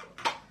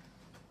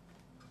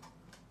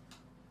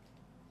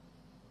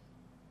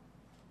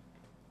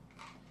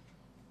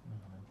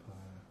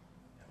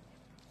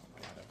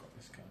glad I've got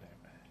this card out.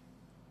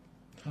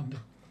 Handy.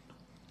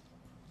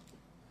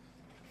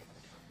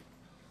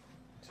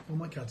 All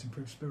my cards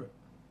improve spirit.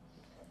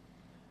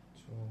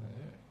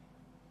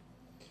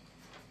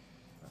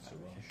 That's a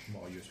rush.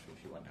 More useful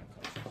if you went down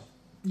conscious.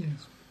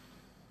 Yes.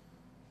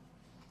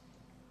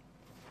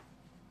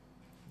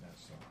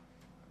 That's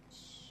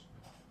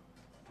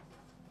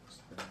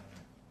there.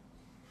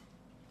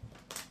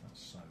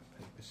 That's side of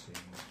paper seed.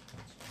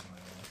 That's fire.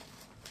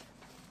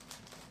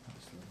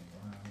 That's living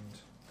land.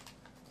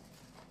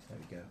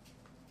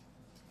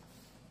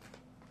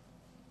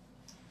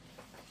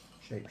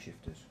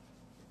 Shapeshifters.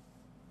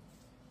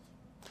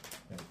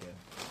 There we go.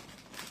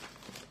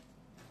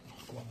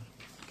 Go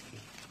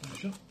on.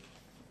 Sure.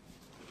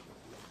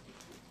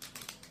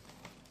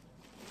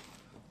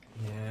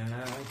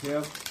 Yeah, thank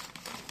you.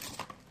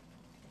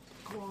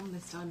 Go on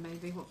this time,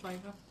 maybe. What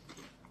flavour?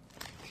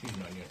 Cheese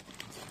and onion.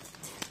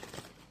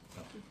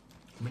 Oh.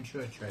 Mince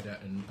cheddar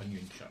and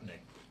onion chutney.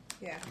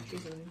 Yeah,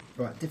 cheese onion.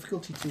 Right,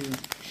 difficulty to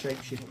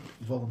shapeshift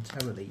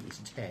voluntarily is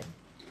 10.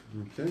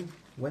 Okay.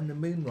 When the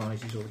moon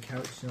rises or the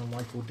character is in a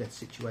life or death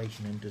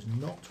situation and does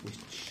not wish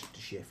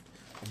to shift,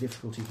 the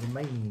difficulty of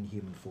remaining in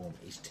human form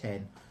is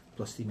 10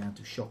 plus the amount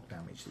of shock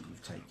damage that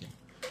you've taken.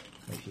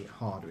 Making it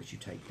harder as you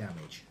take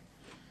damage.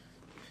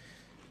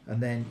 And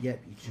then,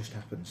 yep, it just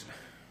happens.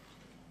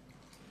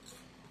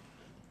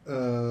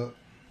 Well,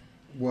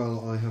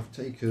 I have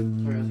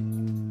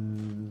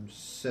taken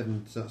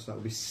 7. So that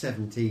would be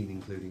 17,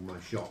 including my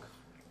shock.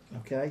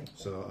 Okay,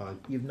 So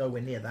you're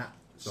nowhere near that.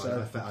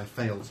 So I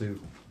failed to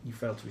you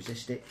failed to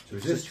resist it.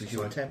 resist. Which was So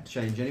your I attempt.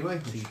 change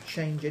anyway. So you Which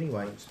change I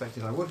anyway.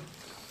 expected I would.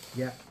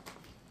 Yeah.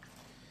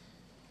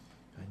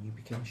 And you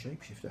become a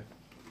shapeshifter.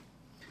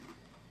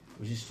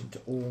 Resistant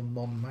to all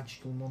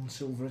non-magical,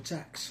 non-silver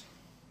attacks.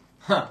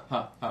 Ha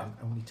ha ha. And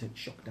only take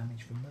shock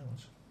damage from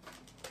those.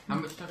 How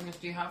much toughness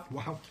do you have?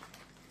 Wow.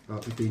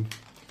 15.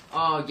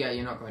 Oh yeah,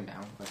 you're not going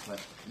down. But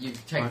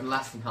you've taken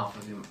less than half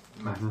of your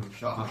maximum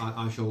shot.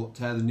 I shall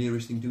tear the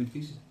nearest thing to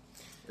pieces.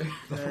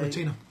 That's for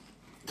Tina.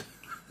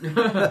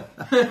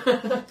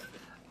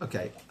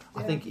 Okay,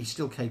 I think he's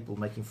still capable of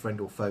making friend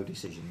or foe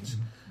decisions.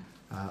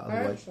 Very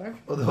Otherwise, so.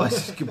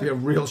 otherwise it could be a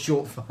real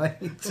short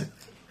fight.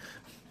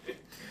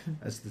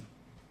 As the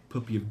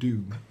puppy of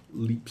doom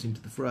leaps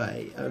into the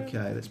fray.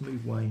 Okay, let's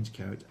move Wayne's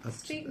character up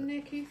Steaton to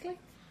near Keithley?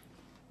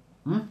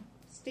 Hmm?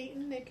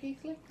 Steaton near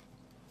Keithley?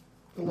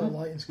 The low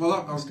light is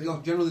Well, that's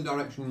generally the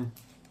direction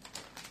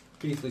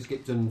Keithley,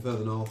 Skipton,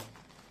 further north.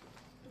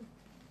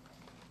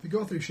 If you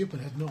go through ship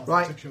and head north,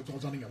 Right. it takes you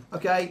towards Anningham.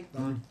 Okay,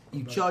 Mm.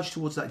 you charge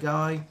towards that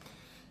guy.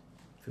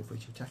 Feel free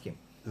to attack him.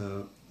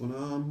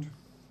 Unarmed.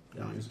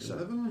 Yeah, That is so-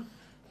 11.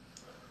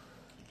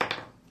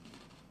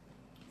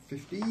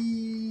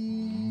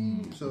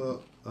 15.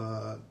 So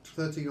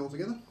 13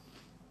 altogether.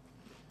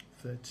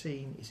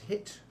 13 is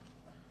hit.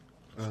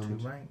 That's And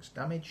 2 ranks.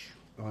 Damage.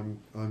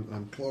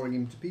 I'm clawing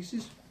him to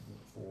pieces.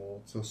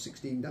 So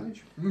 16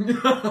 damage. 16.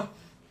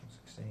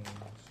 18.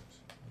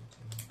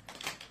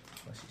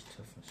 Plus his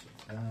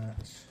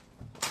toughness.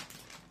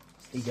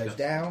 He goes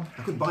down.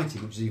 I could bite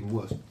him, which is even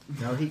worse.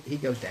 No, he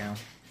goes down.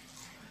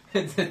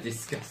 It's a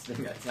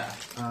disgusting attack.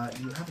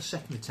 You have a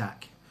second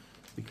attack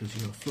because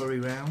you're a flurry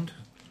round.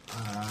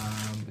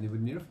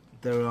 Anybody near?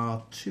 There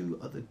are 2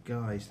 other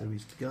guys. There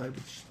is the guy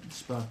with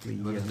sparkly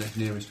Where's the next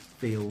nearest?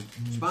 field.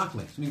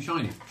 Sparkly. Something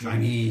shiny.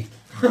 Shiny.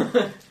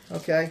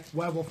 Okay.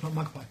 Werewolf, not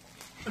magpie.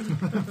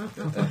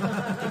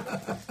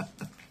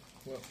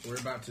 Well, we're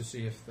about to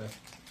see if the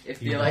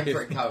If Yeah. the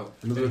electric coat.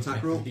 Another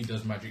attack roll. he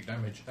does magic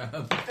damage. I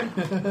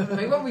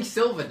mean, won't be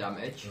silver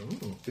damage.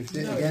 Ooh.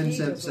 15 No, again. he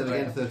Said doesn't.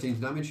 again. 13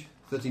 damage.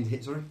 13 to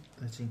hit. Sorry.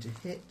 13 to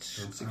hit.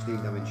 And 16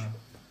 damage.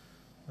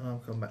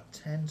 Unarmed combat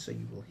 10, so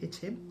you will hit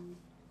him.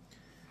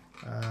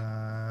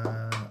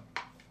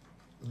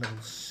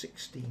 Level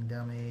 16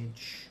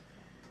 damage.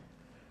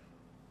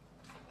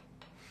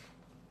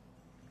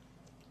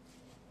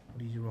 What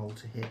did you roll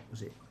to hit?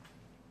 Was it?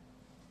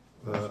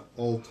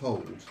 All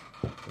told,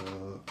 I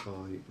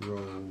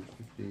rolled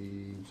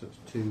 15. So that's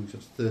 2. So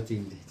that's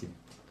 13 to hit him.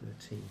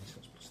 13, so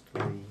that's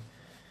plus 3.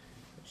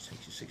 Which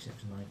takes you 16 up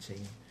to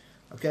 19.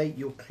 Okay,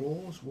 your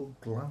claws will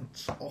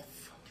glance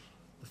off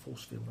the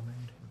force field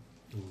around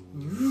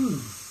him.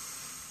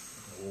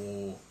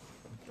 Oh.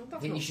 I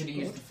think you should have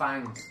used the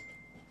fangs.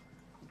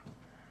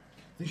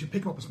 You should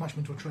pick him up and smash him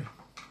into a tree.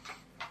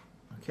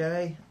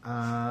 Okay,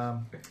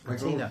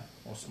 Tina,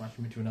 Or smash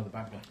him into another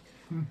bad guy.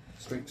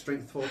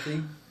 Strength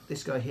 14.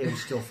 this guy here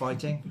is still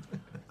fighting.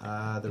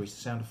 There is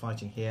the sound of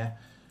fighting here.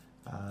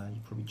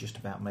 You probably just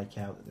about make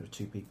out that there are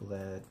 2 people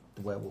there.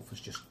 The werewolf has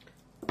just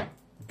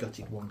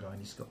gutted one guy and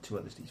he's got 2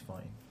 others that he's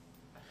fighting.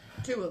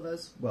 2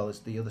 others. Well, there's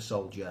the other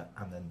soldier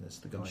and then there's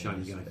the guy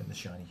Shiny in guy. the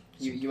shiny.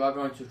 You are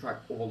going to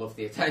attract all of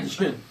the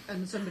attention.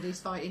 And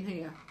somebody's fighting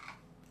here.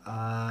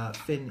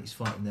 Finn is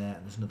fighting there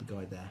and there's another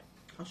guy there.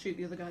 I'll shoot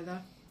the other guy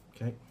there.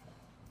 Okay.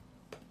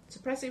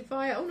 Suppressing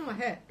fire. Oh no, I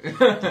hit.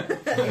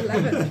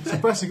 11.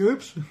 Suppressing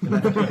oops. Yeah,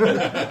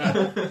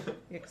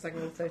 because I can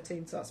roll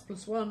 13, so that's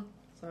 +1. So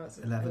that's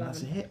 11,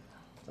 that's a hit.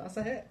 So that's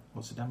a hit.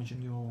 What's the damage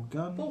on your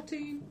gun?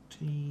 14.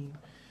 14.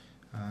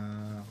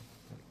 That'll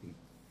be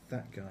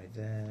that guy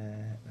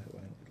there. No, it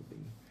won't. It'll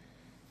be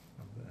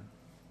number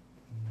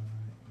 9,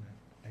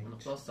 On the no, 8.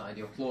 plus side,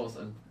 your claws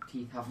and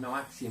teeth have no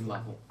axiom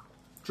level.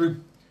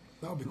 True.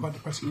 That would be quite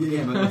depressing.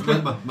 Yeah,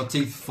 my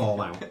teeth fall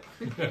out.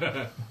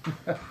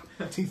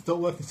 Teeth don't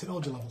work at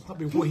technology level. That'd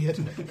be weird.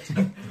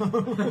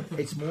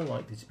 It's more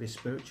likely to be a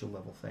spiritual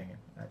level thing,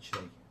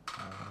 actually,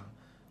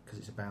 because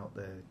it's about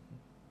the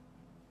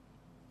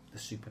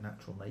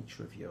supernatural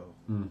nature of your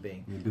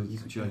being. Your ability You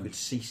to could change.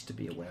 cease to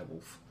be a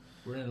werewolf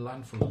We're in a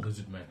land full of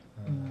lizard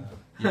men.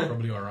 You're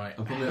probably alright.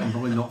 I'm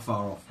probably not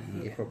far off.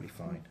 You're probably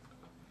fine.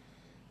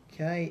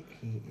 Okay,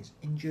 he is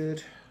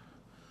injured.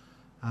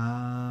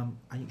 And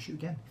you can shoot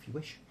again if you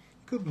wish.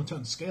 Could be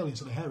turn scaly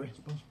instead of hairy, I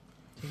suppose.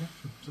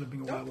 Instead of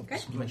being a wild okay.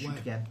 You may shoot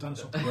again.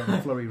 dinosaur. Yeah,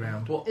 flurry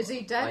round. What? Is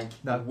he dead? Like,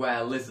 No.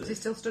 where Is lizard? he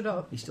still stood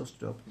up? He still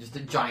stood up. Just a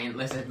giant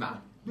lizard man,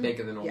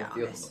 bigger than all Yeah, of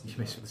the I others. You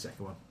missed with the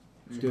second one.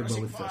 Doing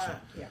well with the first one.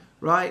 Yeah.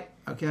 Right,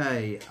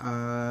 okay.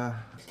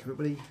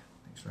 Everybody,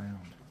 next round.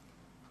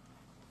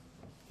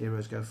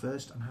 Heroes go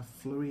first and have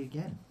flurry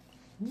again.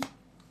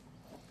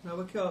 Now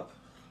wake up.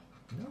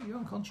 No, you're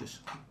unconscious.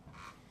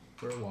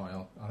 For a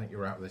while. I think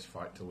you're out of this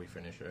fight till we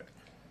finish it.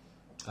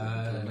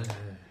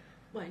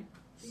 Wayne,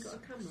 you got a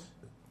camera?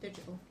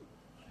 Digital.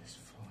 It's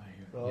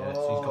 5. Oh, Yeah,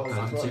 so he's got he's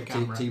fancy got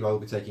camera. T-Bow will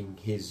be taking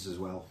his as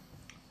well.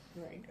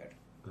 Very good.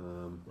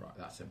 Right,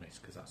 that's a miss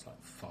because that's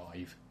like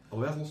 5.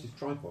 Oh, he has lost his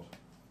tripod,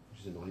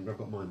 which is annoying, but I've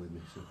got mine with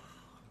me. So.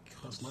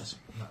 That's less.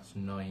 That's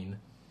 9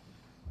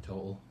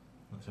 total.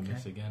 That's a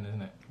miss again,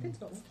 isn't it? Good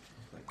total.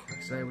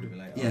 So would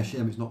Yeah,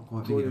 shame it's not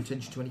quite draw big your enough.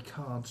 attention to any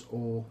cards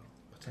or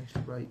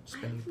potentially great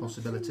spending Nothing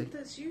possibility.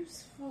 That's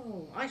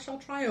useful. I shall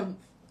triumph.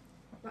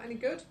 That any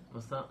good?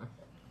 What's that?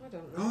 I don't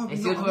know. Oh,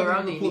 It's but the other way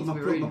around, you I've need got to my be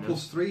reading my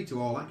 +3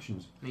 to all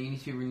actions. No, you need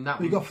to be reading that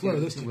Well, you one got flurry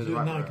this with time. the Now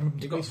right you row. can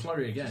You got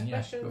flurry again,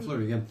 yeah. Special- Got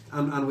Flurry again.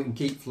 And we can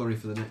keep Flurry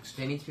for the next.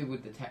 They need to be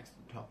with the text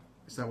at the top.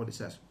 Is that what it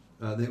says?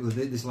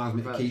 This allows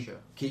me to Fairly keep sure.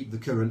 keep the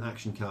current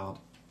action card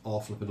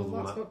or flip another Well,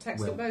 one that's out. got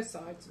text on both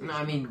sides. No,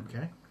 I mean,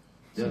 Okay.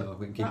 So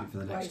we can keep that it for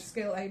the way, next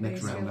skill A, B,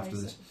 next skill round A, after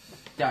C. this.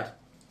 Dad,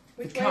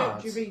 Which The way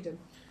up do you cards. read them?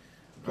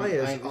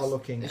 Players I was are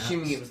looking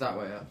assuming at it was that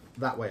way up.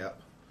 that way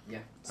up. Yeah.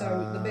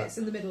 So the bits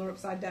in the middle are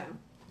upside down.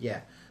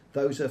 Yeah.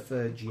 Those are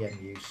for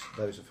GM use.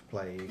 Those are for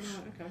player use.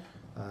 Right,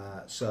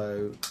 okay.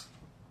 So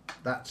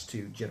that's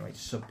to generate a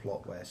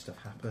subplot where stuff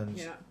happens.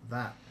 Yeah.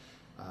 That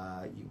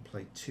you can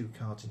play 2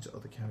 cards into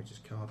other characters'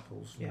 card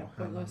pools from Yeah, your hand.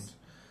 pointless.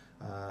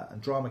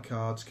 And drama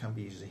cards can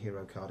be used as a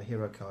hero card. A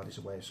hero card is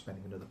a way of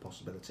spending another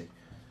possibility,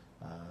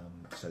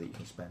 so that you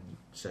can spend.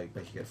 So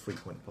basically, you get a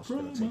frequent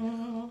possibility.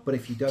 But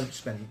if you don't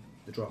spend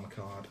the drama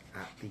card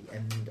at the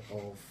end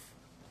of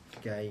the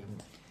game,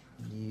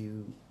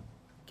 you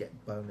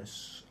get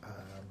bonus.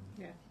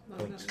 Yeah. No,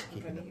 Points not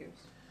keeping of them. any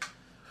use.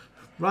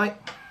 Right.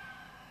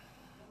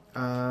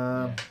 Yeah,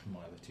 my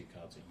other 2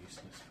 cards are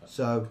useless for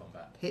So-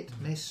 combat. Hit,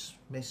 miss,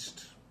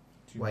 missed.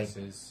 2 Wayne.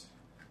 misses.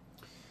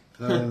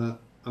 I'm going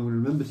to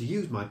remember to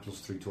use my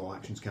 +3 to all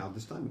actions card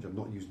this time, which I've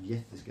not used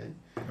yet this game.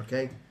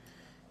 Okay.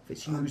 If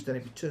it's used, then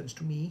it returns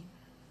to me.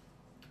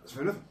 That's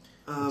fair enough.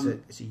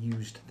 It's a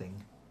used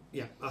thing.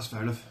 Yeah, that's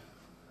fair enough.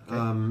 Okay.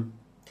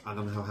 I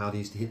don't know how hard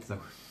he is to hit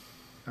though.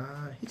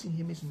 Hitting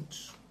him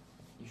isn't.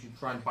 You should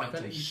try and I bite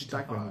bet him. it used to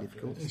Staggering hard,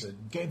 difficult. it's It's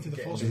getting through the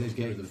force It field. is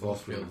getting through the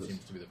force field.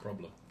 seems to be the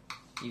problem.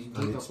 Using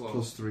And teeth it's or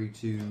claws. +3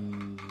 to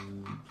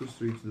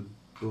the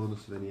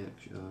bonus of any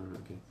action.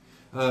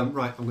 Oh, okay.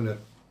 Right, I'm going to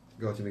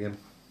go at him again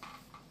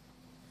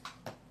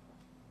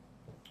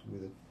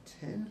with a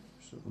 10,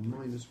 so a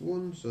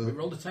 -1. So We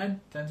rolled a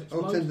 10. 10's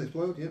explode. 10's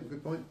explode. Yeah,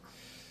 good point.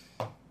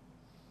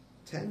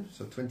 10,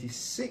 so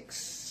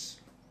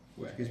 26,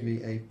 which gives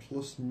me a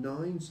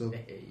 +9, so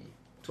Hey.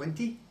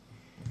 20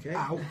 Okay.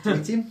 Ow. to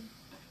hit him.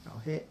 I'll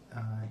hit.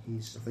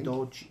 His I think.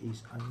 dodge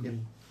is only Yep.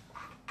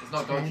 It's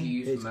not 10. dodgy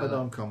use It's for for melee.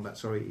 non-combat.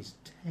 Sorry, it's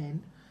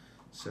 10.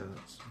 So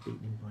that's beaten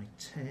him by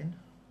 10.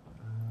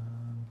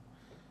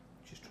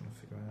 Just trying to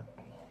figure out.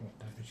 What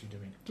damage are you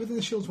doing? Do you think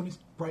the shields, when it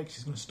breaks,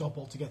 is going to stop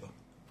altogether?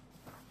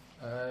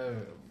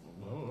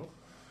 Well,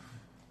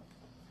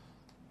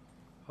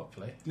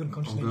 hopefully. The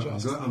unconscious I'm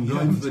ninja.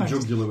 going for the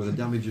jugular with a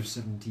damage of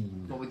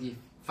 17. What with your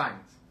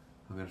fangs?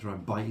 I'm going to try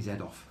and bite his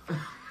head off.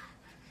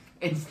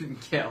 Instant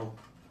kill.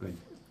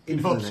 In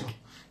for the neck.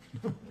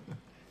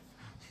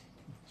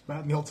 It's better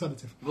than the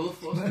alternative. Will the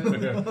force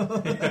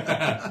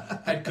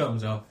Head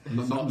comes off.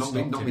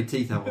 Knock me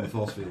teeth out on the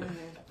force field.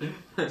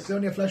 It's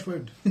only a flesh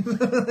wound.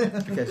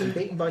 Okay, so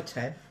beaten by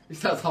 10. He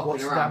starts hopping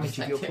What's the around. damage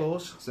of your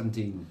claws?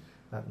 17.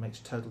 That makes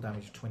total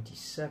damage of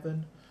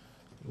 27.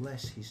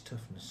 Less his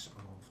toughness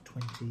of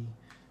 20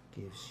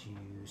 gives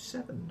you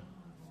 7.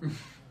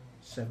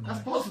 7 That's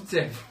ranks,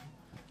 positive.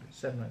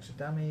 7 ranks of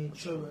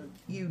damage. So,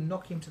 You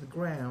knock him to the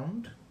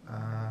ground.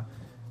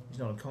 He's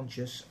not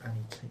unconscious, and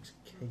he takes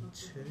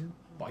K2.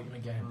 Bite him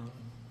again.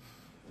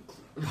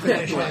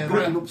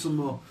 Grab him up some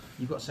more.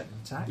 You've got a second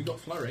attack. We got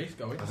flurries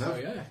going, I so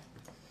have. yeah.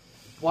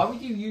 Why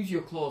would you use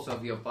your claws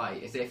over your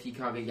bite as if you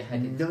can't get your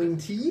head in?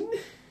 19?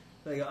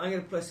 There you go. I'm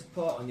going to play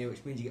support on you,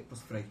 which means you get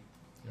 +3.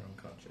 You're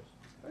unconscious.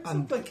 That's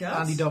not bad cards.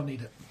 and you don't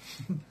need it.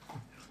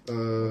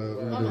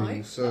 I'm I doing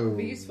might. so. That would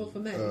be useful for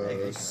me.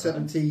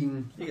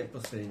 17. You get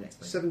 +3 next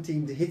time.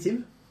 17 to hit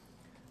him.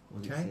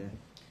 Okay.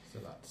 So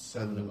that's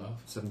 7 And above.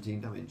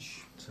 17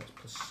 damage. So that's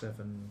plus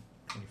 7.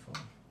 24.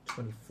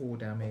 24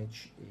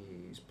 damage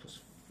is plus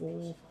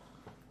 4,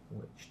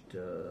 which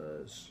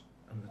does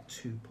another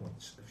 2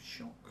 points of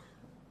shock.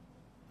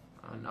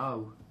 Oh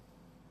no.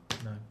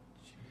 No,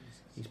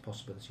 he's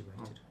possibility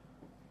rated.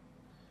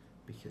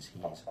 because he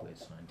is a weird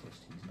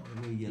scientist. He's not.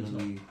 We're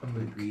yellowy,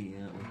 we're greeny,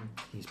 aren't we?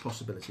 He's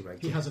possibility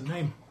rated. He has a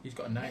name. He's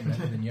got a name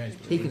better than yours.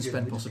 He can We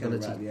spend just kinda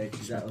possibility. write the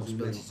edges spend out of the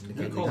possibilities to We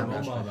negate call the him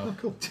damage. Omar though. Oh,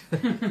 cool.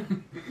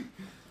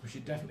 We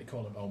should definitely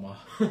call him Omar.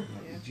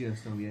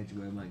 Just on the edge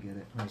where I might get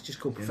it. Well, he's just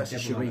called Yeah, Professor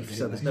devil might Sharif, get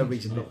so it. there's no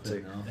reason not to.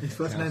 No. His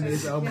first name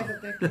is Yeah, Omar.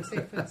 but they can see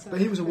it for But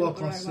he was a the world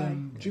class right way.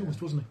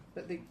 duelist, wasn't he?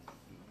 But you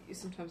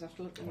sometimes have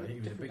to look in Well, a he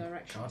was a different big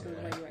direction to the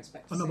card, way yeah. you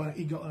expect to I know, see but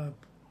he got a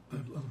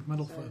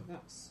medal so for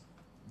that's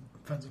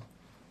fencing.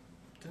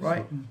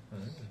 Right.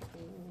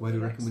 Where do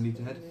you reckon we need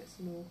to head? It's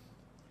more,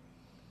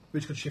 We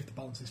just could shift the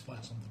balance of his fight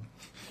or something.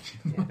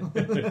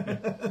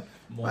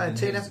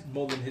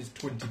 More than his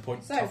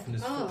 20-point So,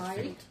 toughness force I-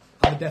 field.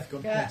 And the death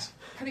gun, Yeah. yes.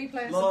 Can you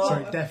play a Lord. Sorry,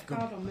 support death gun.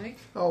 card on me?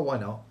 Oh, why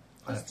not?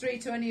 +3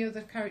 to any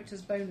other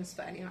character's bonus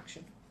for any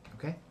action.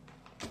 Okay.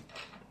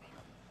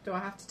 Do I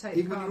have to take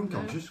Even the when you're card now?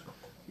 unconscious.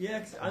 Yeah,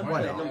 'cause I'm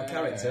Why playing not? on the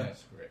character.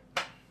 that's great.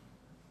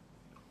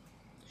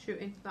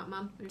 Shooting that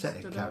man who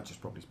Technically, stood the up. character's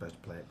probably supposed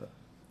to play it, but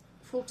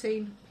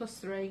 14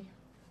 +3,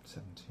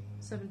 17,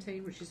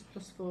 17, which is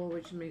 +4,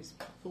 which means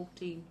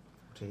 14,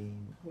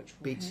 14. which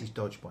will Beats hit. his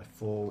dodge by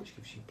 4, which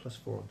gives you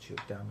 +4 on your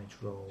damage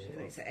roll. Which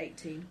makes it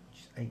 18. Which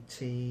is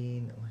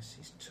 18, unless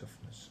his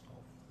toughness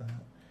of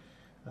that.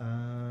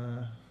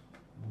 Wound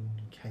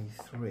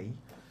K3.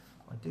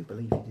 I do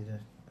believe he did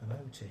an O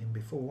to him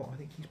before. I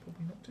think he's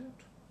probably knocked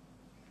out.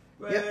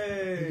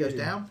 Yep, he goes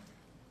down.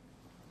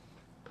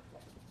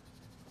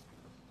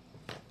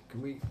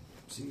 Can we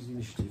seize the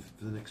initiative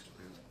for the next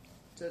round?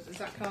 So is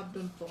that card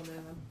done for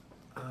now then?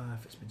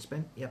 If it's been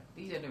spent, yep.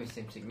 These enemies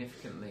seem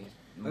significantly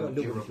I more got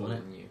double durable on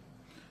it. than you.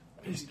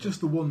 It's just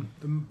the one.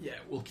 Yeah,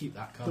 we'll keep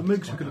that card. The mooks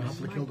It's we quite could have nice.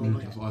 happily killed all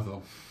night. That's what I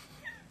thought.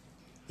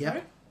 Yep,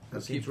 Sorry?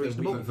 that seems Keep the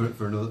reasonable.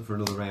 For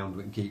another round,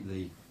 we can keep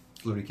the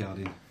flurry card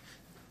in.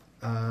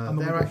 And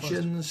the Their one go first.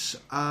 actions.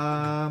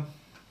 A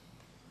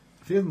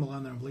few of them will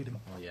land there and bleed him.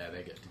 Oh yeah,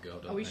 they get to go,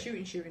 don't Are we they?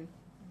 shooting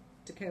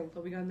to kill?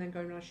 Are we going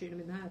around shooting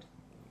them in the head?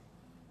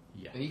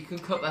 Yeah. You can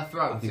cut their I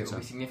throats, think it will so.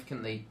 be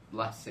significantly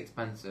less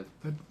expensive.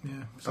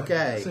 Yeah.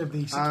 Okay. Save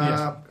the 6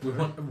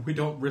 We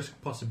don't risk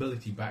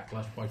possibility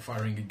backlash by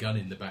firing a gun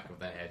in the back of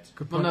their head.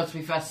 Good Well, point. no, to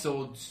be fair,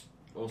 swords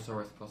also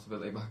risk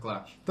possibility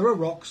backlash. There are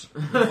rocks.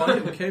 We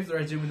find them, cave their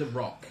heads in with a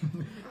rock.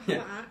 An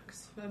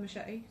axe, a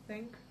machete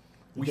thing.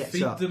 We Gets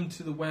feed up. them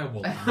to the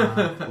werewolf.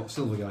 What,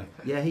 silver guy?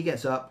 Yeah, he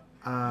gets up.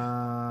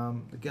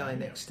 The guy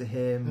next to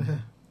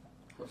him,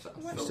 What's that?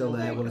 What's still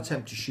there, they will got?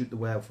 attempt to shoot the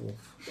werewolf. What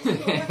sort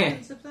of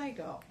weapons have they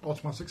got?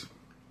 Automatics.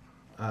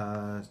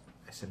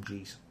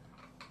 SMGs.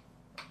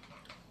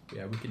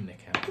 Yeah, we can nick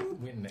out.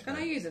 We can nick Can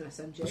out. I use an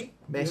SMG?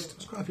 Missed.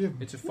 There's quite a few of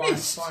them. It's a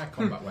fire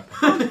combat weapon.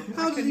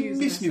 How I did can he use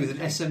miss an me with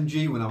an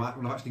SMG when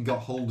I've actually got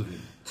hold of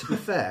him? To be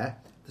fair,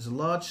 there's a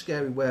large,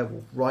 scary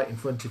werewolf right in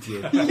front of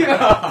you.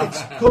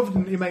 It's covered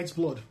in your mate's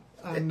blood.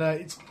 And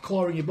it's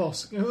clawing your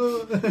boss.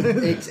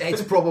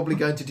 It's probably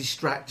going to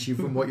distract you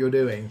from what you're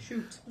doing.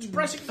 Shoot.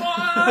 Pressing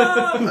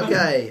fire!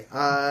 Okay,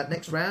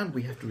 next round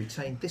we have to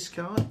retain this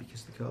card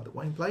because the card that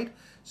Wayne played.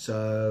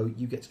 So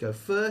you get to go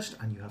first,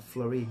 and you have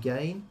flurry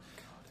again.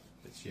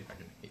 Let's see if I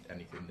can hit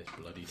anything this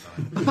bloody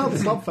time.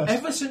 Slugfest.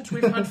 Ever since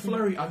we've had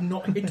flurry, I've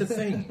not hit a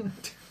thing.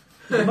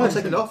 I'll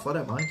take it off. I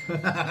don't mind.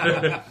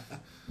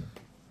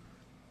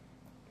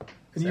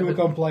 And you were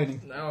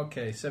complaining.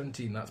 Okay,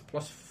 17. That's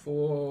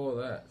 +4.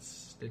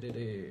 That's.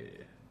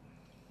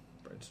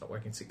 Brain's not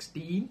working.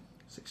 16.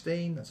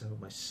 16. That's over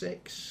by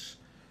 6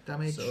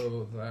 damage.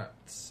 So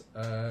that's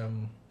I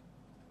think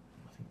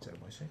it's over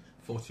by 6.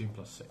 14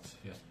 plus 6.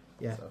 Yeah.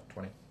 Yeah. So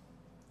 20.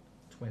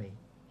 20.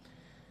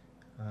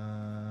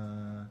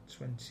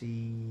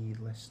 20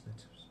 less than.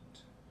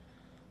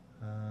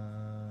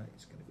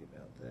 It's going to be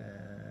about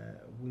there.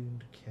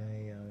 Wound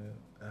KO.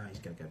 He's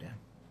going to go down.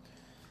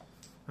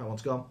 That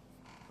one's gone.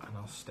 And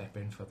I'll step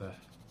in for the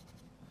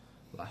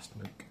last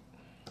mook.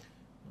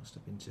 I'll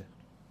step into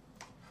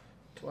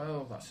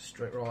 12. That's a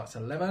straight roll. That's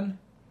 11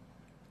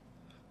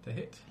 to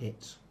hit.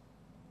 hits.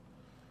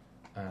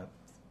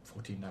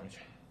 14 damage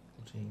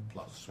 14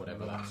 plus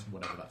whatever that's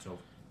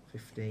over.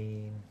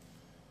 15.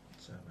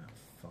 So about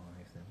 5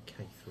 then.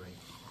 K3.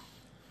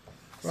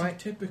 Right,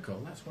 typical.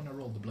 That's when I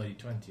rolled the bloody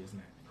 20,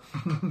 isn't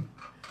it?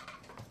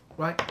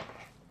 Right.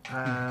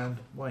 And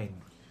Wayne.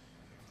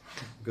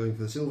 Going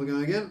for the silver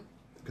guy again,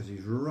 because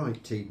he's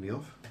right teed me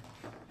off.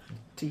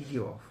 Teed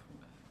you off.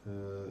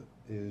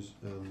 Is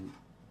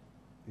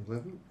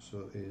 11,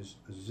 so is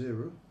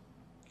 0.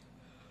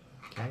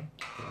 Okay.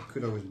 But I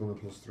could always bung a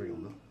 +3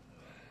 on that.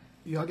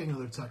 You are getting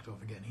another attack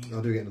off again. Easy.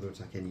 I do get another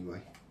attack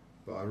anyway,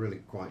 but I really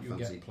quite You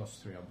fancy. get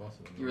 +3 on both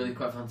of them. You really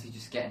quite fancy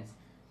just getting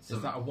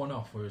Is that a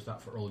one-off, or is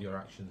that for all your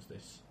actions,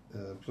 this?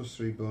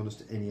 +3 bonus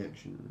to any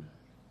action.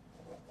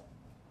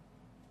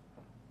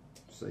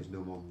 Says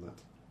no more than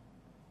that.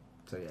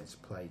 So yeah, it's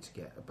play to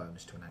get a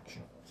bonus to an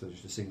action. So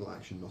just a single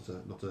action, not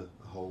a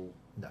whole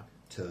No.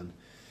 turn.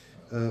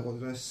 What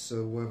did I?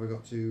 So where have I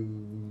got to?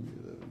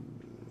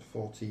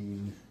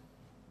 14.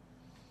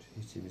 To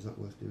hit him, is that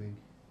worth doing?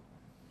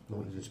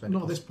 Or you could spend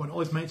Not at this point. All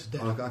his mates are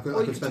dead. I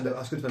could spend a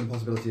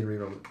possibility and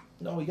re-roll it.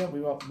 No, you don't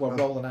re-roll. Well,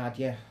 roll and add,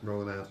 yeah.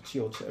 Roll it out. It's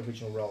your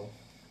original roll,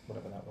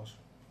 whatever that was.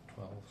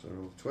 12. So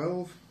roll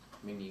 12.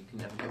 I mean, you can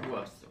never get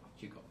worse than what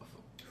you got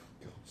before.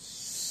 God,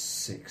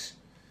 6.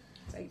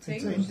 It's 18,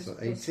 18. which is So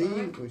plus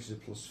 18, 5. which is a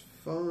plus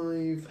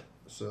 5.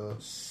 So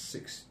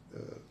 6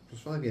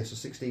 plus 5, yeah, so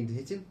 16 to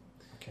hit him.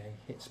 Okay,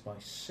 hits by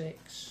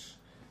 6.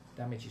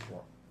 Damage is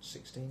what?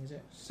 16, is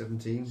it?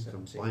 17, so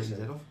I'm 17, biting his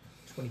so- head off.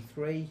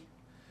 23.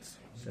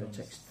 So it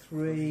takes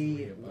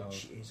 3,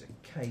 which is a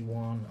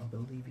K1. I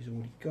believe he's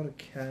already got a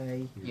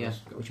K. Yeah. He's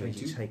got Which a means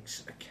he K2.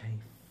 takes a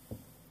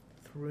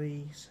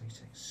K3, so he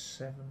takes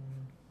 7.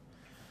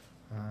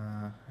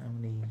 How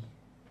many?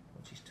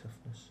 What's his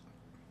toughness?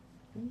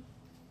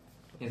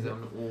 He's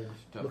on all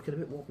stuff. Looking a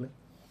bit wobbly.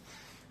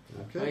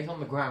 Oh, Okay. he's on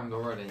the ground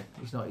already.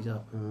 He's not, he's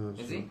up.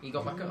 Is he? He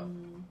got back up.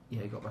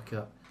 Yeah, he got back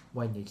up.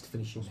 Wayne needs to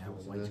finish him now,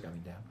 or Wayne's going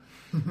down.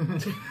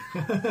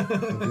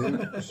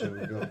 Okay, so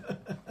we've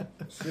got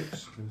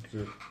 6.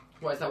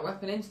 What is that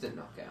weapon instant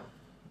knockout?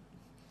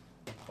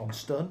 On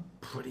stun?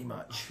 Pretty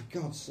much. For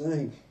God's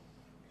sake.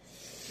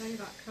 Play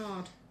that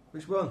card.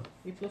 Which one?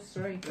 You plus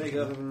 3. There you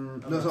go. No,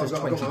 It so does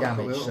I've got 20 my-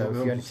 damage, so if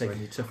you're only sorry.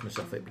 taking your toughness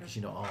off it because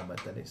you're not armoured,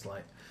 then it's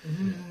like,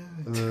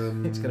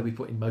 Um, it's going to be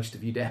putting most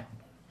of you down.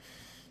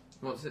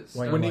 What's it?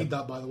 Wait, We Stun? need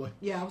that, by the way.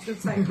 Yeah, I was going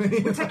to say,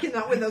 we're taking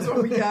that with us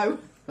when we go.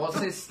 What's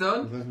his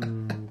stun?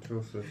 11,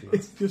 12, 13.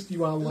 It's just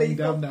you are lying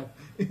Lethal. down now.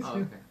 Oh,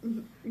 okay.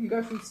 You can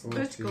go from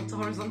vertical to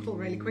horizontal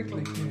really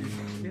quickly.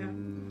 Yeah,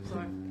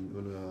 sorry.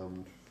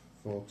 Unarmed.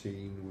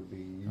 14 would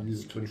be I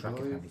just keep track of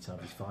how 25. many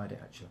times he's fired it,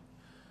 actually.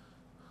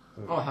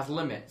 Oh, it has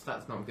limits.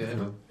 That's not good.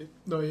 No.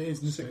 No, it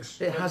is. Isn't it?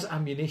 6. It has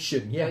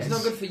ammunition, Yeah, yes. it's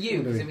not good for you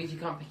because Okay. it means you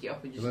can't pick it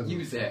up and just 11.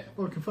 use it.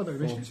 Well, we can find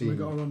ammunition, so we've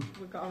got to run.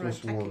 We've got our own Plus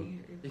techie.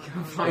 one. You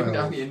can find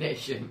 12.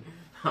 ammunition.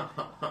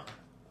 That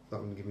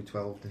would give me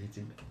 12 to hit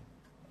him.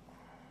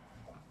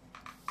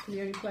 Can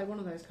you only play one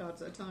of those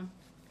cards at a time?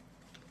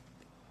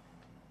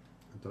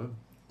 I don't know.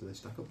 Do they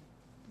stack up? Do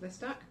they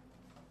stack?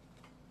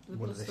 The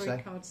What do plus they 3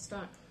 say? cards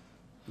stack.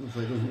 Looks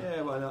like it doesn't.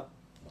 Yeah, why not?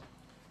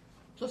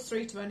 Plus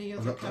 3 to any I've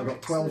other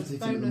got 12 character's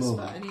hitting at the bonus for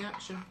moment. any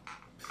action.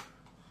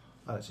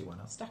 I don't see why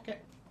not. Stack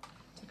it.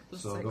 Take a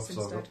plus So I've 6 got- so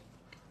I've instead. got-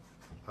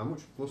 How much?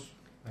 Plus?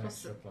 Plus,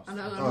 Extra plus. and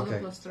another Okay.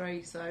 plus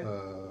 3,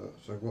 so...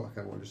 So what I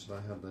can't what just did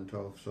I have then?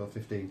 12, so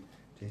 15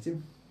 to hit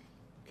him.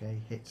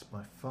 Okay, hits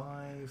by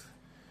 5,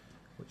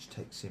 which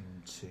takes him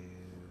to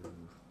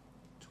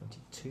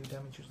 22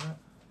 damage, was that?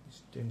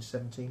 He's doing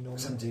 17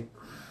 normally. 17.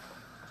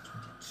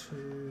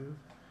 22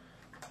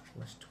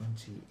 plus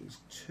 20 is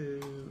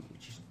 2,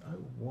 which is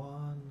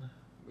 1,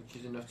 Which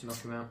is enough to knock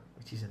him out.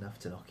 which is enough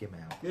to knock him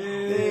out.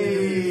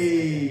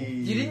 Yay!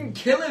 You didn't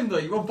kill him though.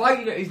 You were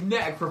biting at his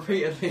neck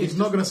repeatedly. He's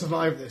not going to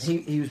survive this.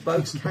 He was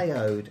both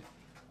KO'd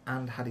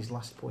and had his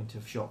last point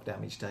of shock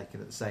damage taken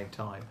at the same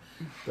time.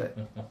 But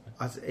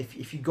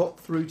if you got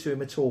through to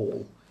him at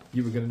all,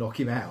 you were going to knock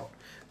him out.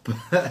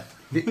 But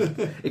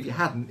if you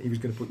hadn't, he was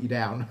going to put you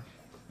down.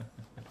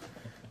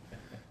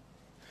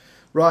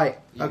 Right,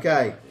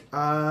 okay.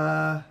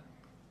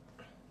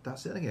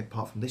 That's it again,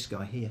 apart from this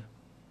guy here.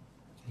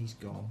 He's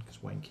gone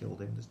because Wayne killed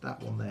him. There's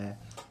that one there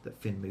that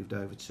Finn moved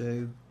over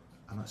to,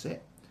 and that's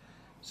it.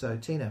 So,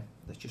 Tina,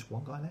 there's just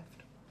one guy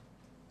left.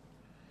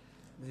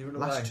 Does he run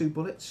Last away? 2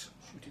 bullets.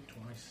 Shoot it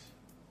twice.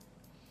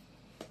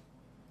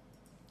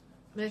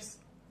 Miss.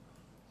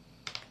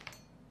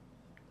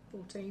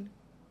 14.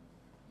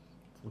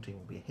 14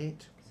 will be a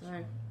hit. So,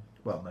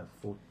 Well, no,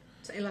 4,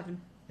 so 11.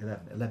 11.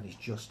 11 is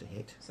just a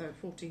hit. So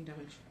 14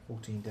 damage.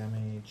 14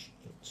 damage.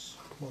 It's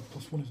Well,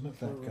 plus 1, isn't it?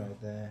 that guy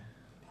there.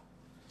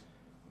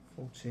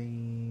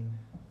 14.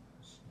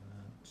 That's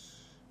that.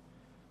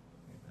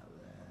 Move that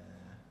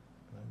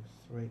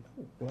there. 3.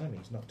 Oh, blimey,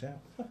 he's knocked out.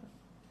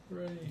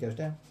 He goes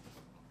down.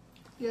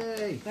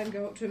 Yay! Then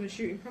go up to him and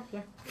shoot him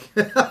properly.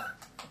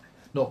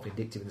 Not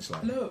vindictive in the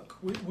slightest. Look,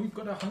 we've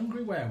got a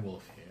hungry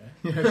werewolf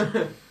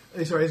here.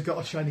 Sorry, he's got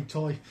a shiny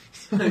toy.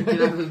 You can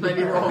have as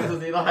many rolls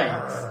as he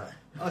likes.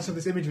 I saw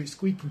this image of it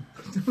squeaking.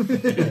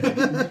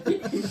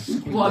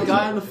 What, a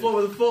guy on the floor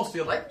with a force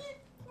field like...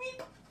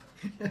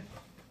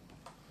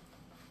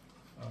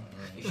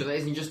 You sure that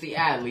isn't just the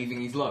air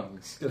leaving his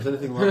lungs? If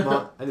anything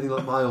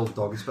like my old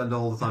dog, you spend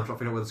all the time trying to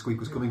figure out where the squeak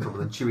was coming from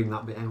and then chewing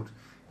that bit out.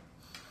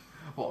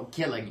 What,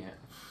 killing it?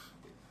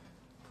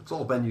 That's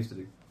all Ben used to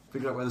do.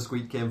 Figure out where the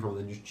squeak came from and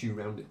then just chew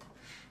around it.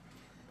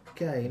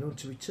 Okay, in order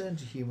to return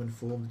to human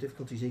form, the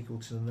difficulty is equal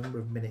to the number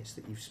of minutes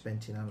that you've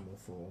spent in animal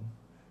form.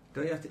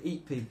 Don't you have to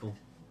eat people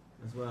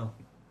as well?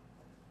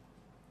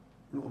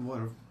 Not I'm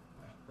aware of.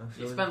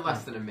 You spend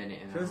less than a minute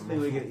in First that. thing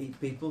we're going to eat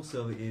people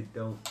so that you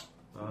don't.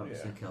 Oh, Yeah.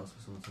 something else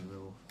for someone to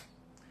rule.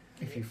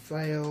 If you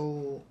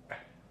fail,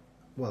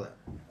 well,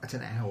 at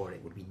an hour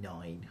it would be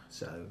 9,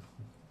 so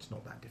it's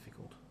not that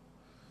difficult.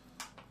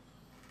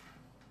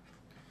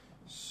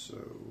 So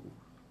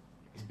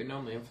It's been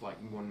only in for like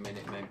 1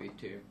 minute, maybe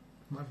 2.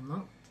 More than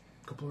that.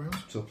 A couple of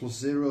rounds. So plus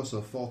 0,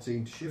 so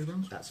 14 to 3 shift.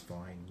 rounds. That's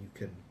fine. You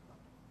can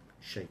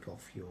shake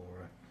off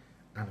your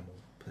animal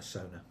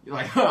persona. You're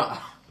like,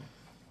 ha!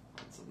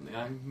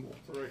 I'm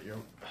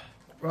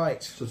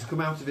Right. So to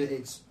come out of it,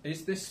 it's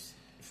Is this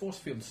force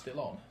field still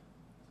on?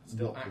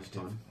 Still Not this active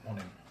time. on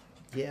him?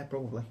 Yeah,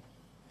 probably.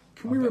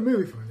 Can we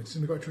remove it from him? It's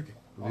going to be quite tricky.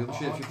 the other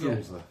shapes yeah.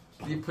 tools there.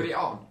 Can you put it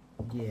on?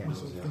 Yeah.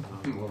 That's what I'm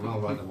thinking. Well, I'll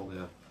write them up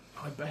there.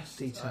 I best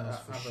Details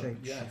for have shape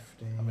yeah,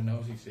 shifting. have a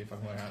nosy, see if I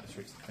can work out how to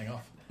switch the thing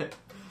off. Right,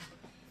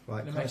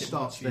 Gonna kind make of it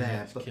starts much easier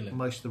there, to but kill him.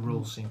 most of the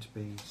rules seem to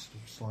be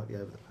sort of slightly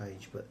over the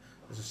page, but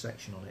there's a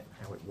section on it,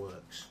 how it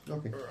works.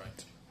 Okay.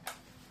 Right.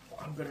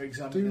 I'm going to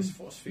examine Do this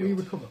force we field.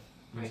 recover?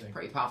 I mean, it's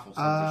pretty powerful.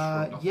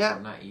 Yeah.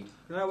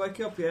 Can I wake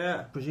up?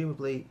 Yeah.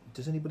 Presumably,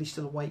 does anybody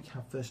still awake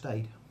have first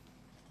aid?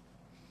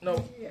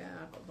 No, Yeah,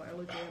 I've got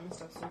biology. I must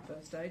have some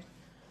first aid.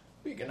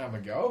 we can have a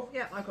go.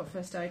 Yeah, I've got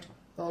first aid.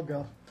 Oh,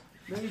 God.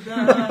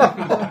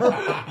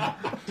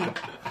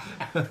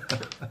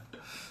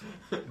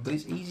 But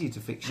it's easier to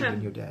fix you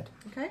when you're dead.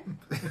 Okay.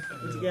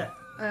 What did you get?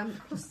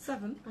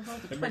 +7. I've rolled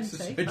a It makes the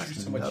 20. surgery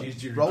so much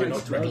easier Roll if you're it.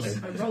 not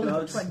dribbling. I rolled a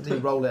Loads. Then you 20.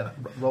 roll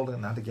in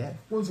and add again.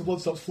 Once the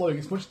blood stops flowing,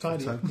 it's much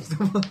tinier.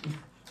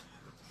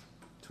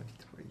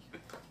 23.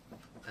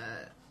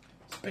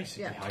 It's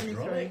basically Yeah,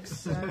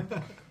 hydraulics. 23.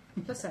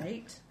 So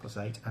 +8. Plus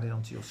 8, add it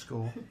onto your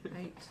score.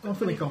 8. I'm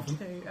feeling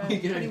confident. 22,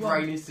 You're going to 21.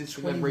 drain his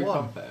system and 21.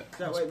 repump it. That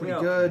That's wake me pretty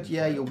up. good.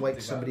 Yeah, you'll wake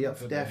Think somebody about up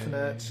for it.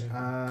 definite.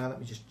 Yeah. Let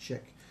me just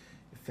check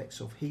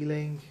effects of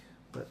healing.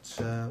 But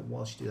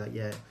whilst you do that,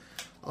 yeah,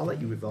 I'll let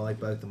you revive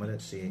both of them. I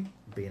don't see it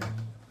being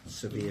a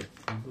severe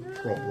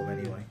problem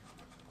anyway.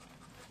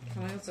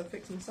 Can I also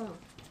fix myself?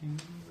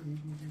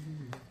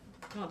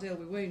 Can't deal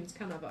with wounds,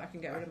 can I? But I can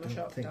get rid of I my don't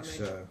shock think damage.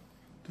 so.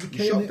 Do the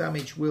Your K shock and the,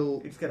 damage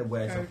will, It's going to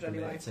wear Code off a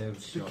anyway. minute too.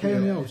 the K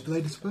and the L's, do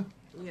they disappear?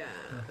 Yeah.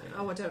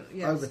 Oh, I don't.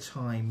 Yes. over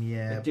time,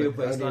 yeah, They do, but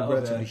but it's only like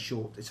relatively over-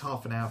 short. It's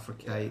half an hour for a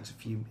K. It's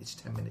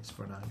 10 minutes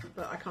for an A.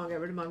 But I can't get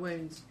rid of my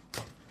wounds. I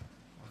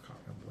can't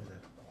remember where the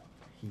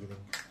healing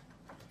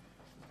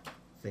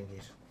thing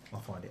is. I'll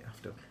find it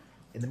after.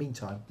 In the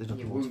meantime, there's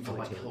nothing Your more to wounds are fight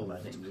like here at the holes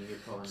moment. in you.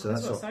 So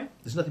that's what, all. sorry?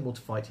 There's nothing more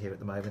to fight here at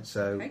the moment,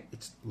 so Okay.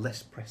 it's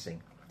less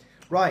pressing.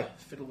 Right.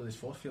 Fiddle with his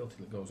force field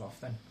till it goes off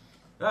then.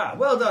 Ah,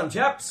 well done,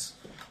 chaps.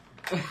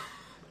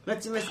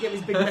 Let's investigate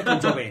this big metal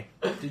dummy.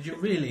 Did you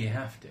really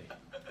have to?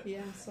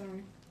 Yeah.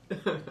 Sorry.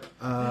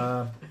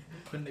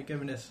 Couldn't have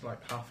given us like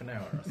half an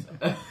hour or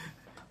so?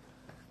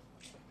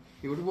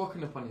 He would have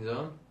woken up on his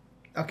own.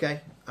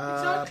 Okay.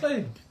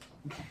 Exactly.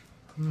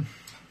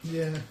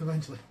 Yeah,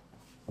 eventually.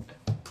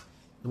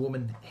 The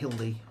woman,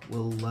 Hildy,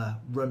 will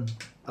run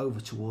over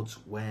towards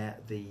where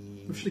the...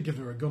 We should have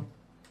given her a gun.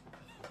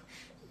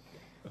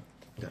 I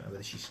don't know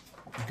whether she's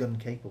gun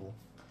capable.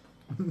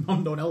 No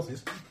one else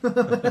is.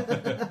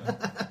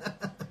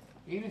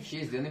 Even if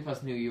she is the only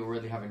person who you're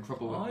really having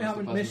trouble with, I is the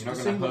haven't person missed you're a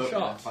not gonna single hurt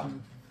shot. with that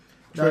fan.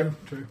 No, True,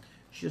 true.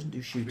 she doesn't do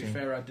To be shooting.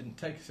 fair, I didn't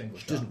take a single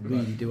She shot. doesn't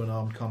really do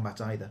unarmed combat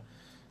either.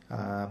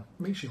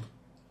 Meat shield.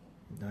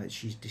 No,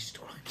 she's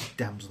described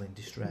damsel in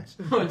distress.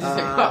 What did you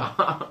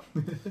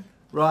say?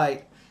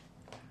 Right.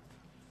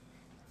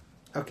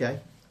 Okay.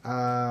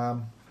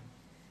 Combat.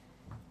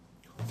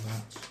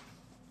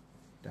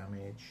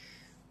 Damage.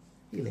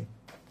 Healing.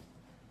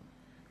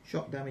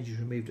 Shock damage is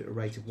removed at a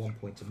rate of 1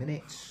 point a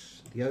minute.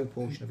 The O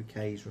portion of a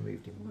K is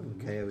removed in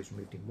KO is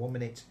removed in 1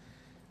 minute.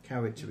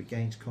 Character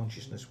regains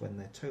consciousness when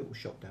their total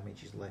shock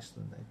damage is less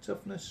than their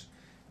toughness,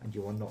 and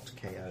you are not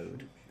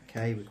KO'd.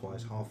 K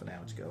requires half an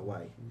hour to go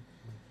away.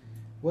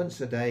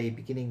 Once a day,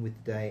 beginning with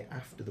the day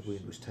after the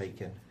wound was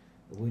taken,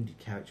 the wounded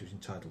character is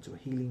entitled to a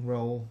healing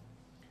roll.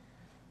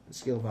 The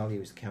skill value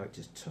is the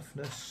character's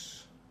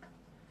toughness,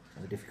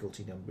 and the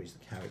difficulty number is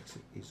the character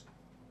is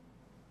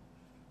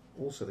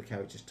also the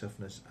character's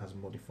toughness as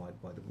modified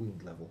by the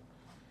wound level.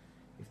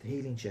 If the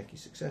healing check is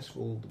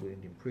successful, the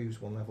wound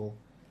improves 1 level.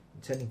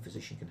 Intending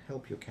physician can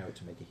help your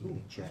character make a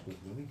healing check.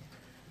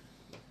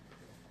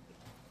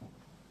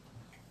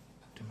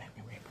 To make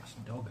me repress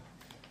a dog.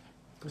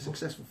 A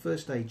successful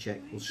first aid check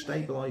will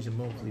stabilise a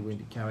mortally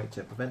wounded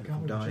character, prevent them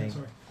Can't from remember, dying.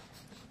 sorry.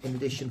 In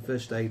addition,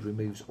 first aid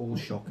removes all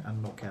shock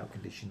and knockout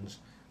conditions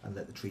and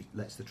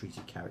lets the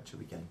treated character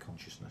regain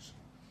consciousness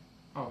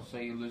Oh, so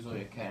you lose all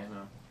your K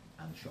now.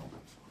 and shock.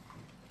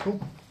 Cool.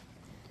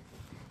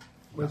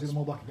 Where's them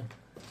all back again?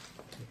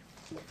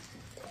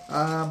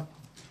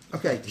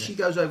 Okay, she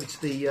goes over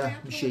to the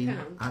machine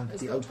and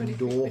It's the got open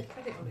 23 door quid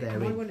credit on it.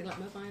 therein. Why wouldn't it let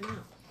me buy now?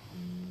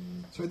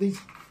 So these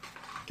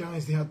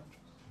guys, they had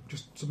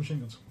just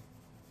submachine guns.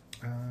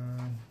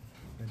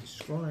 They're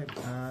described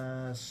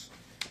as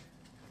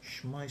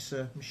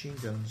Schmeisser machine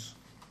guns,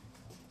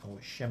 or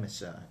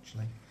Chemisser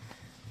actually.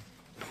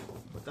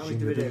 What damage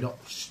do we do?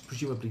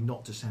 Presumably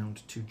not to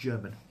sound too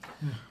German.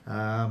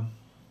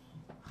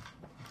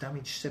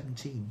 Damage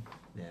 17.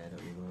 Yeah, I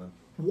don't need one of them.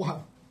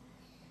 Wow.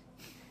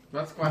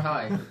 That's quite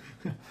high.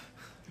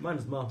 Mine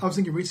is more. I was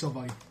thinking resale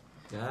value.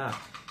 Yeah.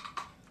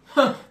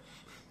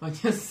 I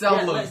just sell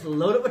Yeah, them. let's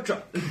load up a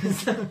truck.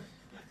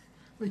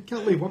 Well, you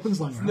can't leave weapons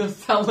lying around. No,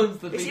 sell them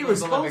to the It's people.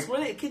 irresponsible,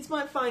 isn't it? Kids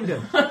might find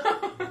them.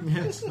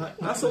 Yes.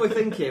 That's what we're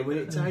thinking.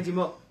 We tied him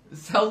up.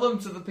 Sell them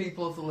to the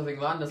people of the living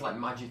land as like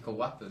magical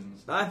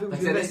weapons. I think we Like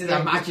can say, this is a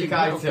investigate magic big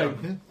metal item.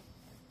 thing.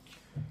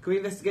 Can we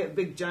investigate a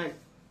big giant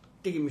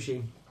digging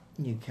machine.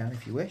 You can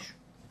if you wish.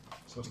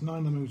 So it's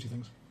 9 emoji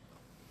things.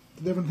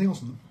 Do they have anything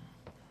else on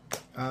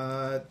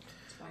them?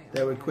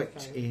 They're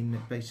equipped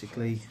in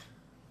basically.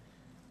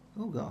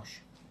 Oh gosh,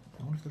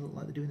 I wonder if they look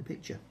like they do in the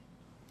picture.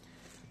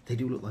 They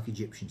do look like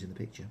Egyptians in the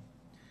picture.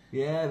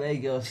 Yeah, there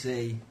you go.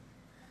 See,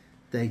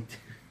 They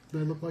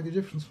look like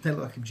Egyptians. they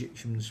look like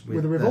Egyptians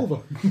With a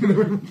revolver.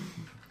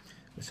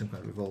 There's some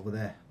kind of revolver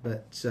there,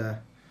 but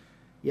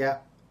yeah,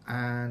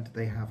 and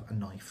they have a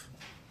knife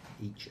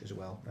each as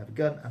well. They have a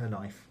gun and a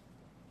knife.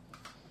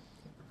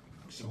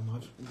 So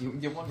knives.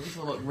 You want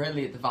to look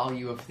really at the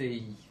value of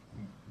the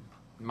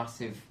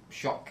massive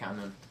shot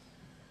cannon.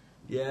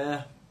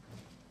 yeah,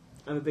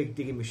 I have a big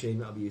digging machine.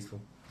 That'll be useful.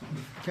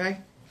 Okay.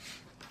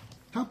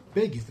 How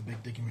big is the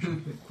big digging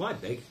machine?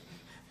 Quite big.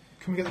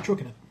 Can we get the truck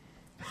in it?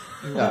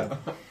 No.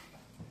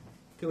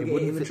 Can we It get it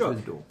wouldn't in the fit truck?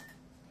 through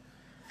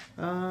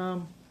the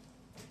door.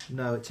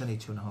 No, it's only a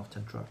 2.5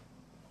 ton truck.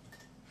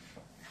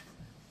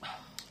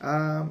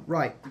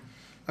 Right.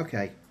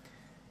 Okay.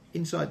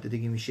 Inside the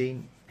digging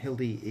machine,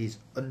 Hildy is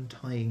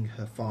untying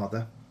her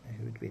father,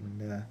 who had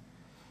been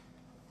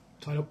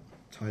Tied up.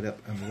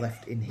 and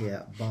left in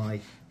here by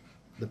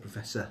the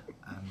professor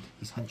and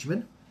his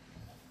henchmen.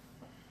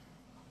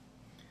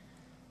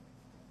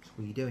 So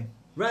what are you doing?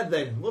 Right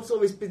then, what's all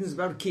this business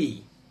about a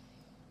key?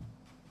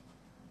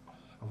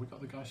 Have we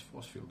got the guy's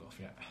force field off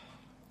yet?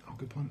 Oh,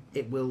 good point.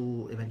 It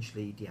will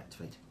eventually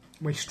deactivate.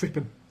 Wait, strip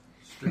him.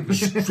 Strip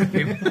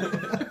him.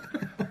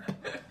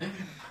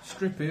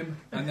 Strip him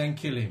and then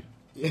kill him.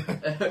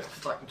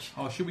 It's like,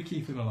 Oh, should we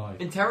keep him alive?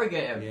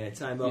 interrogate him. Yeah,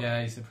 time up.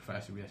 Yeah, he's the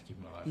professor. We have to keep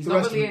him alive. He's The not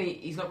rest really.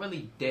 He's not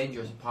really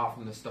dangerous apart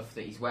from the stuff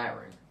that he's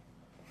wearing.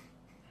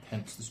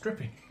 Hence the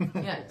stripping.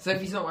 Yeah. So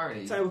if he's not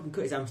wearing it, Time we can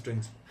cut his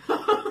hamstrings.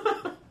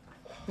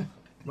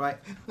 Right.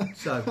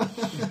 So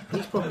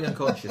he's probably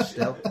unconscious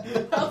still.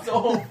 that's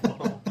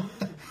awful.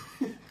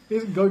 He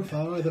isn't going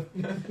far either.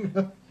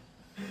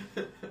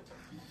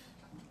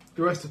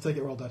 The rest will take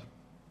it, we're all dead.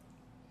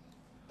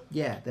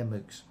 Yeah, they're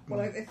mooks. Well,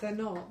 if they're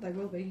not, they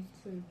will be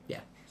soon. Yeah.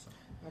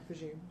 I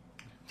presume.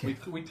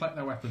 We collect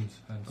their weapons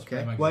and Okay.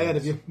 spray magazines. Way ahead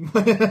of you.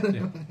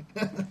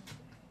 Yeah.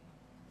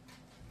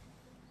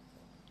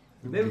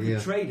 Maybe we Yeah.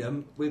 could trade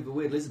them with the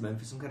weird lizard men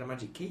for some kind of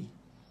magic key.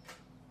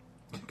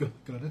 Good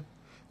idea.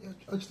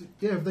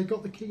 Yeah, have they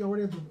got the key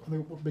already? Have they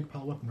got a big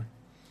pile of weaponry?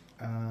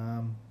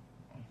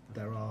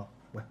 There are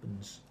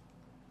weapons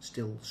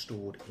still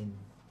stored in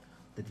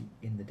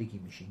the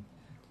digging machine.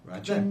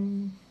 Right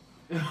then.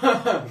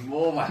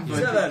 More weapons.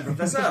 So then,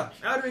 Professor,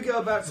 how do we go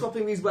about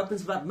swapping these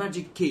weapons for that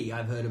magic key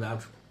I've heard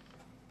about?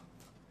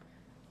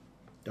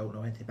 Don't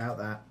know anything about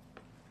that.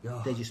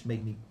 Oh, They just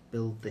made me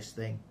build this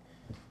thing.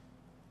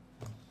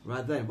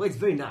 right then. Well, it's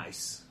very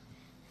nice.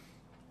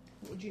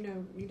 What do you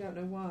know? You don't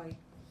know why.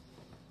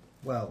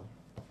 Well,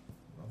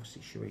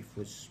 obviously Sharif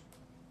was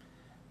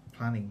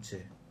planning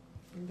to.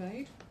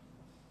 Invade?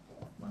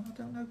 Well, I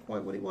don't know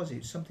quite what it was. It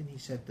was something he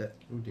said that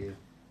Oh dear.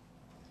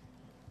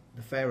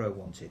 the Pharaoh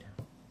wanted.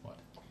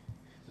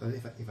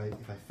 If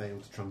I fail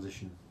to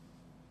transition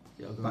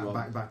Yeah, I'll go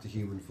wrong. back to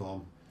human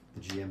form,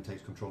 the GM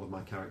takes control of my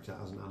character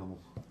as an animal.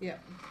 Yeah.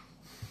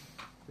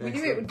 We knew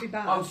Excellent. it would be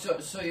bad. Oh,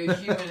 so you're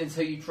human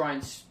until you try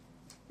and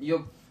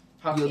you'll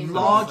have You're influence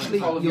largely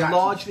control of your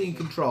largely in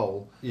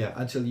control Yeah.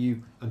 until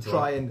you Until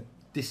try and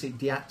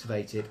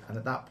deactivate it, and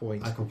at that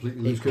point, I completely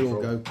it lose could all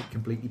control. go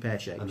completely pear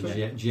shaped. And the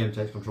GM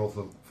takes control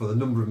for the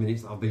number of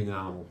minutes that I've been an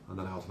animal, and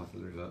then I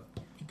automatically revert.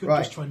 You could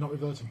Right. just try not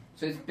reverting.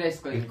 So it's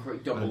basically And I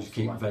double. just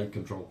keep vague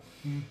control.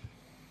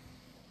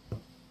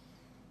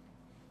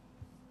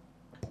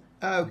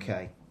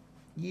 Okay,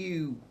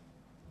 you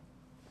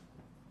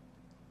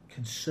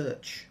can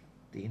search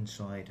the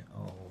inside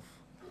of.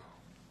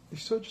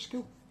 Is search a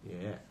skill?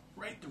 Yeah.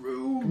 Raid the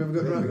room. Can we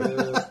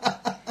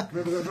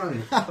ever go drown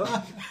it? I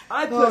No,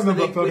 I personally remember think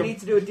that we program. need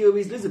to do a deal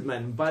with these lizard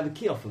men and buy the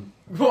key off them.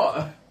 What?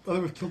 I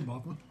think we've killed them,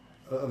 haven't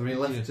we? Are there any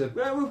left to...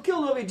 Well, we've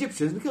killed all the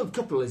Egyptians. We killed a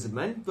couple of lizard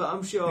men, but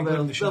I'm sure Including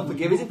they'll the shot.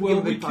 forgive us if we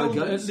Well, give them a we big pile of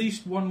killed guns. at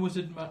least one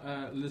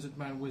lizard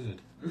man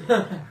wizard.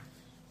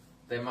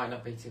 They might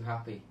not be too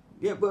happy.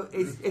 Yeah, but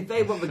if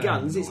they want the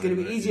guns, it's going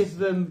to be easier for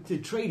them to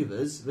trade with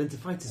us than to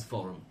fight us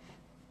for them.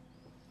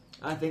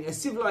 I think,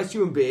 as civilised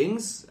human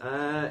beings,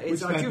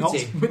 it's our they're not.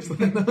 duty. Which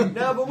they're not.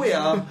 No, but we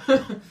are.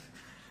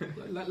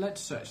 Let's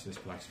search this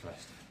place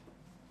first.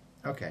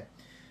 Okay.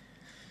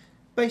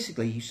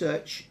 Basically, you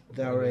search.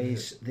 There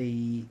is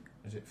the.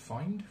 Is it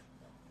find?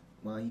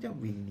 Well, you don't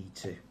really need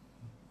to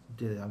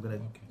do that. Okay.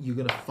 You're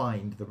gonna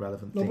find the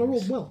relevant No, things. but I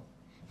rolled well.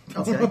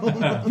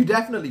 Okay. You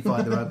definitely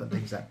find the relevant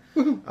things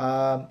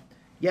there.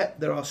 Yep,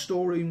 there are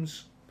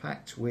storerooms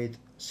packed with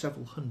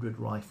several hundred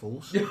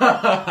rifles.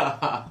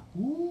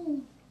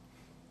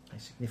 A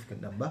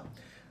significant number.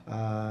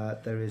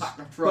 There is Back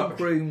the truck. bunk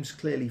rooms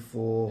clearly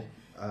for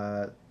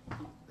the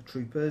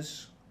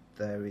troopers.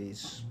 There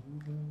is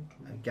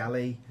a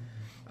galley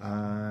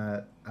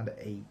and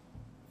a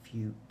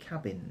few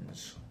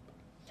cabins.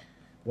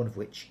 One of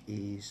which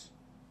is,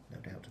 no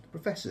doubt, the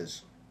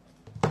professor's.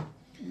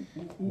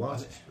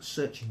 Whilst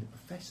searching the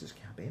professor's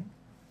cabin,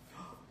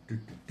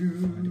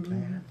 find a clear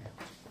handout.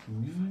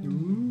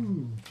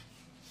 Ooh.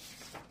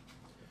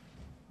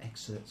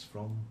 Excerpts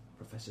from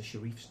Professor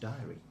Sharif's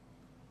diary.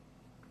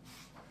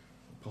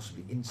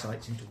 Possibly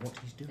insights into what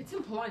he's doing. It's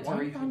impolite to Why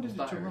read handed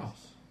people's it to diaries.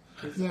 Ross?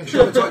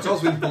 Yeah, It's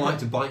also been polite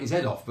to bite his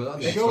head off, but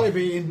that's surely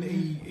be in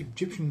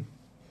Egyptian.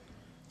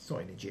 It's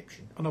not in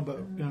Egyptian. I know, but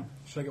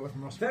should I get away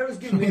from Ross? Pharaoh's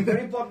given me a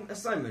very important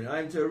assignment. I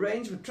am to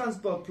arrange for a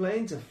transport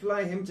plane to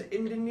fly him to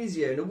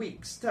Indonesia in a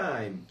week's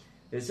time.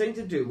 It's something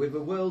to do with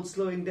the world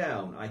slowing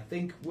down. I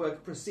think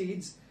work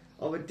proceeds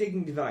of a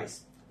digging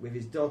device. With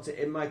his daughter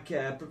in my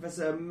care,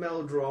 Professor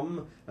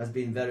Meldrum has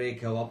been very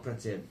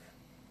cooperative.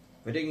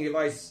 The digging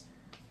device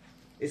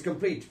is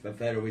complete. The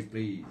Pharaoh is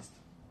pleased.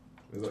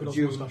 We've got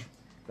June.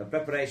 The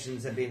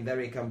preparations have been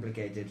very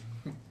complicated.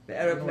 The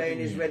aeroplane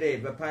is ready.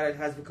 The pilot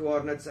has the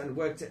coordinates and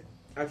worked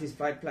out his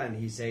flight plan.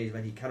 He says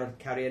that he cannot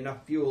carry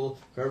enough fuel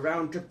for a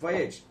round-trip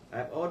voyage. I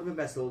have ordered the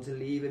vessel to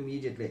leave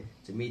immediately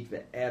to meet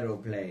the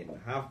aeroplane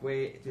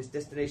halfway to its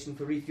destination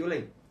for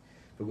refueling.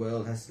 The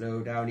world has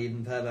slowed down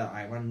even further.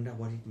 I wonder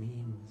what it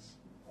means.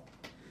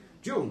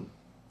 June.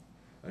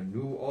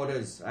 New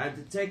orders. I am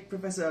to take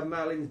Professor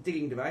Marlin's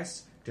digging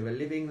device to the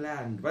living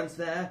land. Once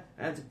there,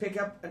 I am to pick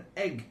up an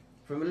egg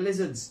from the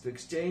lizards to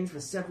exchange for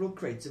several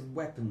crates of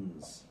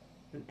weapons.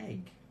 An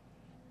egg.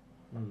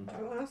 Don't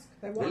ask.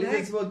 They The want an egg.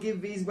 lizards will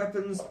give these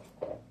weapons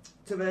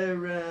to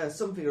their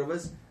something or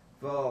others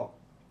for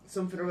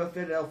something or other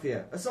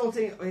Philadelphia.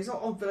 Assaulting. He's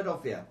not on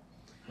Philadelphia.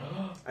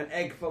 An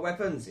egg for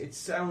weapons. It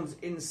sounds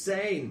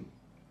insane.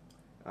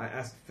 I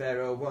asked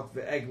Pharaoh what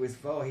the egg was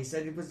for. He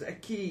said it was a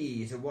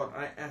key to what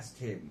I asked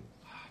him.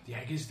 The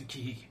egg is the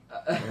key.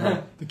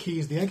 The key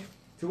is the egg.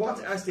 To what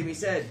I asked him, he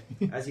said,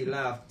 as he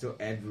laughed, to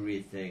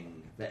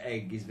everything. The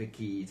egg is the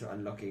key to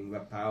unlocking the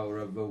power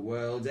of the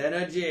world's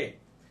energy.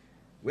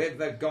 With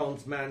the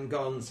gaunt man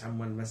gone,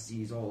 someone must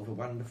seize all the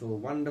wonderful,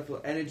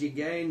 wonderful energy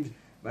gained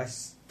by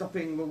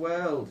stopping the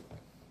world.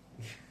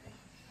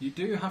 You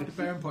do have to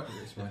bear in mind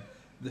this way.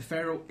 The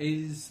Pharaoh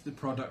is the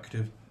product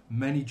of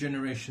many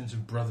generations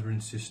of brother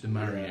and sister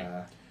marrying.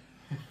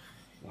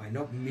 Why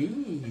not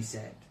me, he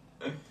said.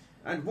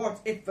 And what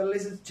if the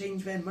lizards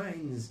change their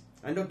minds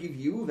and not give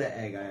you the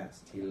egg, I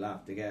asked. He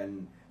laughed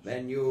again.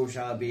 Then you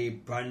shall be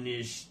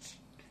punished,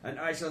 and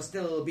I shall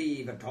still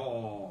be the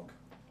Torg.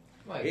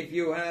 Wait, If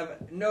you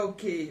have no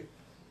key...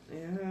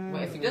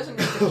 wait, if he doesn't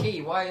get the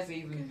key, why is he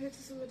even... Give it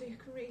to somebody who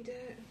can read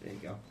it. There you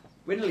go.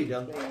 We're nearly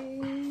done.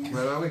 Please.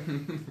 Where are we?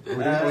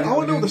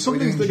 Oh no, there's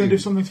something they're going to do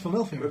something to We're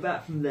Philadelphia.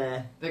 back from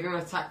there. They're going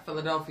to attack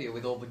Philadelphia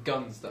with all the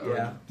guns that are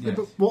Yeah. in. Yeah,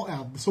 but what? The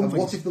And something.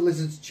 what if the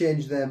lizards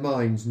change their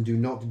minds and do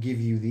not give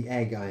you the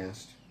egg, I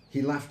asked.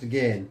 He laughed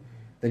again.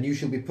 Then you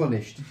shall be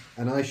punished,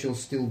 and I shall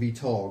still be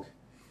Torg.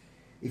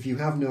 If you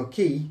have no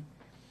key,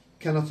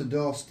 cannot a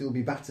door still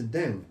be battered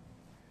down?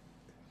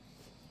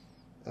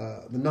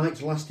 The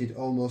night lasted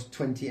almost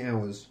 20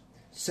 hours.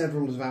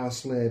 Several of our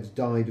slaves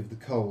died of the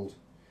cold.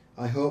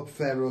 I hope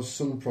Pharaoh's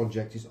Sun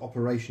project is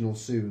operational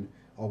soon,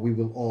 or we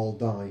will all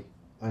die.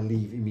 I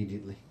leave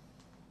immediately.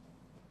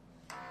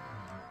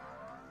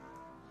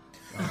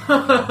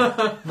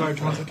 Very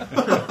dramatic.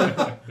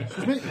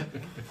 Excuse me?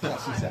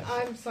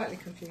 I'm slightly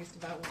confused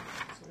about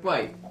what.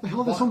 Wait, The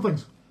hell are the some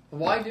things?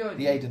 why do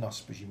The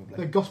Adenos, presumably.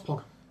 They're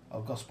Gospog.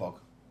 Oh, Gospog.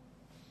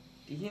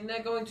 you think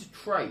they're going to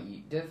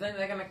trade? Do you think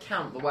they're going to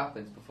count the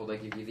weapons before they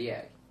give you the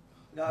egg?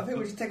 No, I think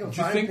we just take a Do you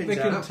fine think they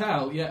pinch can out.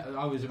 tell? Yeah,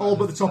 I was about All to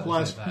but the top say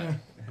layers. that. Yeah.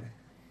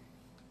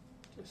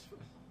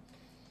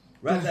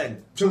 Right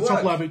then. So to the top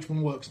work. layer of each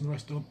one works and the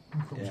rest don't.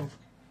 Yeah. And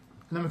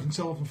then we can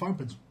sell off some fine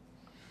pins.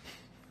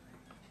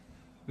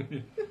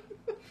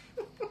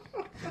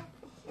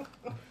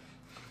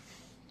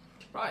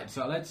 Right,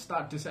 so let's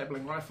start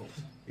disabling rifles.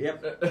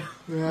 Yep.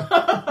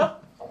 Yeah.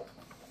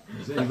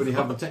 Does anybody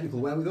have the technical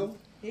wherewithal?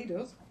 He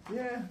does.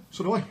 Yeah.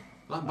 So do I.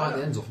 I can bite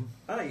the ends off them.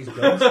 I don't use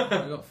guns. I got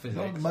Not at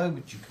physics. the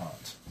moment you can't. I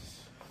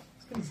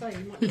was going to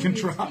say, you might You can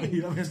use try. it.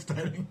 You know,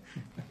 entertaining.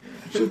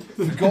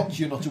 Forgot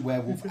you're not a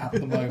werewolf at the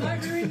No,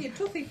 moment. you're in your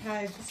toothy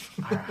pouch.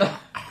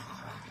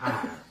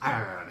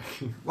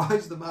 Why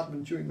is the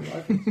madman chewing the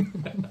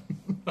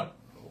rifle?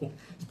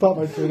 It's part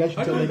of my predation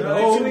I don't technique.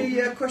 know. Should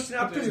we question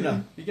our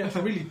prisoner? He gets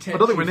really tense. I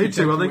don't think we if you need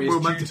to, take I think away we're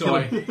his meant to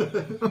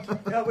chew kill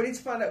toy. No, we need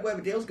to find out where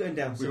the deal's going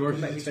down so We've we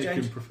can already make taken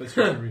exchange.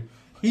 Professor Henry.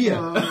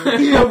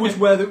 Here was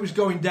where it was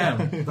going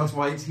down. That's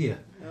why it's here.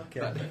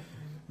 Okay.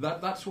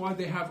 That's why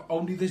they have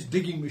only this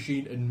digging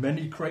machine and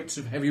many crates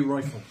of heavy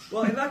rifles.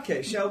 Well, in that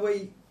case, shall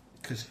we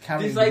Because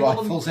carrying Disable them.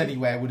 rifles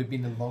anywhere would have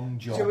been a long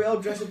job. shall we all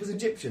dress up as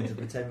Egyptians and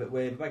pretend that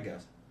we're the bad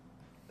guys?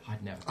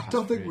 I'd never. I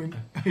don't think we.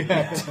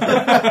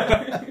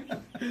 Yeah.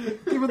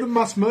 Given the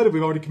mass murder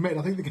we've already committed,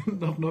 I think they can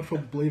have no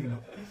trouble believing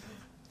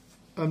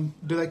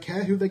it. Do they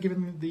care who they're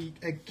giving the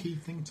egg key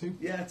thing to?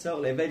 Yeah,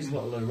 totally. If they just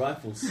want a load of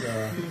rifles,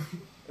 they're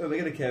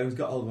going to care who's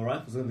got all the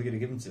rifles and they're going to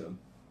give them to them.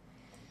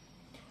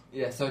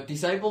 Yeah, so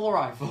disable the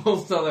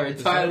rifles so they're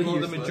entirely Disable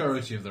the useless.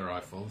 majority of the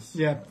rifles.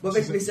 Yeah. Well,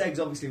 this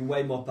egg's obviously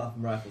way more powerful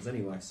than rifles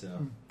anyway,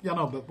 so... Yeah,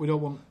 no, but we don't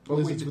want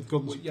lizards with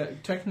guns. Yeah,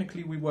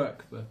 technically we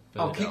work for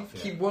Oh,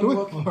 Philadelphia. keep one Do we?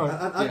 working. All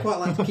right. I'd Yeah. quite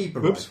like to keep a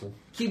Whoops. rifle.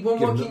 Keep one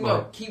Given working. that my-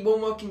 No, keep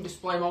one working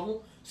display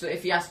model. So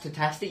if he has to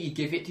test it, you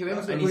give it to him,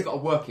 That's and what he's got to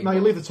work it. No,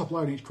 you leave the top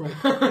load in each crate.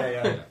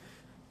 Yeah.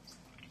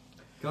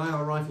 Can I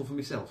have a rifle for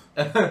myself?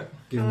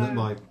 Given that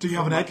my... Do you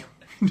have an egg?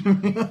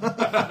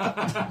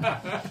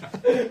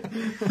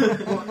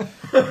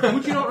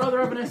 Would you not rather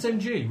have an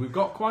SMG? We've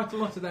got quite a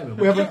lot of them.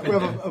 We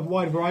have a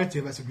wide variety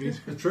of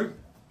SMGs True.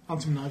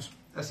 and some knives.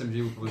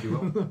 SMG will probably do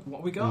well.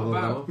 What we got? Well,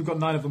 About We've got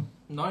 9 of them.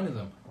 9 of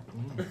them.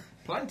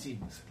 Plenty.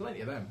 There's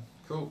plenty of them.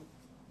 Cool.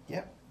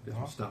 Yep. Get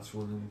some stats for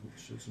them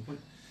at some point.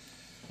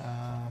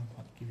 I'll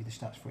give you the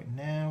stats for it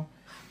now.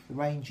 The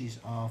ranges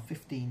are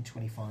 15,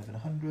 25 and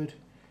 100,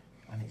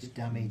 and its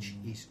damage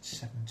is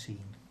 17.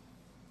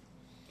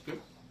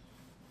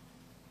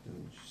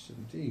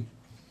 17.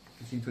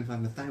 15, 25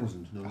 and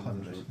 1,000. No,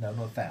 100. No, not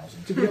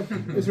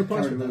 1,000. Is there a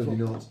price for that as well?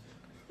 not.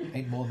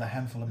 Ain't more than a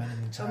handful of men in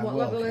the entire And what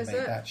world level can is make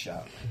it? that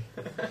sharp.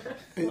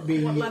 It'd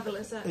be What level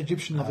is it?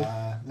 Egyptian level.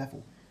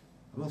 Level.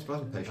 I'm not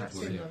surprised with patients.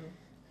 Axiom level.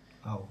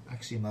 Oh,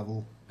 axiom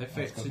level. If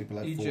That's it's got to be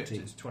below Egypt,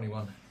 14. it's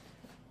 21.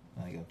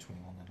 I go 21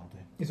 then I'll do.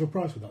 Is there a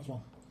price for that as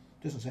well?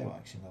 Doesn't say what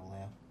axiom level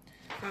they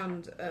are.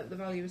 And the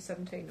value is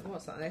 17. And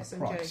what's that, the SMG?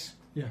 Price.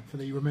 Yeah, for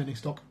the remaining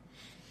stock.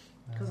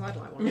 Because I'd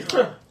like one as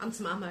well. And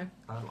some ammo.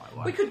 I like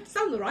one. We could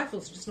sell the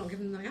rifles, just not give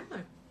them the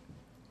ammo.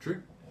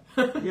 True.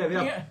 Yeah, we have.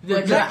 Yeah.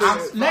 They're Let's- gonna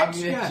ask for let's-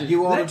 ammunition.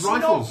 You ordered Let's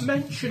rifles. not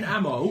mention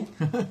ammo.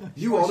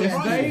 You ordered If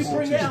they rifles.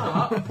 bring it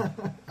up,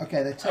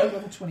 Okay, they're tail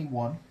level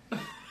 21,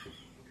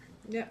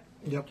 Yeah.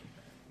 Yep.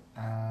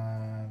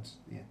 and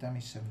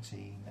damage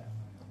 17.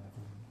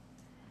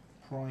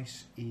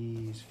 Price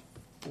is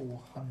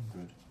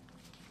 400.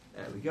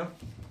 There we go.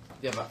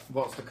 Yeah, but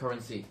what's the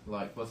currency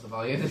like? What's the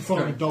value of It's this?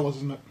 $400,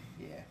 isn't it?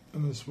 Yeah,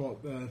 And there's what,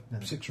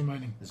 6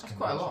 remaining. there's That's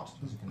quite a lot.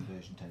 There's a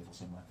conversion table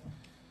somewhere.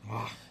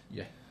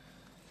 yeah.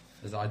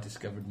 As I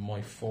discovered,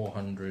 my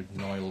 400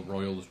 Nile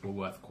Royals were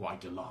worth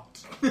quite a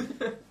lot.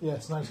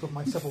 Yes, now it's got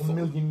my several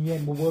million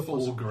yen were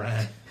worthless.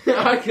 $4,000.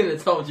 I could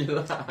have told you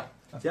that.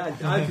 Yeah,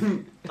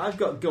 I've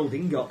got gold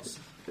ingots.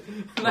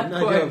 That's No quite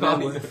idea what they're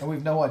value. worth. And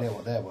we've no idea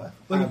what they're worth.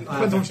 Well, it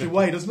depends how much they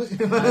weigh,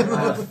 doesn't it? I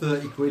have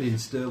 30 quid in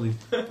sterling.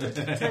 10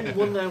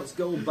 1-ounce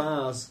gold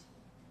bars.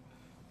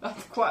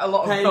 That's quite a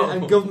lot of Pen gold.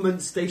 and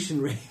government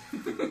stationery.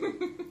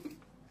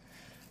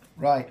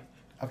 Right.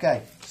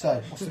 Okay.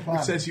 So what's the Which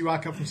plan? says you are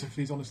Captain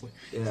Sifties, honestly.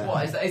 Yeah.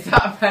 What is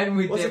that a pen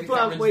with What's the David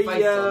plan? Cameron's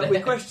face on We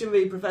it? question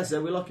the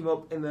professor, we lock him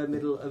up in the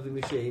middle of the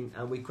machine,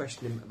 and we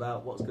question him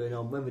about what's going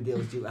on, when the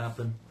deal's due to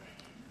happen.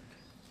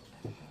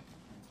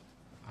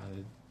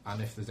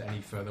 And if there's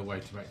any further way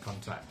to make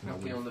contact, now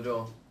Knocking on we've the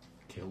door.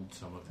 killed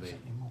some of the...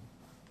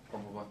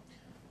 Probably.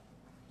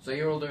 So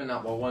you're all doing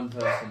that while one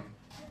person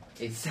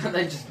is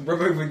they're just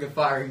removing the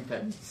firing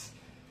pins.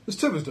 There's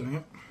 2 of us doing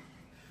it.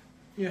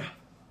 Yeah.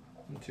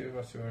 And 2 of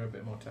us who are a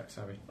bit more tech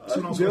savvy.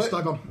 Someone else do got a it.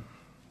 stag on.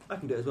 I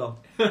can do it as well.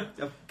 I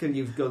can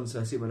use guns, so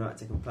I assume we're not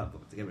taking plan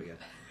put together again.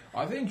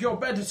 I think you're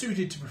better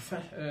suited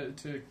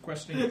to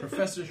questioning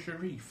Professor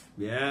Sharif.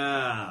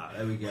 Yeah,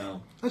 there we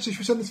go. Actually, should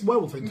we send this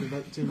werewolf into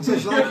that? So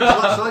shall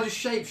I just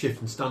shapeshift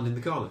and stand in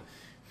the corner?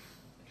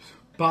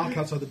 Bark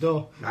outside the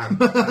door.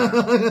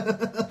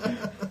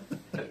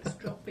 It's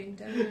dropping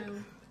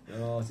down.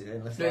 Oh, is it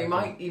endless?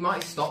 No, he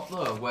might stop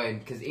though, Wayne,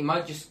 because he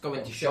might just go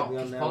into shock. Shut me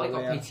on He's now, probably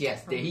got yeah.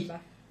 PTSD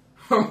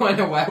from when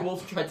a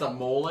werewolf tried to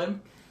maul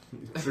him.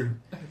 True.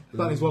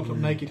 That is woken up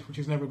naked, which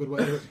is never a good way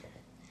to do it.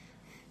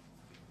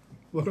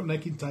 Woken up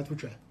naked tied to a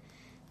chair.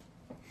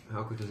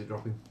 How quick does it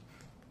drop him?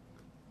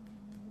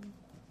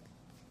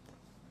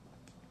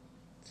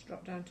 It's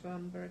dropped down to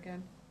amber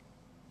again.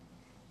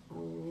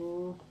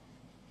 Oh.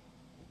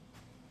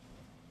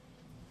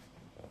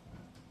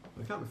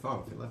 It can't be far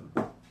off 11.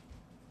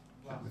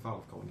 Can't be far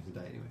off calling it a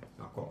day anyway.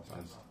 Not quite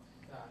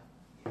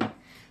size.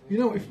 You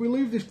know, if we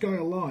leave this guy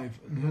alive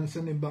and then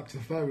send him back to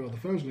the fairy, the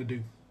fairy's going to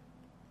do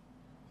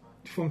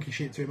funky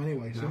shit to him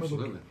anyway. So Yeah, we might as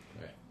well- absolutely.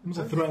 we must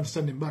have threatened to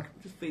send him back.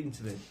 Just feed him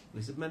to the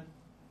lizard men.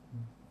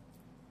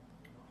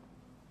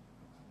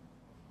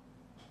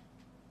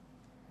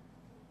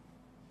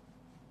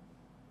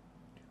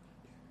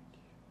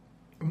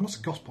 And what's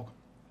a gospel?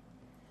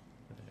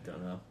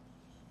 Don't know.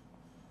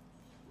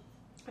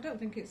 I don't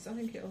think it's. I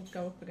think it'll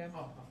go up again. Oh,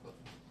 I've got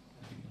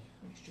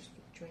It's just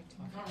fluctuating.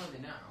 I can't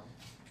really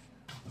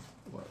now.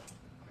 Well,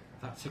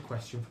 that's a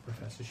question for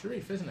Professor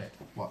Sharif, isn't it?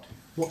 What?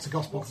 What's a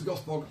gospel? What's the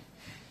gospel?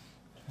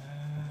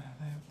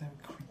 They're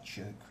a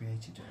creature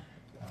created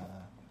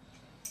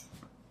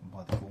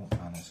by the Gaunt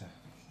Man as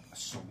a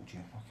soldier.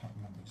 I can't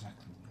remember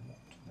exactly what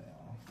they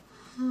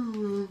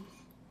are.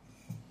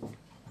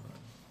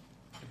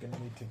 We're going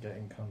to need to get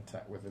in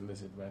contact with the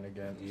lizard men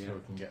again Yeah. so we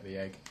can get the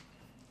egg.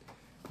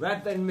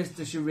 Right then,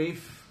 Mr.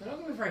 Sharif. They're not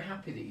going to be very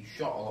happy that you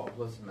shot a lot of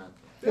lizard men.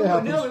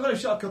 Yeah, No, we've only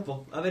shot a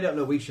couple. I mean, they don't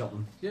know we shot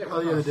them. Yeah,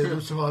 Oh yeah, they did. They were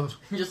survivors.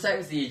 Just say it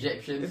was the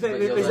Egyptians. If but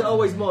you're there's like-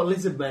 always more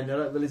lizard men. I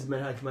don't the lizard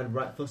men had command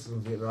right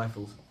fussers to get the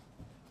rifles.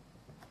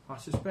 I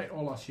suspect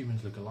all us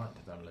humans look alike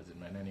to them lizard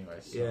men anyway,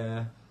 so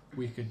Yeah,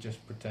 we could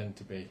just pretend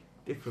to be...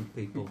 different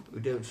people.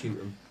 We don't shoot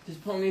them.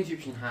 Just put on the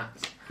Egyptian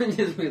hats.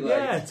 Just be like,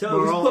 Yeah,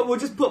 totally. We're all- We'll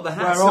just put the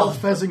hats We're all on.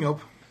 fezzing up.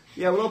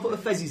 Yeah, we'll all put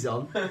the fezzies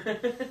on.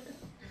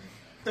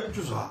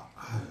 Just like,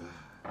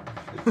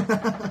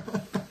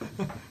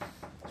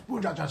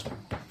 Spoon Jack Jasper.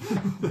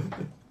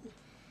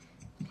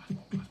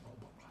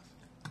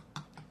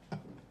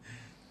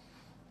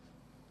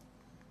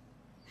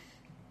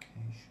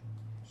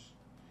 locations.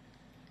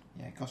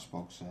 Yeah,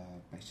 Gosbogs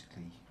are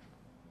basically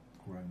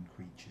grown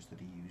creatures that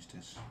are used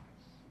as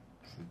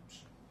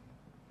troops.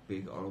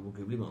 Big horrible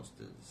gribbly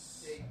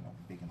monsters. They're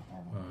not big and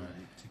horrible, Right.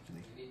 really,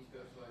 particularly.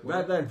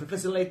 Right then,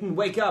 Professor Layton,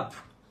 wake up!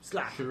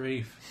 Slap!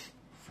 Sharif.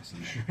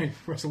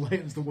 Professor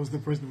Layton's was the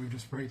prisoner we've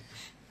just freed.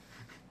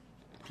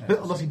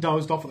 No, Unless he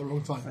dozed off at the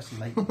wrong time. Professor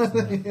Layton from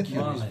the Curious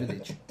Marley.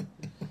 Village.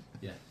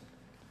 Yeah.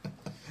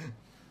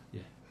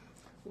 Yeah.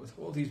 What's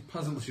all these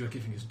puzzles you're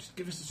giving us? Just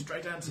give us a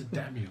straight answer,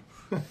 damn you.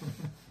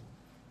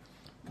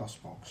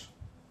 Gosbogs.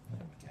 There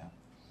we go.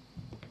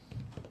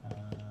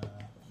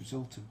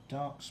 Result of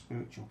dark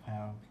spiritual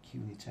power and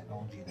peculiar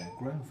technology. They're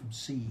grown from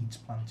seeds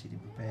planted in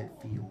prepared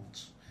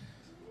fields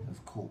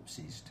of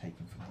corpses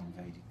taken from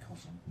the invaded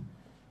Cosm.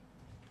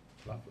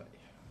 Lovely.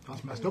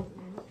 That's messed up.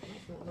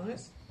 That's not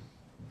nice.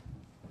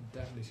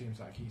 Definitely seems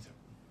like he's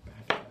a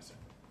bad person.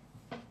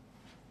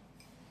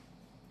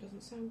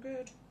 Doesn't sound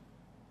good.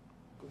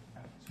 Good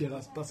man.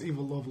 Yeah, that's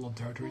evil overlord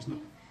territory, isn't it?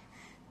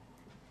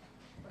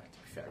 Right, to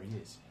be fair, he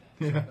is.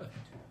 Yeah.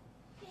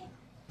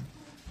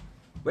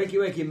 Wakey,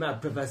 wakey,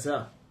 mad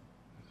Professor!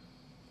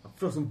 I'll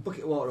throw some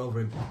bucket of water over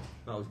him.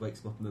 That always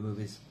wakes him up in the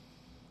movies.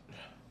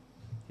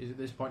 He's at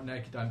this point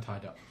naked and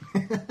tied up.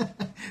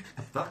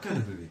 That kind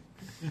of movie.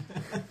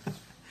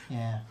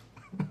 Yeah.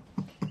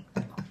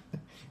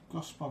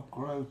 Gosbog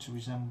grow to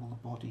resemble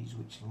the bodies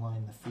which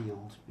line the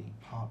field, being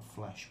part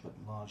flesh but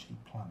largely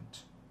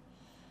plant,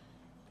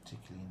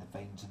 particularly in the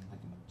veins and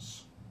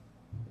ligaments.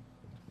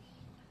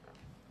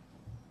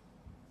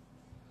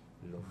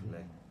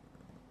 Lovely.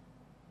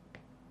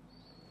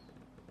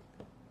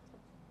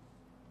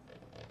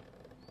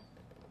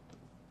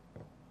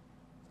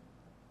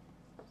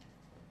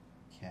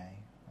 Okay,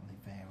 and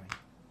they vary.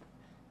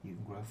 You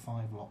can grow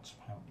 5 lots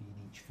apparently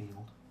in each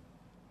field.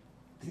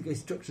 I think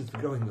instructions for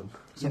growing them.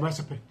 It's a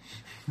recipe.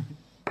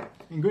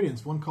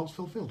 Ingredients: 1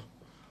 corpse-filled field.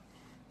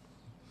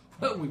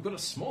 Well, we've got a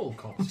small It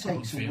corpse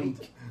takes a field.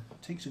 week.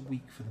 It takes a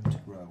week for them to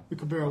grow. We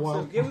could be a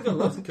while. So, yeah, we've got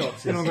lots of You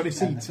corpses. don't got any And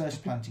the seeds.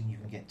 first planting you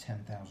can get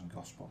 10,000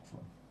 Gosbog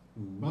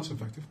from. That's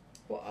effective.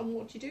 And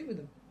what do you do with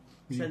them?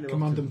 You Send them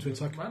command off them to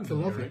attack Commander,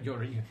 Philadelphia.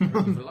 you're an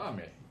evil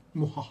army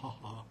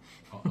Mwahaha.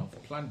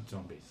 of plant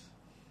zombies.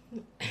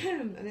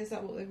 And is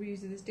that what they were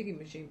using this digging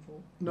machine for?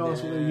 No,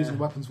 that's what they're Nah. using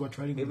weapons we're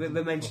trading They them.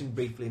 they mentioned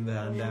briefly in the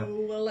handout.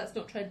 Oh, well, let's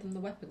not trade them the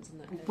weapons in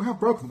that case. We have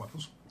broken the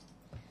weapons,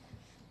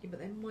 Yeah, but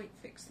they might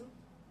fix them.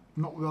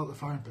 not without the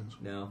firing pins.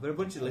 No, but a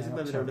bunch of lizard Yeah,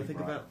 men that know terribly nothing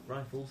bright. about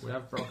rifles. We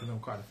have broken them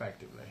quite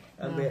effectively.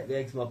 And No. the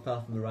eggs mod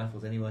path from the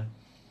rifles anyway.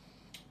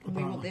 And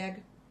we want the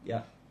egg.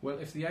 Yeah, Well,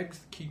 if the egg's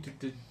the key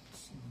to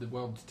the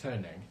world's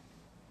turning,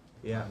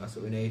 yeah, that's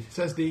what we need.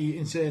 Says the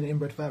insane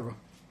inbred pharaoh.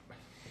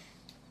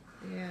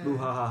 Yeah. Boo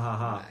ha ha ha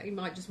ha. You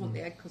might just want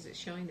the egg because it's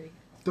shiny.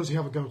 Does he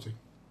have a goatee?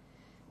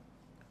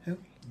 Who?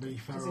 The Does he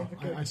pharaoh.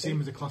 have a I see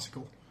him as a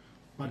classical.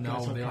 Bad guy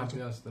no, type the character.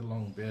 idea has the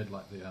long beard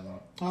like the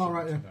Oh,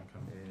 right, yeah.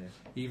 Yeah.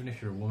 Even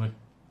if you're a woman,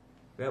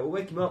 Right, we'll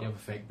wake him you up. have a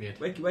fake beard.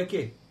 Wakey,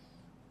 wakey.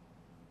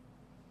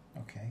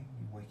 Okay,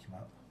 you wake him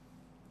up.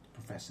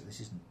 Professor, this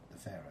isn't the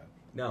Pharaoh.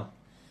 No.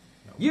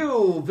 No.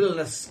 You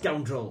villainous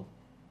scoundrel.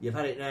 You've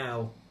had it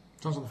now.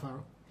 Sounds like the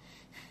pharaoh.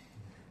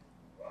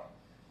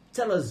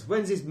 Tell us,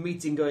 when's this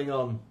meeting going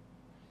on?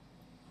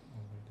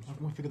 How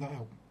can we figure that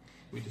out?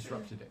 We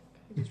disrupted it.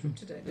 We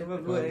disrupted it. Yeah,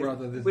 didn't well, we? well,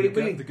 Rather,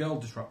 the girl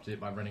disrupted it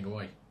by running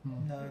away.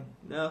 No,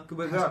 No, could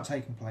we it go hasn't up?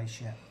 taken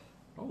place yet.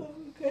 Oh,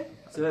 Okay.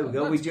 So there we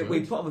go. We, That's we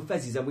good. put on the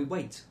fezzes and we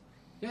wait.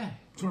 yeah.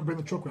 Just want to bring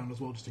the truck round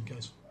as well, just in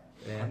case.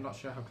 Yeah. I'm not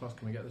sure how close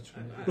can we get the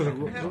train. There's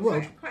a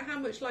road. Quite how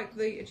much like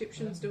the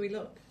Egyptians do we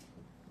look?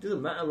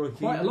 Doesn't matter. We're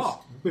Quite a humans.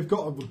 lot. We've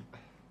got a...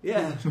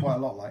 Yeah. It's quite a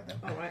lot like them.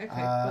 All right,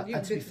 okay. Well, you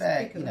and to be did fair,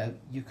 speak of you them. know,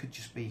 you could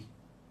just be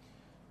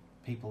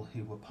people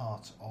who were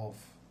part of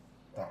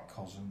that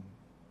cosm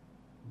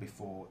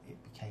before it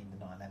became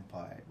the Nile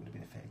Empire. It would have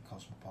been a fairly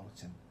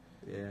cosmopolitan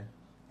Yeah.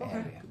 Okay.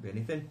 area. Could be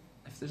anything.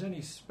 If there's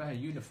any spare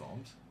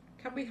uniforms,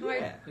 Can we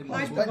hide, Yeah. There's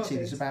hide the plenty. bodies?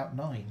 There's about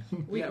 9.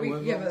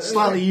 But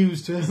Slightly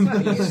used to...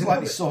 Slightly used.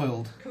 Slightly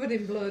soiled. Covered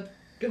in blood,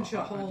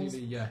 gunshot holes.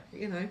 ideally, yeah.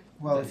 You know.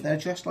 Well, if they're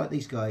dressed like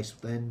these guys,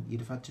 then you'd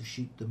have had to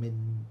shoot them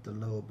in the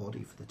lower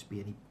body for there to be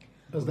any.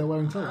 As they're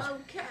wearing clothes.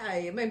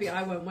 Okay, maybe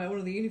I won't wear one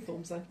of the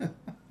uniforms then.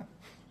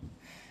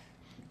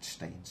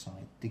 Stay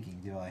inside,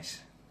 digging device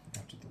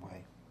out of the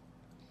way.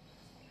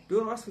 Do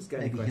you want to ask us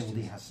any Maybe questions?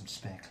 Hildy has some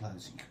spare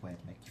clothes that you could wear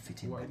to make you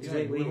fit in. Well, better. Is yeah,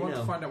 it- we we want know.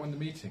 to find out when the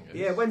meeting is.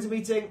 Yeah, when's the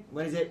meeting?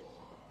 When is it?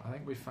 I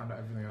think we found out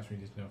everything else we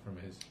need to know from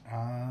his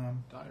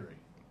diary.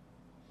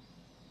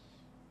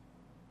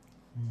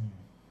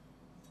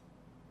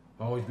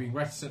 Oh, he's being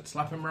reticent.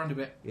 Slap him around a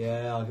bit.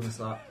 Yeah, I'll give him a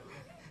slap.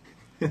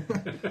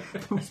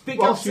 Speak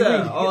While up, she reads,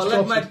 sir, or it's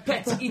let my tortured.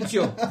 pet eat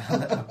you. I'll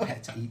let my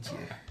pet eat you.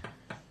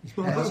 His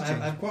I pet's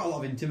have quite a lot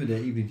of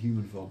intimidate, even in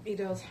human form. He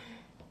does.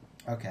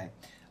 Okay.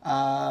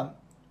 Oh,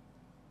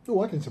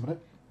 I can intimidate.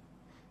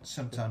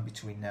 Sometime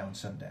between now and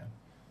sundown.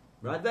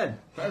 Right then.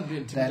 Apparently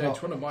They're intimidates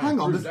not- one of my Hang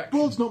on, improved the actions.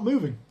 world's not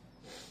moving.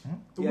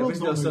 The Yeah, world's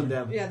there's no not moving.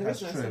 sundown. Yeah, there is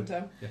That's no true.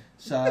 sundown.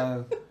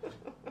 So,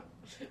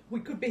 We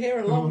could be here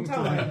a long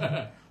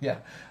time. yeah,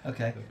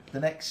 okay. The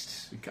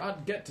next We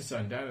can't get to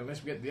sundown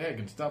unless we get the egg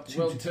and start the 2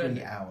 world to 3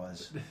 turning.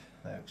 hours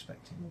they're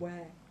expecting.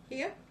 Where?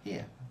 Here?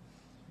 Here,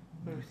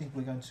 do you think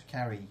we're going to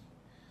carry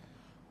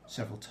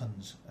several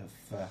tons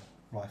of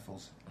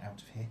rifles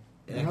out of here?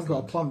 We have got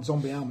a planned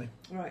zombie army.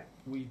 Right.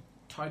 We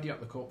tidy up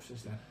the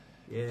corpses then.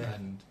 Yeah.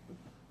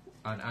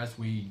 And as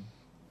we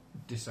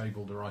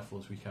disable the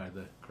rifles, we carry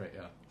the crate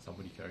out.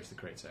 Somebody carries the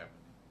crates out.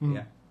 Mm.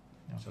 Yeah.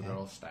 So Okay. they're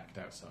all stacked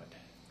outside.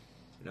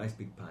 A nice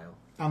big pile.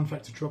 And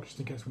vector truck, just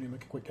in case we need to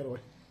make a quick getaway.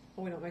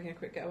 Or we're not making a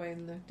quick getaway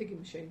in the digging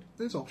machine.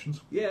 There's options.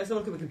 Yeah, let's have a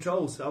look at the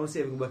controls. I want to see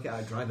if we can work out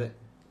how to drive it.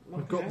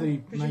 We've got the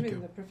Presuming maker.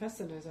 the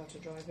professor knows how to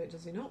drive it,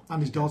 does he not?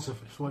 And his daughter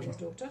for persuasion. His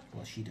daughter.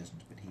 Well, she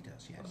doesn't, but he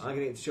does, yes. I'm going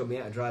to get to show me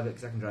how to drive it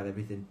because I can drive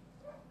everything.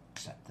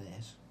 Except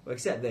this. Well,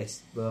 except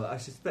this. But I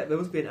suspect there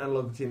must be an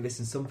analogue between this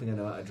and something I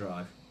know how to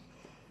drive.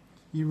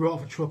 You wrote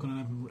off a truck and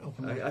then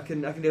open it. I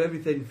can do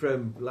everything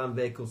from land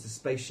vehicles to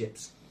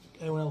spaceships.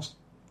 Anyone else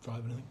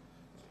drive anything?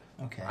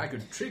 Okay. I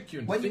could trick you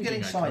into When you get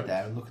thinking I inside could.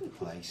 there and look at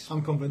the place,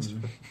 I'm convinced.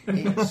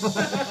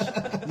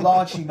 it's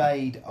largely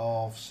made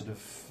of sort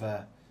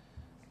of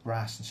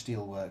brass and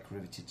steel work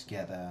riveted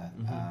together.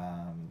 Mhm.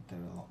 There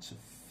are lots of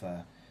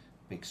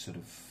big sort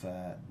of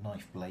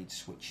knife blade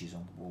switches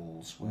on the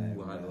walls where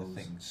Ooh, I like those.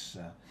 things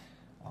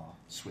are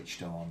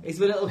switched on. It's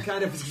a little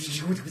kind of...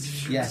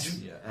 Yes.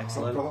 Yeah.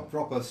 Excellent.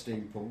 Proper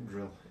steampunk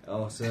drill.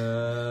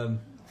 Awesome.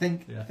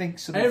 Think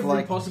sort of Every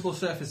like possible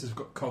surface has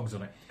got cogs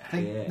on it.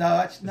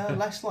 Yeah. no,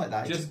 less like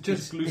that. Just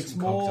it's, glue it's some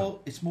cogs more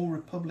it's more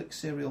Republic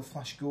serial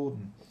Flash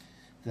Gordon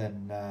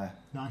than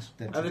Nice.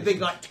 than And the big,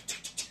 traditional.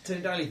 like,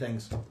 turn dialy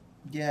things.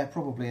 Yeah,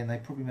 probably, and they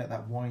probably make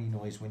that whiny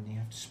noise when you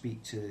have to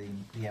speak to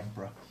the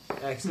Emperor.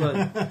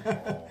 Excellent.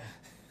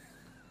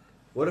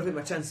 What do you think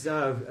my chances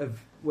are of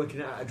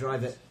working out how to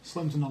drive it?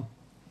 Slim to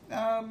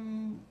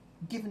none.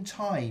 Given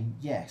time,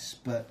 yes,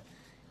 but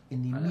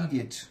in the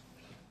immediate,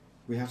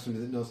 We have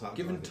somebody that knows how to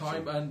Given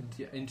drive it, time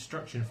and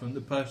instruction from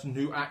the person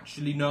who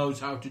actually knows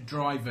how to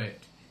drive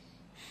it.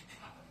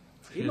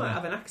 You might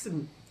have an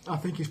accident. I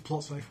think he's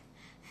plot safe.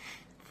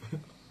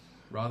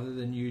 Rather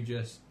than you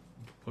just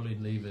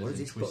pulling levers What does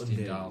and this button twisting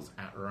do? dials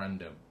at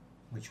random.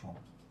 which one?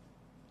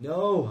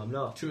 No, I'm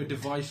not. To a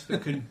device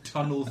that can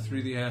tunnel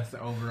through the earth at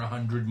over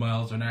 100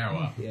 miles an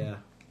hour. Yeah.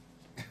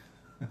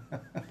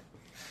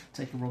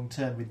 Take a wrong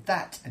turn with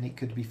that, and it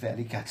could be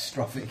fairly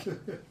catastrophic.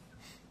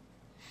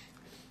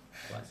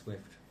 Quite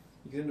swift.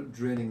 You could end up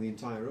draining the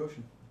entire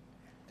ocean.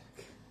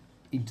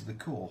 Into the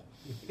core.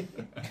 Yeah,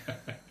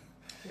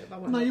 that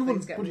won't No, help you things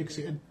wouldn't. get Would you?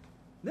 moving. 'Cause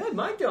No, it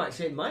might do,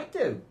 actually. It might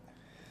do.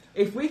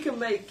 If we can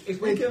make...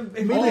 If we can... If we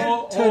Immediately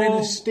can turn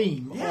into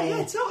steam. yeah,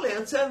 yeah, totally.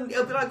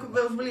 It'll be like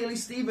those really early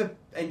steamer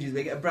engines.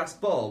 They get a brass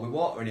ball with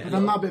water in it. But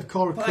then that bit of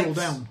core would cool Pipes.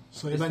 down,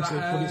 so Is eventually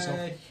it that put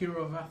itself.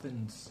 Hero of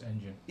Athens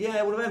engine?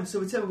 Yeah, one of them. So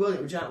we turn the world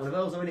into a giant one of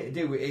those. All we need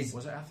to do is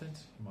Was it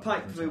Athens? You might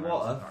pipe have through been somewhere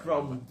else, water I can't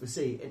from remember. the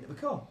sea into the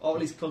core, or at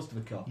least close to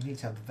the core. You need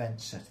to have the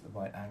vents set at the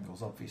right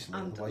angles, obviously,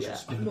 And, otherwise yeah, you'll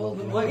spin the more world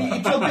than around. Well,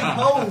 you drill big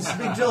holes,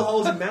 big drill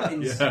holes in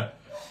mountains. Yeah.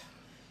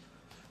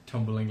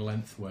 Tumbling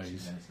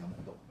lengthways. Yeah.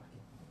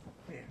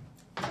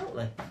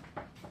 Totally.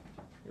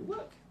 It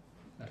work.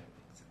 No.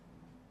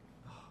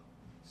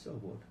 So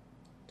would.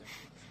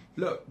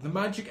 Look, the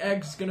magic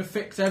egg's going to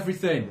fix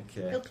everything.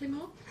 Okay. Ilkley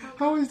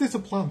How is this a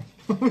plan?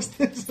 How is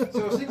this? So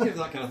I was thinking of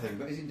that kind of thing,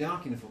 but is it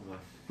dark enough up there?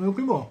 Will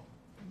be more.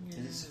 Yeah.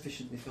 Is it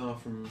sufficiently far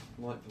from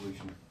light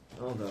pollution?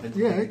 Hold on. Hence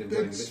Yeah, thinking of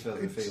going a bit it's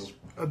further afield.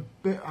 a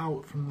bit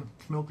out from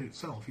the Milky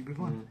itself. You'd be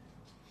fine.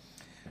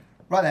 Mm.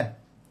 Right then,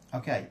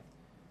 okay.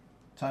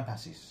 Time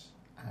passes,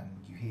 and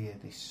you hear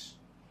this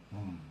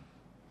boom,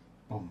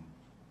 boom,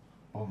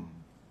 boom,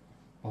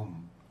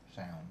 boom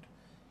sound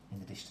in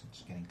the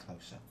distance, getting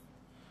closer.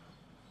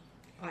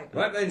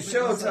 Right then,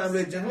 show time,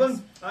 ladies and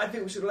gentlemen. I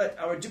think we should let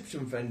our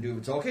Egyptian friend do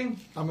the talking.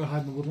 I'm going to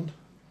hide in the woodland.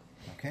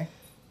 Okay.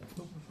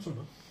 Oh, sorry,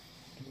 bud.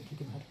 Give me a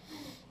kick in the head.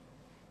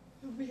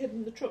 Have we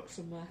hidden the truck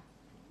somewhere?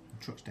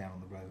 The truck's down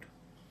on the road.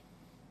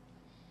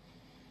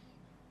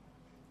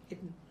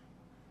 Hidden.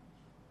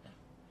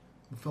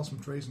 We'll fell some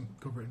trees and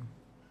cover it in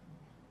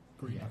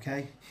green. Yeah.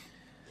 Okay.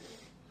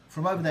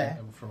 From over there,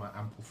 From our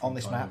ample On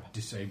this time map. of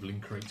disabling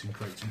crates and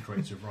crates and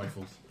crates of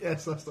rifles.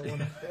 Yes, that's the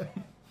one.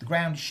 the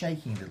ground is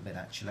shaking a little bit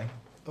actually.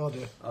 Oh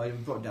dear. Oh,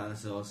 you've brought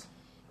dinosaurs.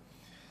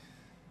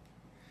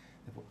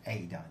 They've got a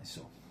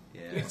dinosaur.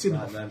 Yeah, It's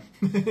right enough. then.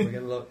 We're going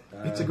to look.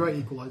 It's a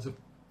great equaliser.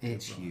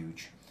 It's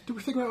huge. Did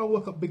we figure out how to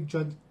work up big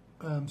giant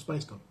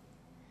space gun?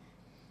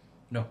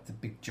 No, The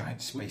big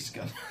giant space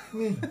gun.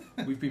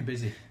 we've been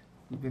busy.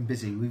 We've been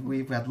busy.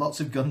 We've had lots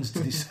of guns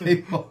to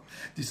disable.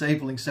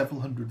 Disabling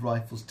several hundred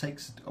rifles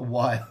takes a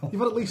while.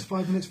 You've had at least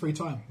 5 minutes free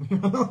time.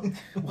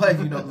 Why have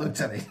you not looked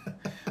at it?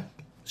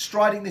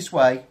 Striding this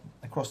way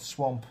across the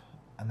swamp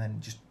and then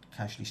just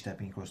casually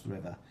stepping across the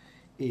river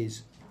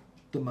is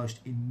the most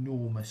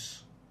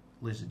enormous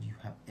lizard you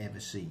have ever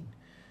seen.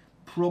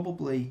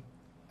 Probably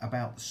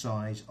about the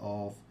size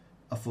of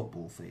a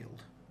football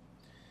field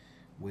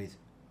with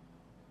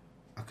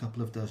a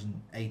couple of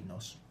dozen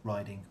Aidnos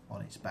riding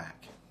on its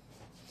back.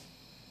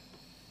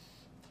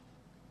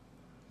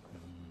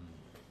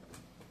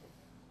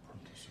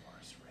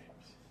 Brontosaurus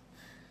ribs.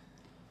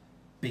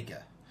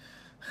 Bigger.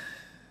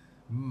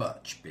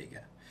 Much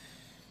bigger.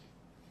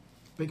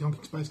 Big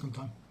honking space gun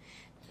time.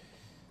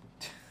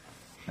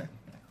 I don't know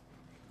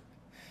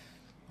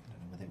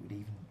whether it would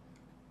even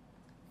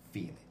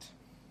feel it.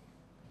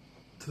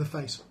 To the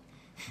face.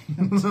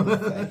 To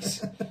the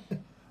face.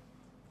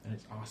 And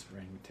its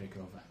aspirin would take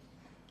over.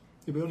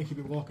 Yeah, but only keep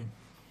it walking.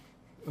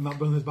 And that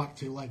burns his back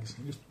 2 legs.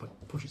 And just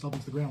push itself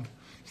into the ground.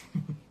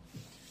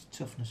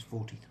 Toughness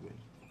 43.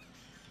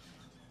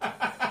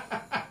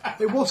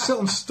 It was set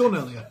on stun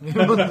earlier. Has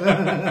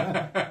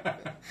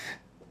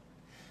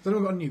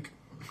anyone got a nuke?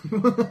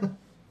 We've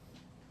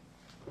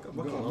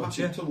got a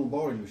massive tunnel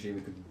boring machine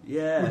we could... We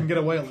Yeah. can get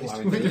away at least.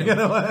 Fly We into can it. get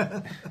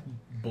away.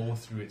 Bore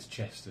through its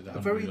chest at A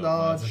 100 very miles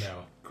large an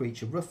hour.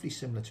 creature, roughly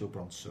similar to a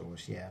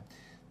brontosaurus, yeah.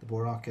 The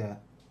Boraka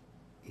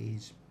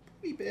is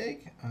pretty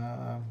big.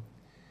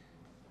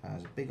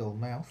 Has a big old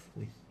mouth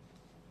with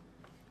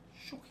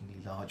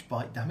shockingly large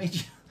bite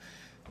damage.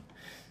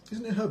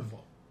 Isn't it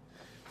herbivore?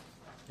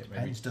 Yeah, maybe.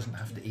 Hence doesn't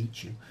have to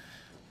eat you,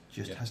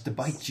 just Yeah. has to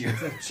bite you.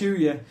 They'll chew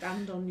you.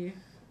 Stand on you.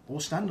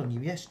 Or stand on you,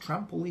 yes.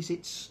 Trample is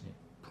its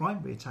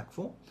primary attack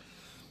form.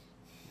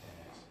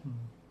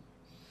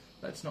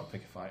 Let's not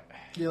pick a fight.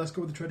 Yeah, let's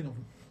go with the trading of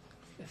them.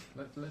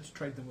 Let's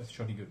trade them with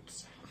shoddy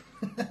goods.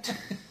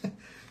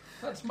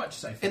 That's much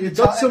safer. In You've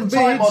the got some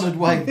time-honoured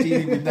way of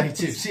dealing with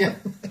natives, yeah.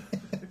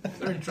 If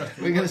they're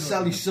interested. We're going to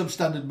sell you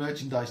substandard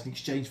merchandise in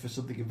exchange for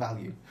something of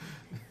value.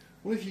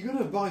 Well, if you're going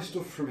to buy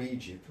stuff from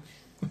Egypt...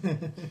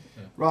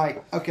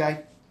 Right, okay.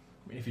 I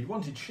mean, if you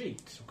wanted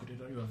sheets, we could have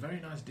done you a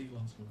very nice deal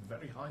on some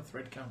very high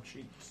thread count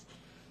sheets.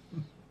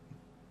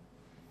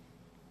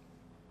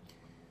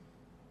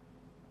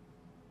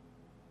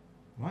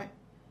 Right.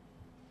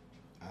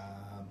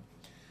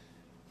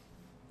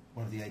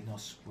 One of the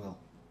Aidnos will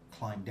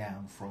climb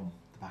down from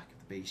the back of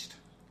the beast,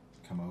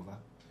 come over.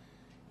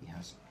 He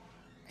has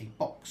a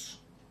box.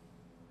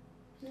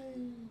 He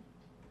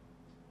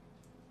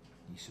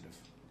sort of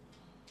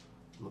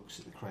looks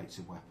at the crates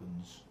of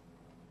weapons,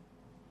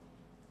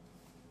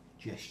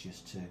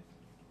 gestures to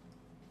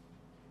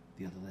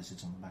the other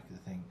lizards on the back of the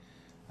thing,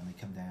 and they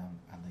come down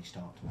and they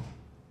start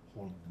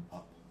hauling them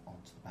up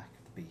onto the back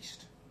of the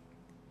beast.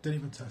 Didn't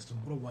even test them.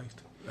 What a waste.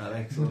 Right,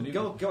 excellent.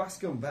 Go ask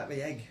them about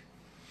the egg.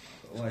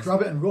 Otherwise-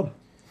 Grab it and run.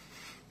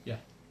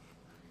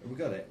 Have we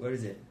got it? Where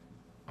is it?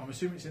 I'm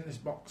assuming it's in this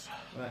box.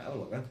 Right, have a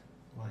look then.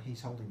 Well, he's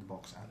holding the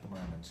box at the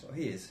moment. So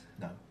he is.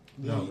 No.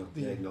 No,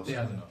 The- the Agnos.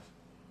 Yeah, enough.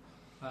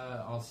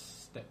 I'll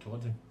step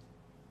towards him.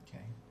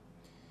 Okay.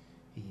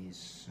 He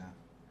is.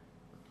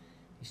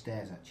 He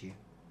stares at you.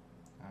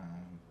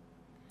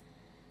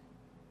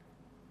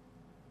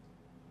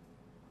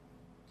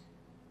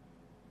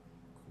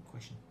 Good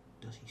question.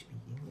 Does he speak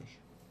English?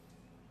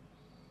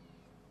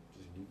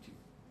 Does he need to?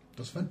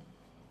 Does Finn?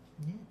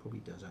 Yeah, probably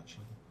does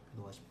actually.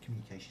 Otherwise,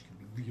 communication can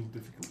be real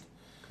difficult.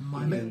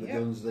 Mime And it. the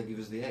guns, they give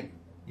us the egg.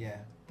 Yeah,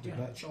 pretty Yeah,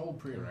 much. it's all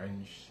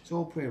prearranged. It's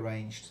all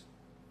prearranged.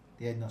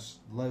 The Ednos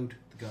load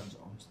the guns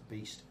onto the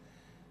beast,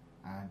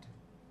 and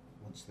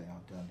once they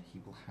are done, he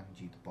will hand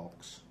you the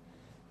box.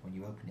 When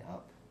you open it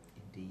up,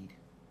 indeed,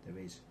 there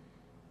is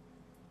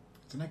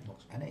It's an egg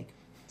box. an egg.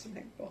 It's an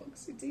egg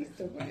box. It's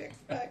Easter. What do you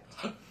expect?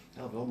 I'll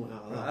have an omelette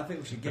out of Right, I that. think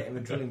we should get him a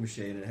drilling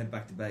machine and head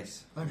back to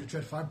base. I should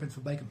trade 5 pence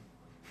for bacon.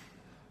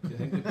 Do you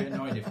think they'd be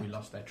annoyed if we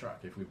lost their truck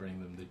if we bring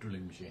them the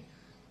drilling machine?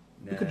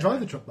 We could drive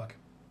the truck back.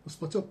 We'll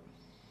split up.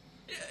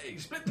 Yay,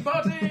 split the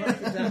party!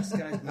 That's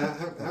guys.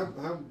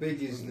 How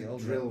big is the The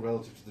old drill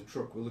relative to the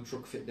truck? Will the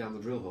truck fit down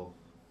the drill hole?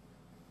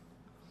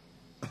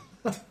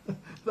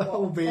 That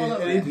will be follow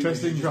an it.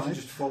 interesting just, drive.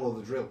 just follow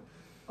the drill.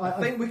 I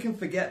think we can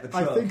forget the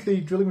I truck. think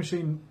the drilling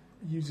machine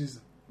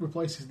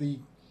replaces the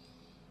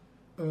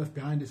earth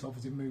behind itself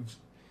as it moves.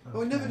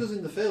 Oh, it never does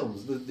in the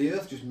films. The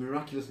Earth just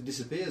miraculously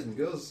disappears and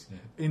goes.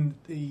 In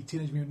the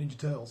Teenage Mutant Ninja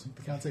Turtles,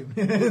 the cartoon.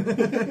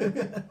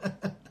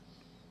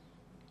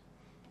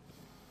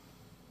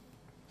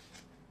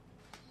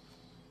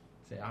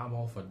 See, I'm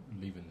all for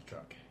leaving the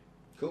truck.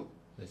 Cool.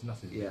 There's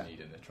nothing Yeah. we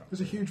need in the truck.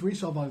 There's a huge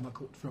resale value in that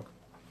truck.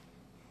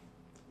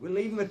 We'll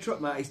leave him a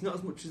truck, mate. It's not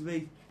as much as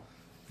the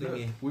Look,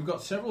 thingy. we've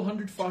got several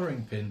hundred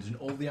firing pins and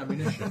all the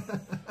ammunition.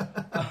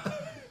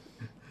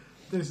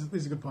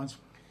 These are good points.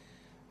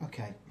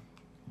 Okay.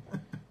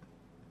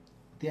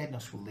 The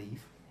Ednos will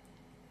leave.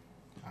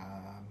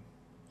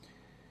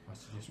 I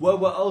suggest Well,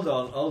 hold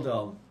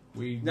on.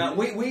 we Now,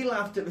 we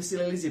laughed at the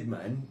silly lizard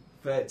men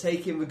for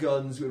taking the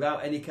guns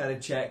without any kind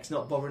of checks,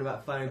 not bothering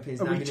about firing pins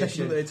and Are we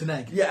checking ammunition. that it's an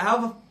egg? Yeah, how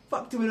the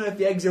fuck do we know if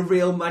the egg's a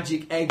real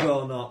magic egg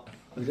or not?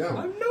 We I don't.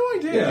 have no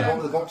The idea. bottom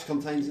of the box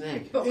contains an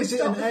egg. But we Is it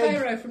stopped an the egg?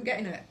 Pharaoh from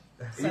getting it.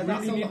 So You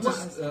that's really all need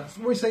that to, matters.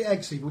 When we say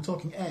egg, Steve, we're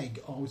talking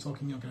egg, or we're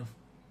talking kind of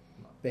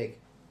Big.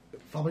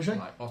 Fabergé?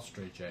 like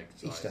ostrich egg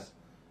size. Easter.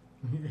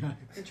 Yeah.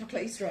 The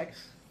chocolate Easter egg.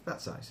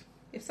 That size.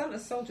 If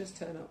Santa's soldiers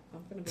turn up,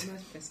 I'm going to be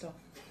most pissed off.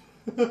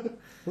 Wouldn't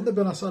they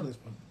be on our side at this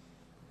point?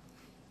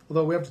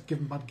 Although we have to give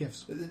them bad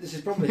gifts. This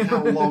is probably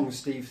how long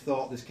Steve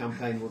thought this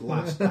campaign would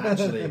last, but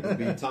actually it would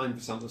be time for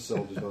Santa's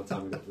soldiers by the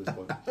time we got to this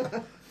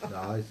point.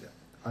 No,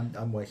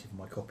 I'm waiting for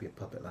my copy of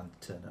Puppet Land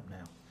to turn up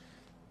now.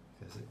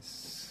 Because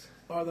it's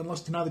Alright then,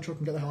 let's deny the truck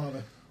and get the hell out of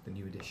here. the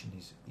new edition.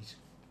 He's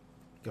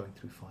going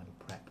through final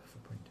prep for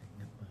printing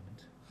at the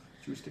moment.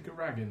 Should we stick a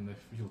rag in the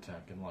fuel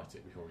tank and light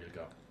it before we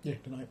go? Yeah,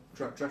 tonight.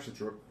 Trash the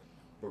truck,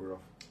 bugger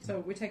off. So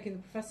we're taking the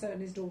professor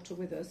and his daughter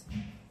with us.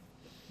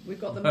 We've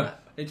got them.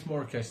 It's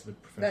more a case of the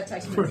They're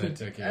professor taking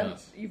they're taking Um,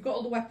 us. you've got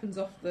all the weapons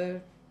off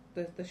the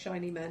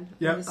shiny men.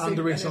 Yeah, the suit and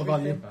the resale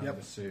value. everything. And Yep.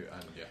 the suit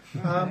and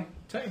yeah. Okay.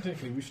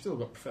 Technically, we've still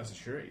got Professor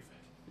Sharif.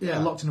 Yeah,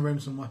 locked in a room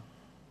somewhere.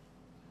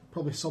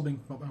 Probably sobbing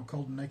about how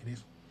cold and naked he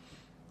is.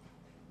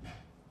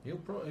 We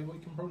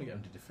can probably get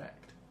him to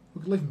defect.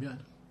 We could leave him behind.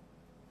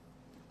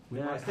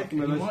 Yeah, it's He taking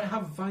me might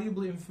have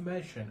valuable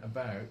information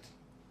about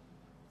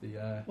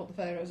the. What the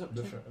Pharaoh's up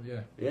to. Yeah.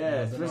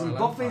 Yeah, The there's Nile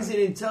boffins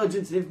Empire. in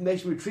intelligence and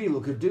information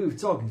retrieval could do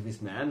with talking to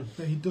this man.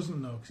 No, he doesn't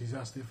know because he's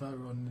asked the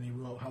Pharaoh and he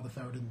wrote how the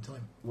Pharaoh didn't tell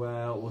him.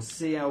 Well, we'll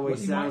see how Well,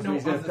 he you sounds might when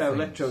he's know going to other fail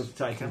things. electrodes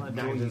taken. Can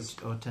I draw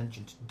your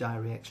attention to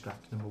diary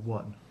extract number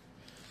 1?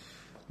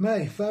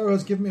 May, Pharaoh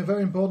has given me a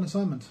very important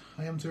assignment.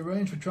 I am to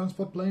arrange for a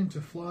transport plane to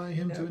fly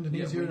him to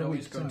Indonesia we in a know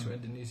week's he's going time. to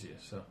Indonesia,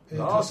 so. It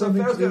Oh, has so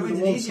something Pharaoh's to do going to with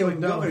the world Indonesia and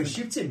slowing go down. over and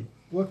shoot him.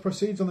 Work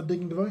proceeds on the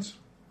digging device.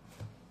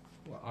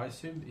 Well, I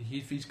assume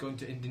if he's going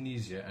to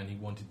Indonesia and he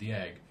wanted the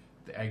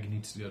egg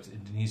needs to go to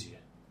Indonesia.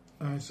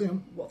 I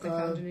assume. What they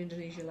found in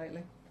Indonesia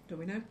lately? Do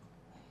we know?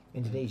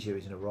 Indonesia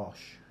is in a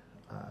Rosh.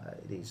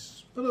 It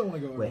is I don't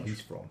want to go where over.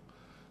 he's from.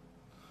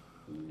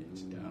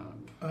 It's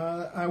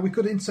dark. We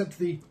could intercept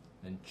the.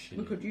 And We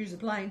chilly. could use the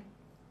plane.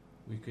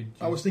 We could.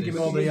 I was use thinking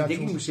this- more the Use a actual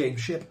digging machine.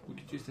 ship. We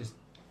could use this.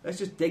 Let's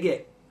just dig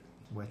it.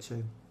 Where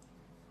to?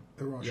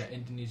 Hirosh. Yeah,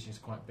 Indonesia's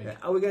quite big.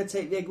 Are we going to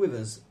take the egg with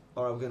us,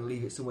 or are we going to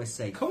leave it somewhere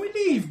safe? Can we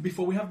leave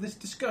before we have this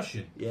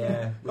discussion?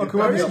 Yeah. Oh, can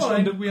we have Bear in this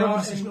mind on- we can we are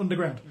have this in-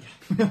 underground?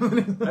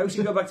 I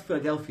should go back to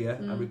Philadelphia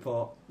Mm. and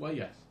report. Well,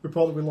 yes,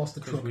 Report that we lost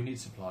the because truck. we need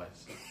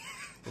supplies.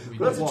 But we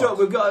Well, that's don't a joke. want-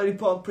 We've got a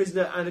report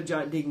prisoner and a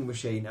giant digging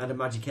machine and a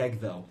magic egg,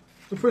 though.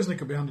 The prisoner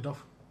could be handed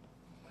off.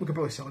 We could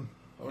probably sell him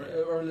or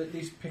at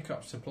least pick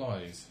up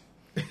supplies.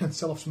 and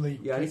sell off some of the.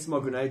 Yeah, I need some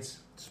more grenades.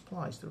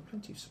 Supplies. There are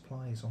plenty of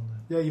supplies on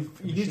there. Yeah, you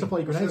used to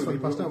play grenades when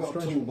you passed We've out. got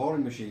a Strange. tunnel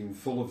boring machine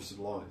full of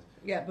supplies.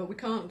 Yeah, but we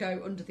can't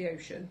go under the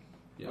ocean.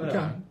 Yeah, We we can.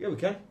 can. Yeah, we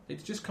can.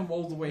 It's just come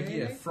all the way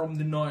here Really? from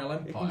the Nile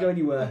It can go Empire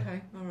anywhere.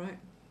 Okay, all right.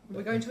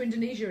 We're going to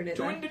Indonesia in it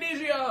to then.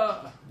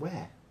 Indonesia.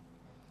 Where?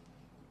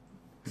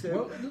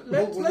 Well,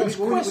 Well, let's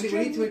we question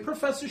need to-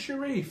 Professor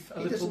Sharif a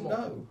He little doesn't more.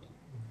 know.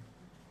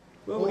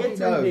 Well, All we'll he get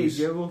to knows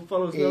Indonesia. We'll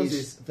follow his Is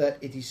noses. that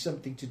it is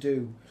something to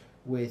do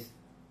with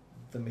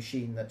the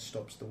machine that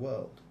stops the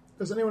world?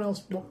 Does anyone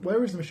else?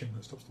 Where is the machine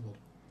that stops the world?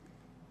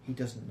 He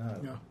doesn't know.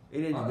 Yeah.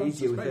 In I Indonesia, we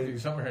suspect think.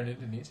 it's somewhere in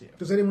Indonesia.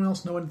 Does anyone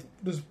else know anything?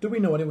 Do we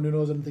know anyone who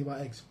knows anything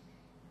about eggs?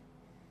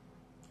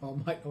 Or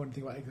might know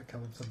anything about eggs? I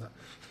can't have said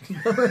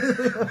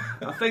that.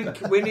 I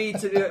think we need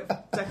to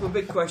tackle a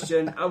big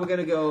question. Are we going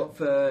to go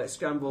for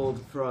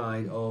scrambled,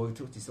 fried, or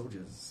toasty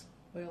soldiers?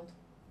 Boiled.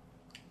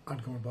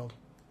 I'd go with boiled.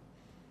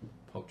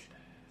 Poached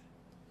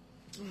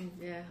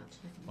Yeah,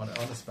 actually. on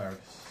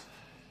asparagus.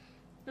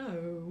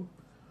 No.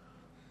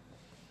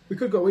 We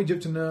could go to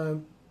Egypt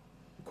and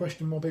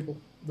question more people.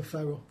 The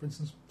Pharaoh, for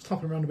instance.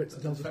 Slap him around a bit to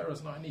The tell us.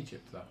 Pharaoh's not in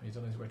Egypt, though. He's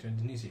on his way to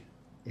Indonesia.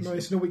 No,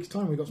 it's in a week's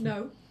time. We got some.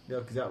 No. No,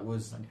 because that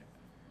was. Doesn't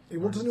he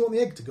want the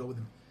egg to go with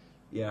him?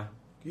 Yeah.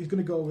 He's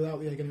going to go without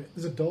the egg anyway.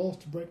 There's a door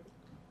to break.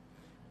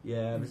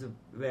 Yeah, there's a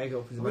egg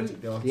opens a Well,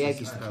 magic door. The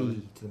egg is the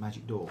key to the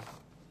magic door.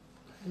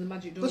 And the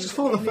magic door Let's is just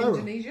follow the in Pharaoh.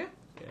 Indonesia.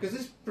 Because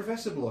this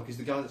Professor bloke is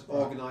the guy that's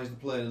organised the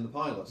plane and the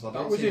pilots. I That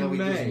don't was see how in he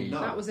May. doesn't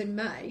know. That was in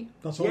May.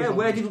 That's all.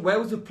 Yeah, he's on. where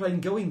was the plane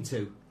going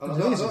to? I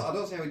don't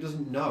see how he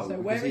doesn't know. so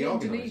because we're he in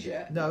organised it.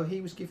 Indonesia. No,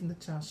 he was given the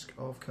task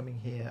of coming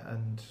here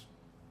and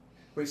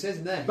But it says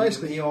in there,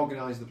 Basically- he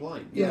organised the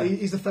plane. Yeah,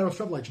 he's the Pharaoh's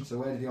travel agent. So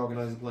where did he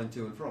organise the plane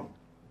to and from?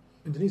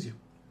 Indonesia.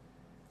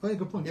 Oh, yeah,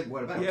 good point. Yeah, but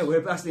whereabouts? Yeah,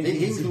 we're asking.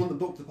 He was the one that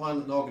booked the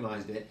pilot and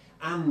organised it,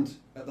 and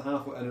at the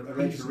halfway, and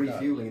arranged for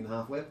doesn't know. refuelling in the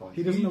halfway point.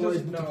 He doesn't know where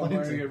he's know booked the where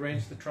plane he to.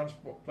 arranged the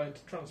transport plane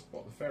to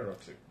transport the Pharaoh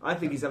to. I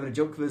think he's having a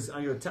joke with us.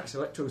 I'm going to attach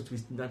electrodes to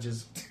his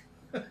nudges.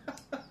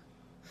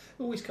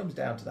 always comes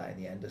down to that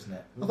in the end, doesn't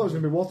it? I thought it was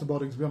going to be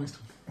waterboarding, to be honest.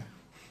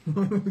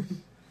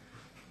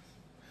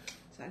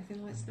 Is that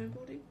anything like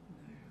snowboarding?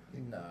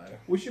 No.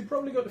 We should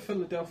probably go to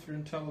Philadelphia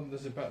and tell them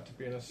there's about to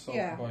be an assault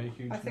Yeah, by a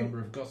huge I think- number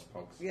of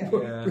gospogs. Yeah.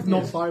 Yeah. With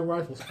non-firing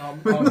rifles.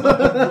 Armed with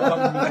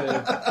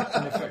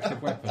an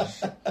effective weapon.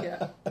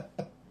 Yeah.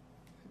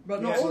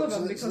 But not Yeah, all of So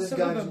them, this because some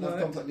guy of doesn't them have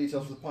were. contact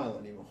details for the pilot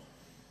anymore.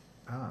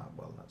 Ah,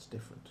 well, that's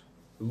different.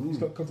 He's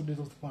got contact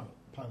details of the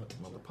pilot.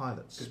 Well, the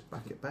pilot's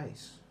back at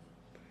base.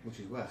 Which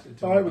is where?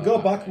 All right, we go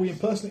back. We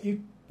impersonate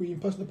you. We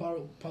impersonate the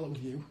pilot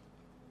with you.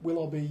 We'll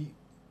all be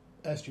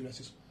air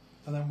stewardesses,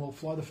 and then we'll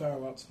fly the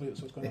Pharaoh out to see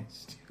what's going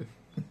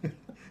on.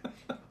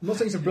 I'm not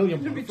saying it's a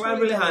brilliant plan. If I'm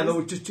really high, I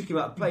would just chuck him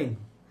out of the plane.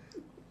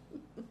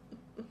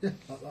 Yeah,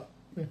 like that.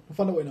 Yeah, we'll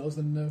find out what he knows,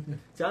 then... yeah.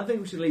 So I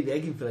think we should leave the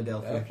egg in The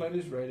Philadelphia. airplane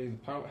is ready. The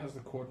pilot has the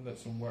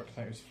coordinates and worked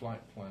out his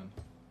flight plan.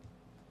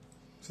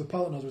 So the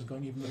pilot knows where he's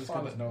going, even though The he's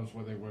pilot knows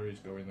where he's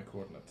going. The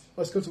coordinates.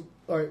 Let's go to...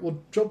 Alright,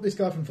 we'll drop this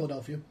guy from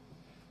Philadelphia.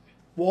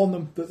 Warn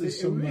them that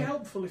there's It would some... be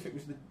helpful if it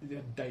was the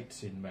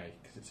dates in May,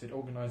 because it said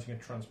organising a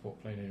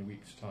transport plane in a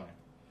week's time,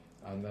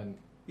 and then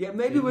Yeah,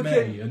 maybe in we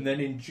May, can. and then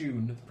in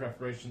June the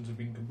preparations have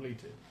been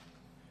completed.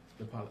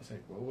 The pilot said,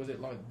 "Well, was it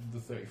like the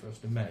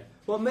 31st of May?"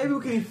 Well, maybe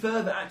we can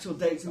infer the actual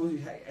dates.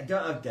 I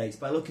don't have dates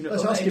by looking at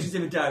Let's other ask entries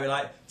in the diary.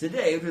 Like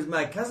today, it was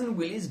my cousin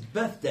Willie's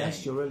birthday.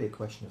 That's your earlier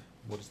question of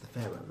what does the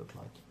Pharaoh look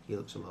like? He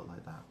looks a lot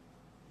like that.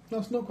 No,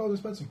 it's not quite as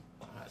expensive.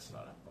 That's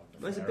not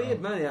a Well, it's a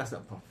beard, man. That's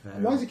not proper.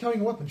 And why is he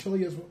carrying a weapon? Surely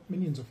he has what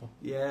minions are for.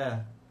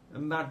 Yeah,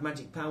 and mad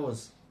magic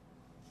powers.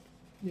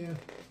 Yeah.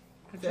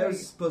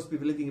 Pharaoh's supposed to be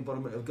the living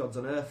embodiment of gods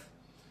on earth,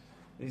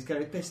 and he's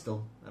carrying a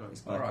pistol. I don't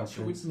inspire Alright,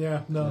 shall we- confidence.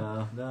 Yeah, no.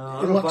 No, He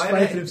I'm not lacks buying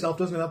faith in it. himself,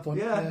 doesn't he, at that point?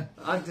 Yeah,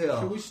 I do.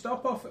 Shall we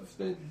stop off at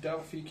the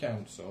Delphi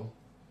Council?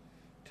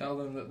 Tell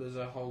them that there's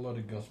a whole load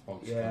of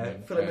gospels Yeah,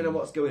 coming. fill him in on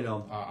what's going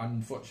on.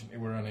 Unfortunately,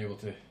 we're unable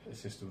to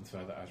assist them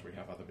further as we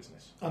have other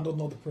business. And don't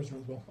know the prisoner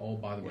as well. Oh,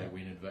 by the way, Yeah.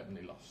 we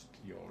inadvertently lost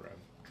your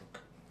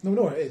truck. No, we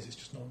know what it is, it's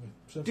just not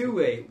good. Do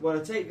we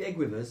want to take the egg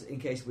with us in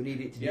case we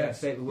need it to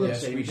Yes. deactivate the world?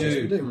 Yes, saving we system?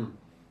 do. We do. Hmm.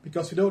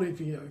 Because we don't need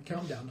to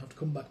count down and have to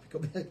come back pick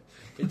up the egg.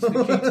 It's the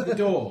key to the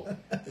door.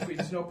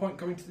 There's no point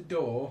going to the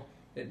door,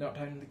 it not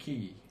having the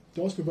key.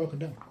 Doors can be broken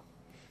down.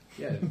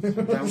 Yeah.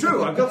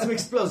 True, I've got some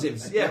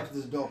explosives. Yeah.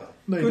 There's a doorbell.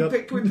 No, Can you we don't.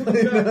 pick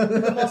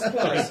them more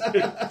supplies?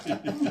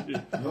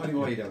 Not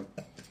anymore, you don't.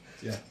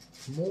 Yeah.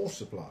 More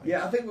supplies.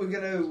 Yeah, I think we're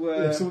going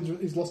Yeah, to.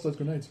 he's lost those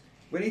grenades.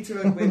 We need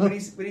to.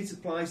 We need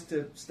supplies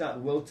to start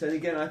the world turn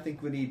again. I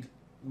think we need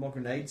more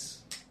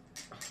grenades.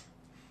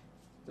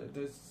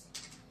 There's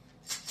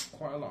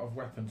quite a lot of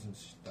weapons and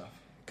stuff.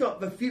 Got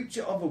the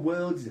future of the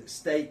world is at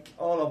stake.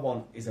 All I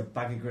want is a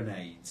bag of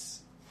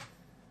grenades.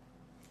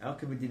 How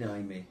can we deny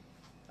me?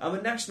 I'm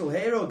a national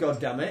hero,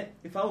 goddammit.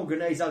 If I want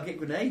grenades, I'll get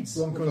grenades.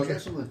 Wrong We'll country.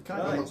 get something. Right.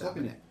 I'm not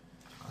stopping it.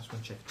 I was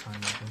going to check the time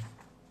again.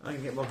 I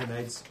can get more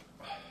grenades.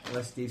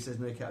 Unless Steve says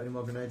no, you can't have any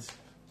more grenades.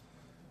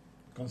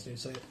 Go on, Steve,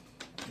 say it.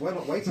 We're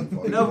not waiting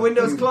for you. No,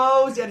 windows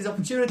closed. He had his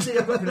opportunity.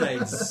 I've got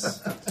grenades.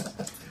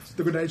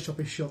 The grenade shop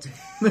is shut.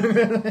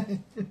 Grenades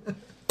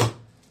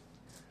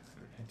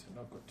are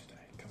not good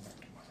today. Come back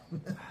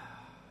tomorrow.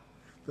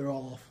 They're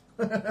all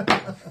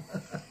off.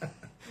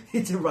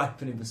 Need to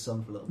ripen in the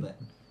sun for a little bit.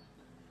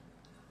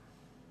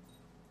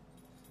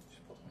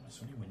 Just put them in a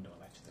sunny window,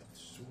 let them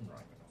soon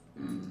ripen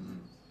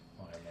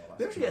up.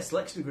 We actually get a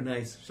selection of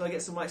grenades. Shall I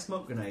get some like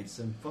smoke grenades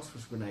and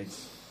phosphorus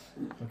grenades?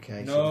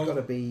 Okay, No. so we've got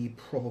to be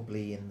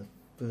probably in the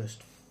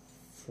first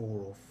 4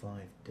 or 5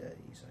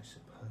 days, I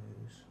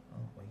suppose,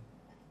 aren't we?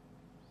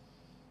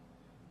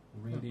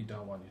 Really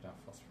don't want you to have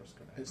phosphorus It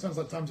grenades. sounds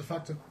like time's a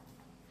factor.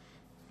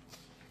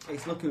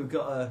 It's lucky we've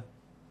got a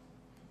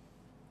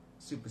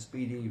super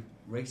speedy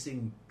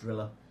racing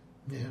driller.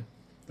 Yeah.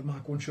 The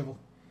Mark 1 shovel.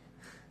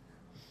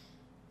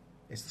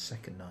 It's the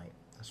second night,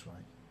 that's right,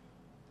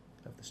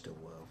 of the still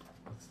world.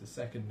 It's the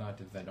second night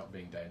of there not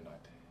being day and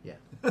night. Yeah.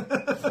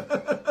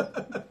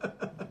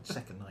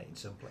 Second night in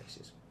some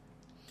places.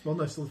 Well,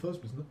 no, it's still the first,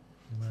 isn't it?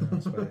 Well, I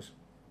suppose.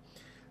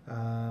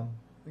 I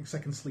think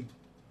second sleep.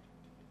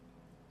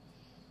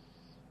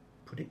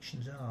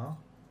 Predictions are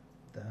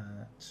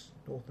that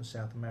North and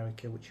South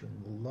America, which are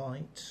in the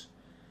light,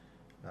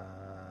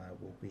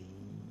 will be,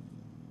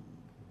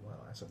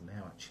 well, as of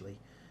now actually,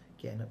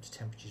 getting up to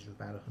temperatures of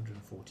about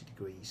 140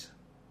 degrees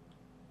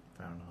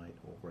Fahrenheit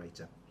or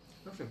greater.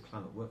 Not sure if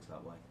climate works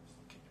that way.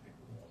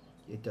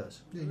 It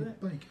does. Yeah, you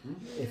bake.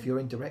 If you're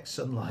in direct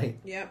sunlight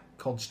Yep,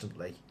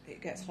 constantly,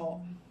 it gets hot.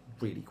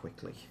 really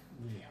quickly.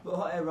 Yeah. But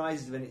hot air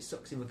rises when it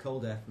sucks in the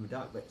cold air from the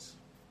dark bits.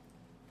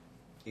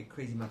 Get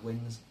crazy mad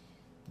winds.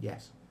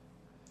 Yes,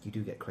 you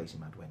do get crazy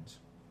mad winds.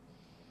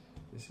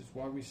 This is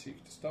why we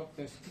seek to stop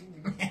this.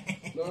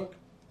 Look.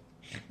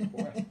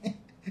 Boy.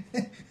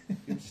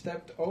 You've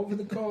stepped over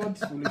the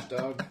cords, foolish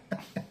dog.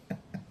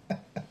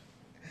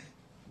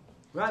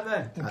 Right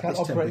then. And At can't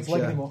this operate its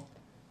leg temperature- anymore.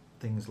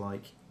 Things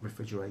like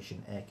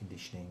refrigeration, air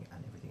conditioning,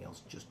 and everything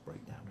else just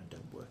break down and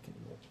don't work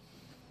anymore.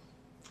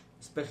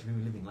 Especially when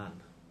we live in land.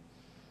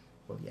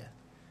 Well, yeah,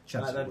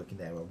 chances Right, of working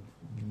there are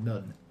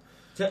none.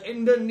 To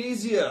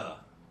Indonesia.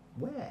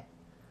 Where?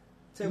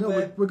 To No,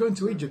 where? we're going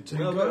to Egypt.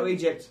 We'll go to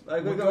Egypt. We're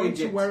We're going to going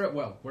Egypt.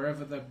 to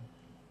wherever the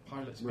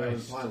pilot's Where the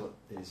based. pilot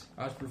is.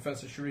 As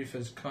Professor Sharif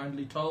has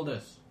kindly told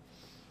us.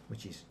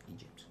 Which is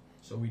Egypt.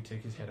 So we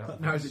take his head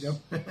out. Now does it go?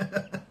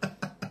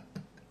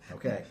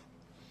 Okay.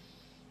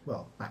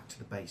 Well, back to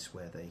the base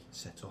where they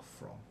set off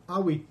from.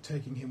 Are we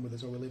taking him with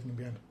us or are we leaving him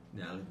behind?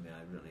 No, leave him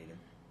behind. We don't need him.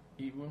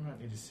 He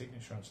won't need his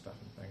signature and stuff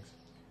and things.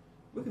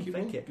 We can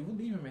fake it. We'll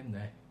leave him in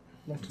there.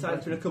 Tie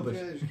it in a cupboard.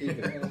 Yeah, just keep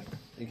it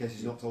in case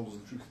he's not told us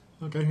the truth.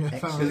 Okay, yeah,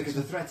 fair enough. Because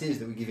the threat is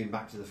that we give him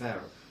back to the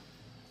Pharaoh.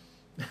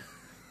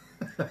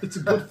 It's a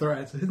good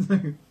threat,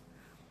 isn't it?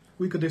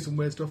 We could do some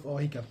weird stuff, or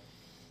he can.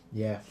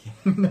 Yeah.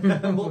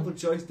 Multiple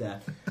choice there.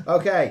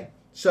 Okay,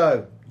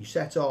 so you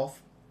set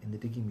off in the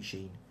digging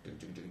machine for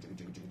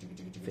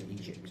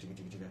Egypt.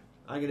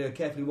 I'm going to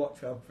carefully watch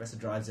how Professor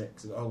drives it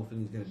because the whole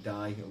thing is going to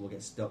die and we'll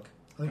get stuck.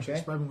 I think she's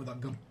experiment with that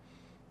gun.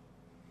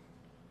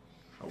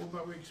 How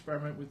about we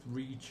experiment with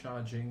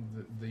recharging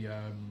the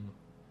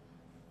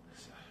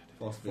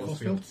Force Force field.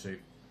 field.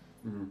 suit?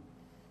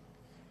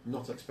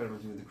 Not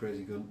experimenting with the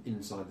crazy gun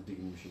inside the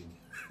digging machine.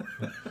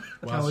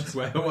 Whilst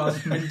we're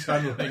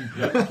tunneling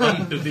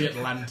under the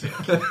Atlantic.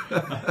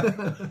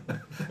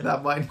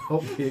 That might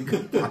not be a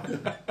good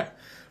plan.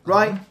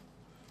 Right,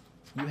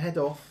 you head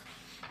off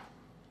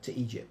to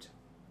Egypt.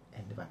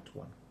 End of Act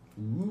 1.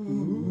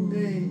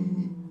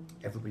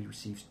 Everybody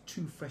receives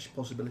 2 fresh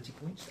possibility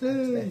points.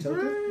 That's their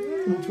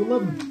total. Up to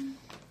 11.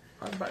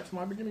 I'm back to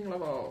my beginning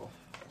level.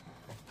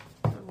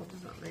 Oh, what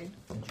does that mean?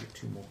 And you get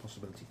 2 more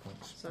possibility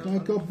points. So Can I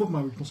go above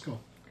my original score?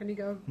 Can you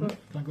go above?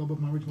 Can I go above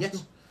my original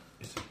Yes.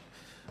 score?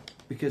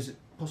 Because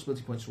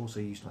possibility points are also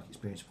used like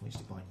experience points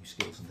to buy new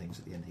skills and things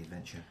at the end of the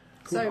adventure.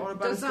 I So want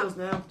to balance skills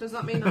now. does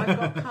that mean I've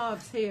got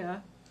cards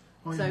here?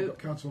 Oh, yeah, So- I've got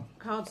cards on.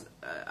 Cards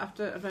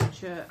after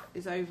adventure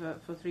is over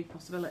for 3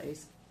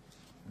 possibilities.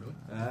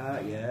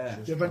 Yeah.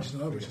 The adventure's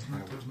not over, it's just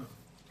not, isn't it?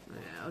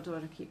 Yeah, or do I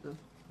want to keep them?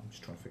 I'm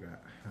just trying to figure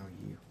out how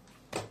you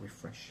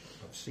refresh.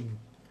 I've seen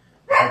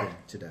the heading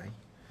today.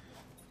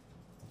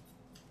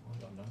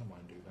 Well, none of mine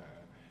do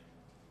that.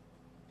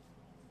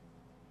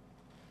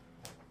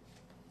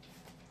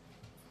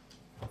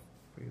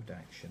 Approved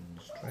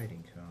actions,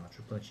 trading cards,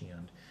 replenishing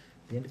and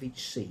at the end of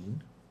each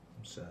scene,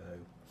 so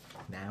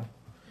now,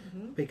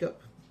 pick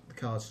up the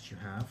cards that you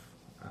have,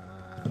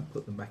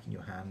 put them back in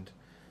your hand,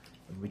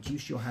 and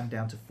reduce your hand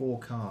down to 4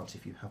 cards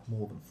if you have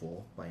more than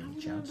 4 by any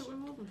chance.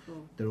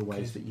 There are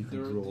ways that you can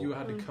draw. You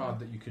had a card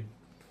that you could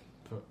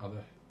put some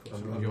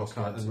And of your Ross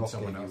cards and in Ross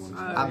someone gave you else's.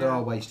 one. And there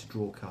are ways to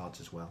draw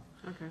cards as well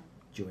Okay.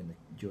 during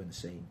the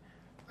scene.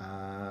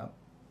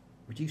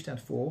 Reduce down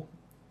to 4.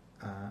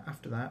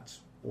 After that,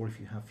 or if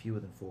you have fewer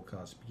than 4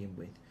 cards to begin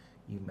with,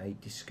 you may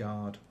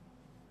discard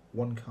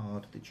 1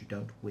 card that you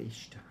don't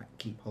wish to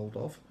keep hold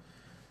of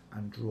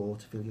and draw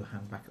to fill your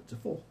hand back up to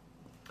 4.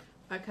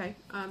 Okay.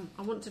 I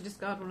want to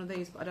discard one of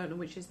these, but I don't know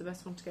which is the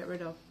best one to get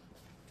rid of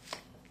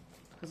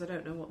because I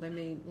don't know what they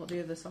mean, what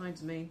the other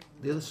sides mean.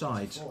 The other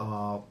sides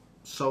are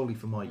solely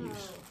for my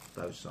use,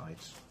 those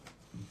sides.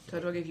 So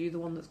do I give you the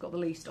one that's got the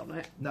least on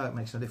it? No, it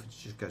makes no difference.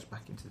 It just goes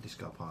back into the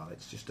discard pile.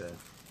 It's just a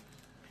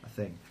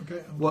thing.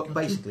 Okay. What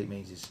basically it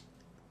means is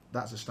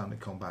that's a standard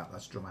combat,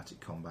 that's dramatic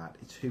combat.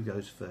 It's who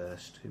goes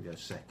first, who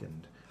goes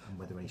second, and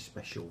whether any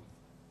special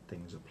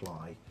things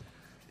apply.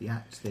 The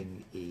act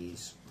thing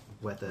is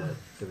whether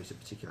there is a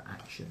particular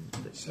action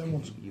that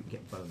you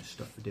get bonus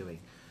stuff for doing.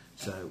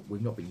 So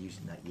we've not been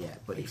using that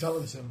yet, but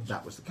Exactly the same. if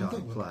that was the card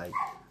in play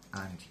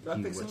and I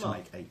you pick were some to up?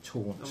 make a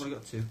taunt I've only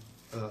got 2.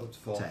 Up to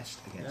 4. test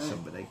against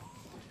somebody,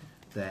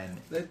 then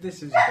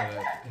This is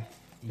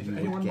if you would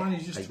anyone get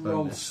manages a to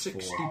roll bonus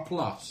 60 for-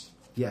 plus,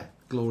 yeah,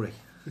 glory.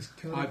 This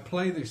card. I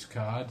play this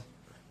card,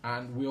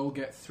 and we all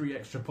get 3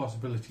 extra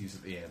possibilities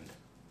at the end.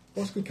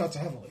 What's a good card to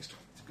have at least?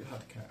 It's a good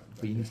hard card.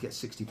 But you need to get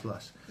 60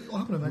 plus. It'll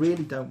happen eventually.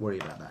 Really don't worry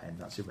about that end,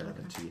 that's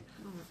irrelevant to you.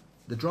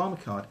 The drama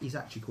card is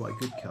actually quite a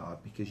good card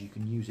because you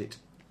can use it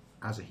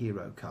as a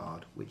hero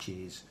card, which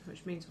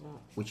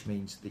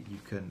means that you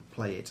can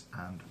play it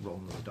and roll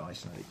another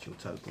dice and add it to your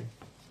total.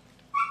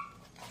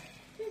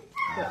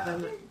 But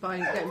then by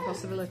getting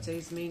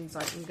possibilities means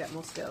I can get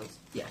more skills.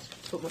 Yes.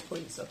 Put my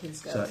points up in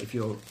skills. So if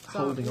you're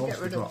holding I'll on get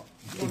to the rid of drop,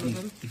 one of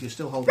them. if you're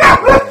still holding on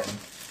to the end,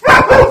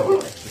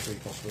 you get extra 3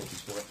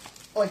 possibilities for it.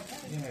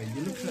 Yeah,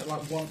 you're looking at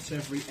like once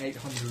every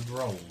 800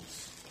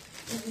 rolls.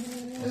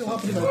 It'll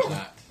happen Like eventually.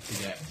 that to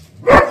get.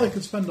 I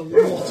could spend a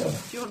lot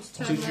of. Do you want to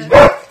So turn you-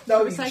 the...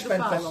 No, we you say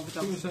spend goodbye pos- while the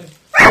dog's...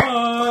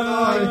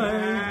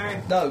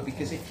 No,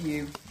 because if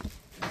you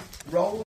roll